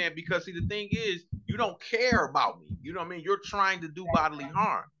know what I'm saying? Because see, the thing is, you don't care about me. You know what I mean? You're trying to do bodily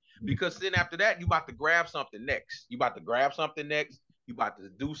harm. Because then after that, you about to grab something next. You about to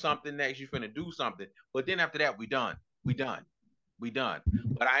do something next. You finna do something. But then after that, we done.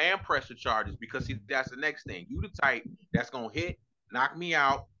 But I am pressure charges because see, that's the next thing. You the type that's gonna hit, knock me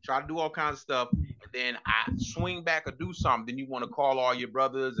out, try to do all kinds of stuff, and then I swing back or do something. Then you want to call all your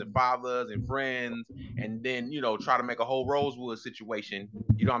brothers and fathers and friends, and then try to make a whole Rosewood situation.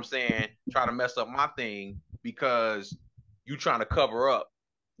 You know what I'm saying? Try to mess up my thing because you trying to cover up.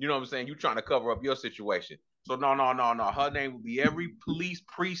 You know what I'm saying? You trying to cover up your situation. So no. Her name would be every police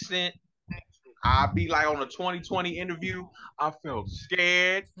precinct. I'd be like on a 2020 interview. I felt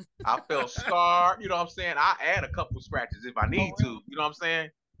scared. I felt scarred. You know what I'm saying? I add a couple scratches if I need to. You know what I'm saying?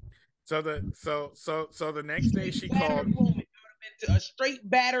 So the next day she called. a straight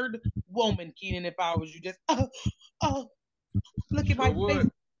battered woman, Keenan. If I was you, just look at my face.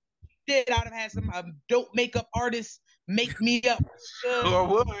 I'd have had some dope makeup artists make me up.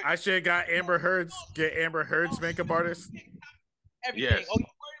 I should have got Amber Heard's. Get Amber Heard's makeup artist. Everything. Yes. Oh, you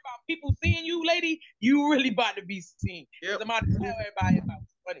worried about people seeing you, lady? You really about to be seen. Yep. I'm about to tell everybody about it.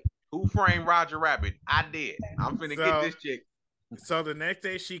 Funny. Who framed Roger Rabbit? I did. I'm finna get this chick. So the next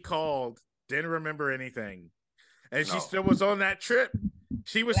day she called, didn't remember anything, and she still was on that trip.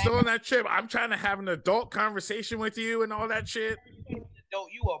 She was still on that trip. I'm trying to have an adult conversation with you and all that shit.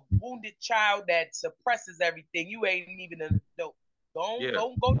 You a wounded child that suppresses everything. You ain't even an adult. Don't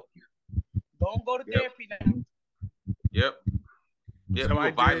go to therapy now. Yep. Yeah, so you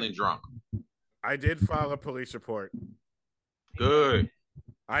were violently drunk. I did file a police report. Good.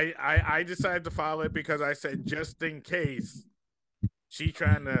 I decided to file it because I said just in case she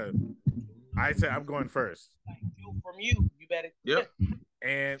trying to. I said I'm going first. From you better. Yep.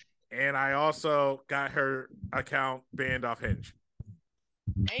 And I also got her account banned off Hinge.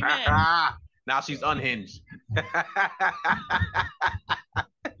 Amen. Now she's unhinged.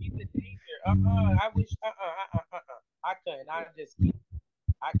 He's a danger. I wish. I couldn't. I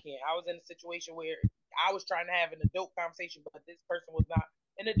can't. I was in a situation where I was trying to have an adult conversation, but this person was not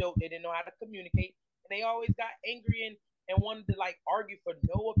an adult. They didn't know how to communicate, and they always got angry and wanted to like argue for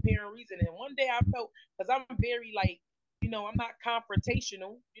no apparent reason. And one day I felt, because I'm very like, I'm not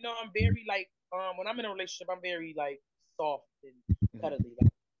confrontational. I'm very like, when I'm in a relationship, I'm very like soft and cuddly.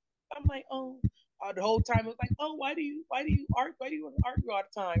 Like, I'm like, the whole time it was like, why do you argue? Why do you argue all the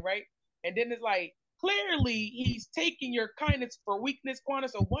time, right? And then it's like, clearly he's taking your kindness for weakness, Quana.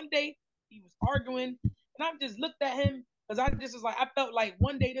 So one day he was arguing, and I just looked at him because I just was like, I felt like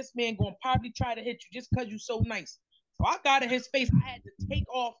one day this man gonna probably try to hit you just because you're so nice. So I got in his face. I had to take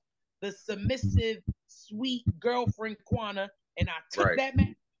off the submissive, sweet girlfriend Quana, and I took that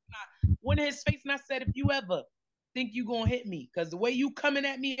man. I went in his face and I said, if you ever think you gonna hit me, because the way you coming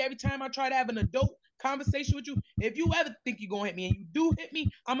at me every time I try to have an adult conversation with you, if you ever think you gonna hit me and you do hit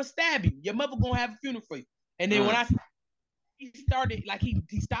me, I'ma stab you. Your mother gonna have a funeral for you. And then when he started, like he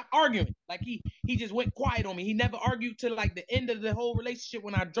stopped arguing. Like he just went quiet on me. He never argued till like the end of the whole relationship.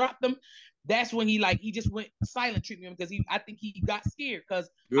 When I dropped him, that's when he just went silent treatment because I think he got scared because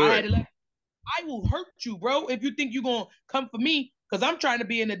I had to let him. I will hurt you, bro, if you think you're gonna come for me, because I'm trying to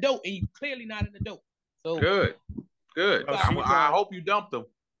be an adult and you clearly not an adult. So good. I hope you dumped him.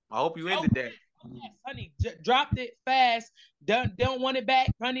 I hope you ended that. Yes, honey, dropped it fast. Don't want it back,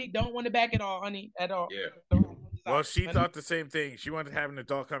 honey. Don't want it back at all, honey, at all. Yeah. Well, she thought the same thing. She wanted to have an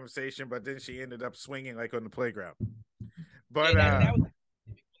adult conversation, but then she ended up swinging like on the playground. But that was a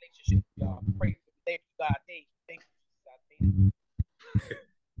relationship, y'all. Pray for God. Thank you.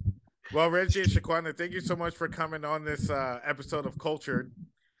 Well, Reggie and Shaquana, thank you so much for coming on this episode of Cultured.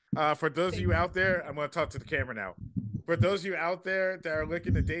 For those of you out there, I'm going to talk to the camera now. For those of you out there that are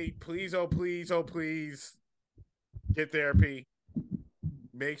looking to date, please, oh please, get therapy.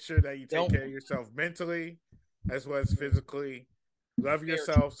 Make sure that you take care of yourself mentally as well as physically. Love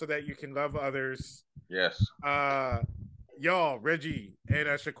yourself so that you can love others. Yes. Y'all, Reggie and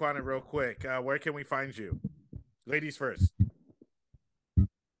Shaquana, real quick, where can we find you? Ladies first.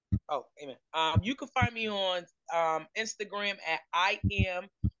 Oh, amen. You can find me on Instagram at I am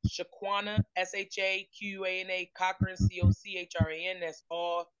Shaquana, SHAQUANA, Cochran, COCHRAN. That's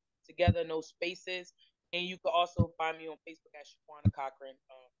all together, no spaces. And you can also find me on Facebook at Shaquana Cochran.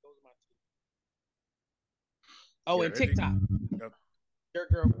 Those are my two. Oh, and TikTok. Yep. Your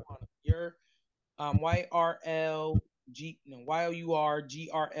girl Quana. Your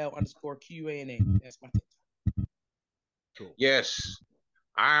YOURGRL_QANA. That's my TikTok. Cool. Yes.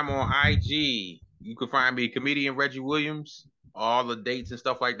 I'm on IG. You can find me comedian Reggie Williams. All the dates and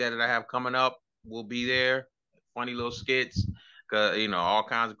stuff like that I have coming up will be there. Funny little skits, all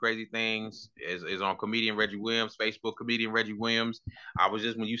kinds of crazy things is on comedian Reggie Williams. Facebook comedian Reggie Williams.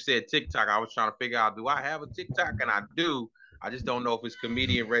 When you said TikTok, I was trying to figure out, do I have a TikTok? And I do. I just don't know if it's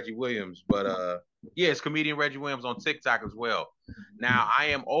comedian Reggie Williams, but yeah, it's comedian Reggie Williams on TikTok as well. Now I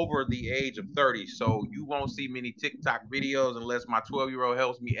am over the age of 30, so you won't see many TikTok videos unless my 12-year-old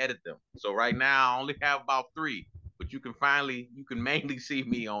helps me edit them. So right now I only have about 3, but you can mainly see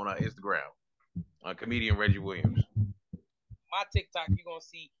me on Instagram, comedian Reggie Williams. My TikTok, you're gonna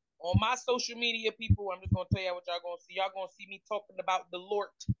see on my social media, people. I'm just gonna tell you what y'all gonna see. Y'all gonna see me talking about the Lord,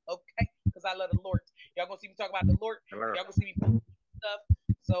 okay? Because I love the Lord. Y'all gonna see me talk about the Lord. Y'all gonna see me stuff.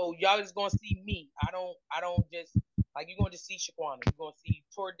 So y'all just gonna see me. I don't just like, you're gonna just see Shaquana. You're gonna see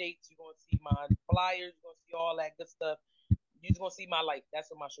tour dates. You're gonna see my flyers. You're gonna see all that good stuff. You're just gonna see my life. That's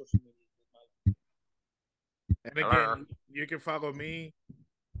what my social media is. And again, You can follow me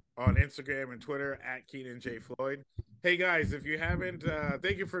on Instagram and Twitter at Keenan J. Floyd. Hey guys, if you haven't,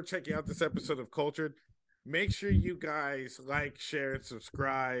 thank you for checking out this episode of Cultured. Make sure you guys like, share, and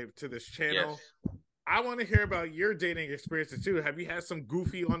subscribe to this channel. Yes. I want to hear about your dating experiences too. Have you had some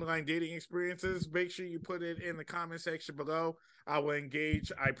goofy online dating experiences? Make sure you put it in the comment section below. I will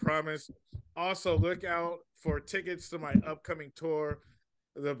engage, I promise. Also, look out for tickets to my upcoming tour,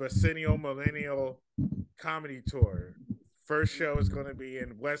 the Basenio Millennial Comedy Tour. First show is going to be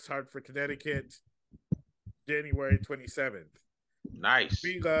in West Hartford, Connecticut, January 27th. Nice.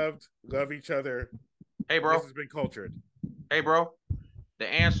 Be loved. Love each other. Hey, bro. This has been Cultured. Hey, bro. The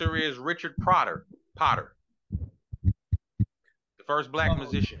answer is Richard Potter. The first black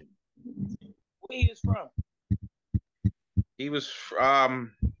musician. Where he is from? He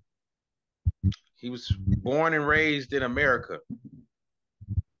was born and raised in America.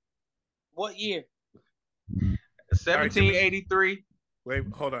 What year? 1783. Wait,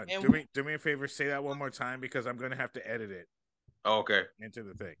 hold on. Do me a favor. Say that one more time because I'm going to have to edit it. Okay. Into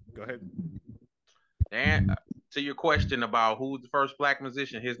the thing. Go ahead. And to your question about who's the first black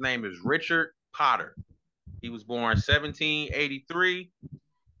musician, his name is Richard Potter. He was born 1783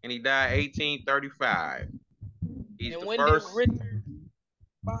 and he died 1835. He's and the when first. Did Richard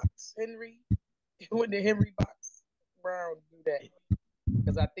Box Henry? When did Henry Box Brown do that?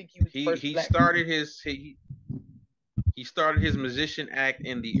 Because I think he was first he black started his he started his musician act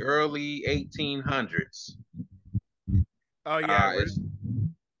in the early 1800s. Oh yeah,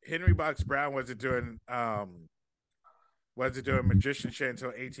 Henry Box Brown wasn't doing magicianship until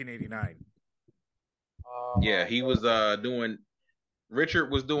 1889. Yeah, he was doing.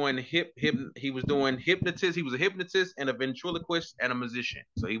 Richard was doing he was doing hypnotist. He was a hypnotist and a ventriloquist and a musician.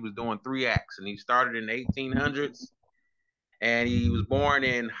 So he was doing 3 acts, and he started in the 1800s. And he was born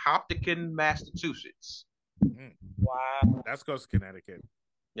in Hopkinton, Massachusetts. Wow, that's close to Connecticut.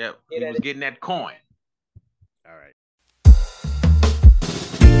 Yep, he was getting that coin. All right.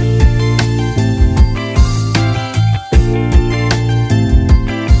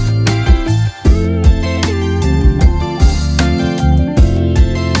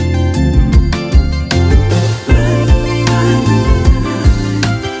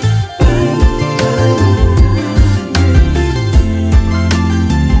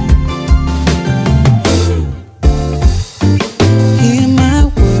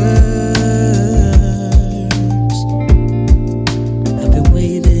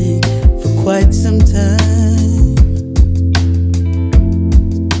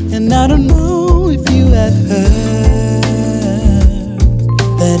 I don't know if you have heard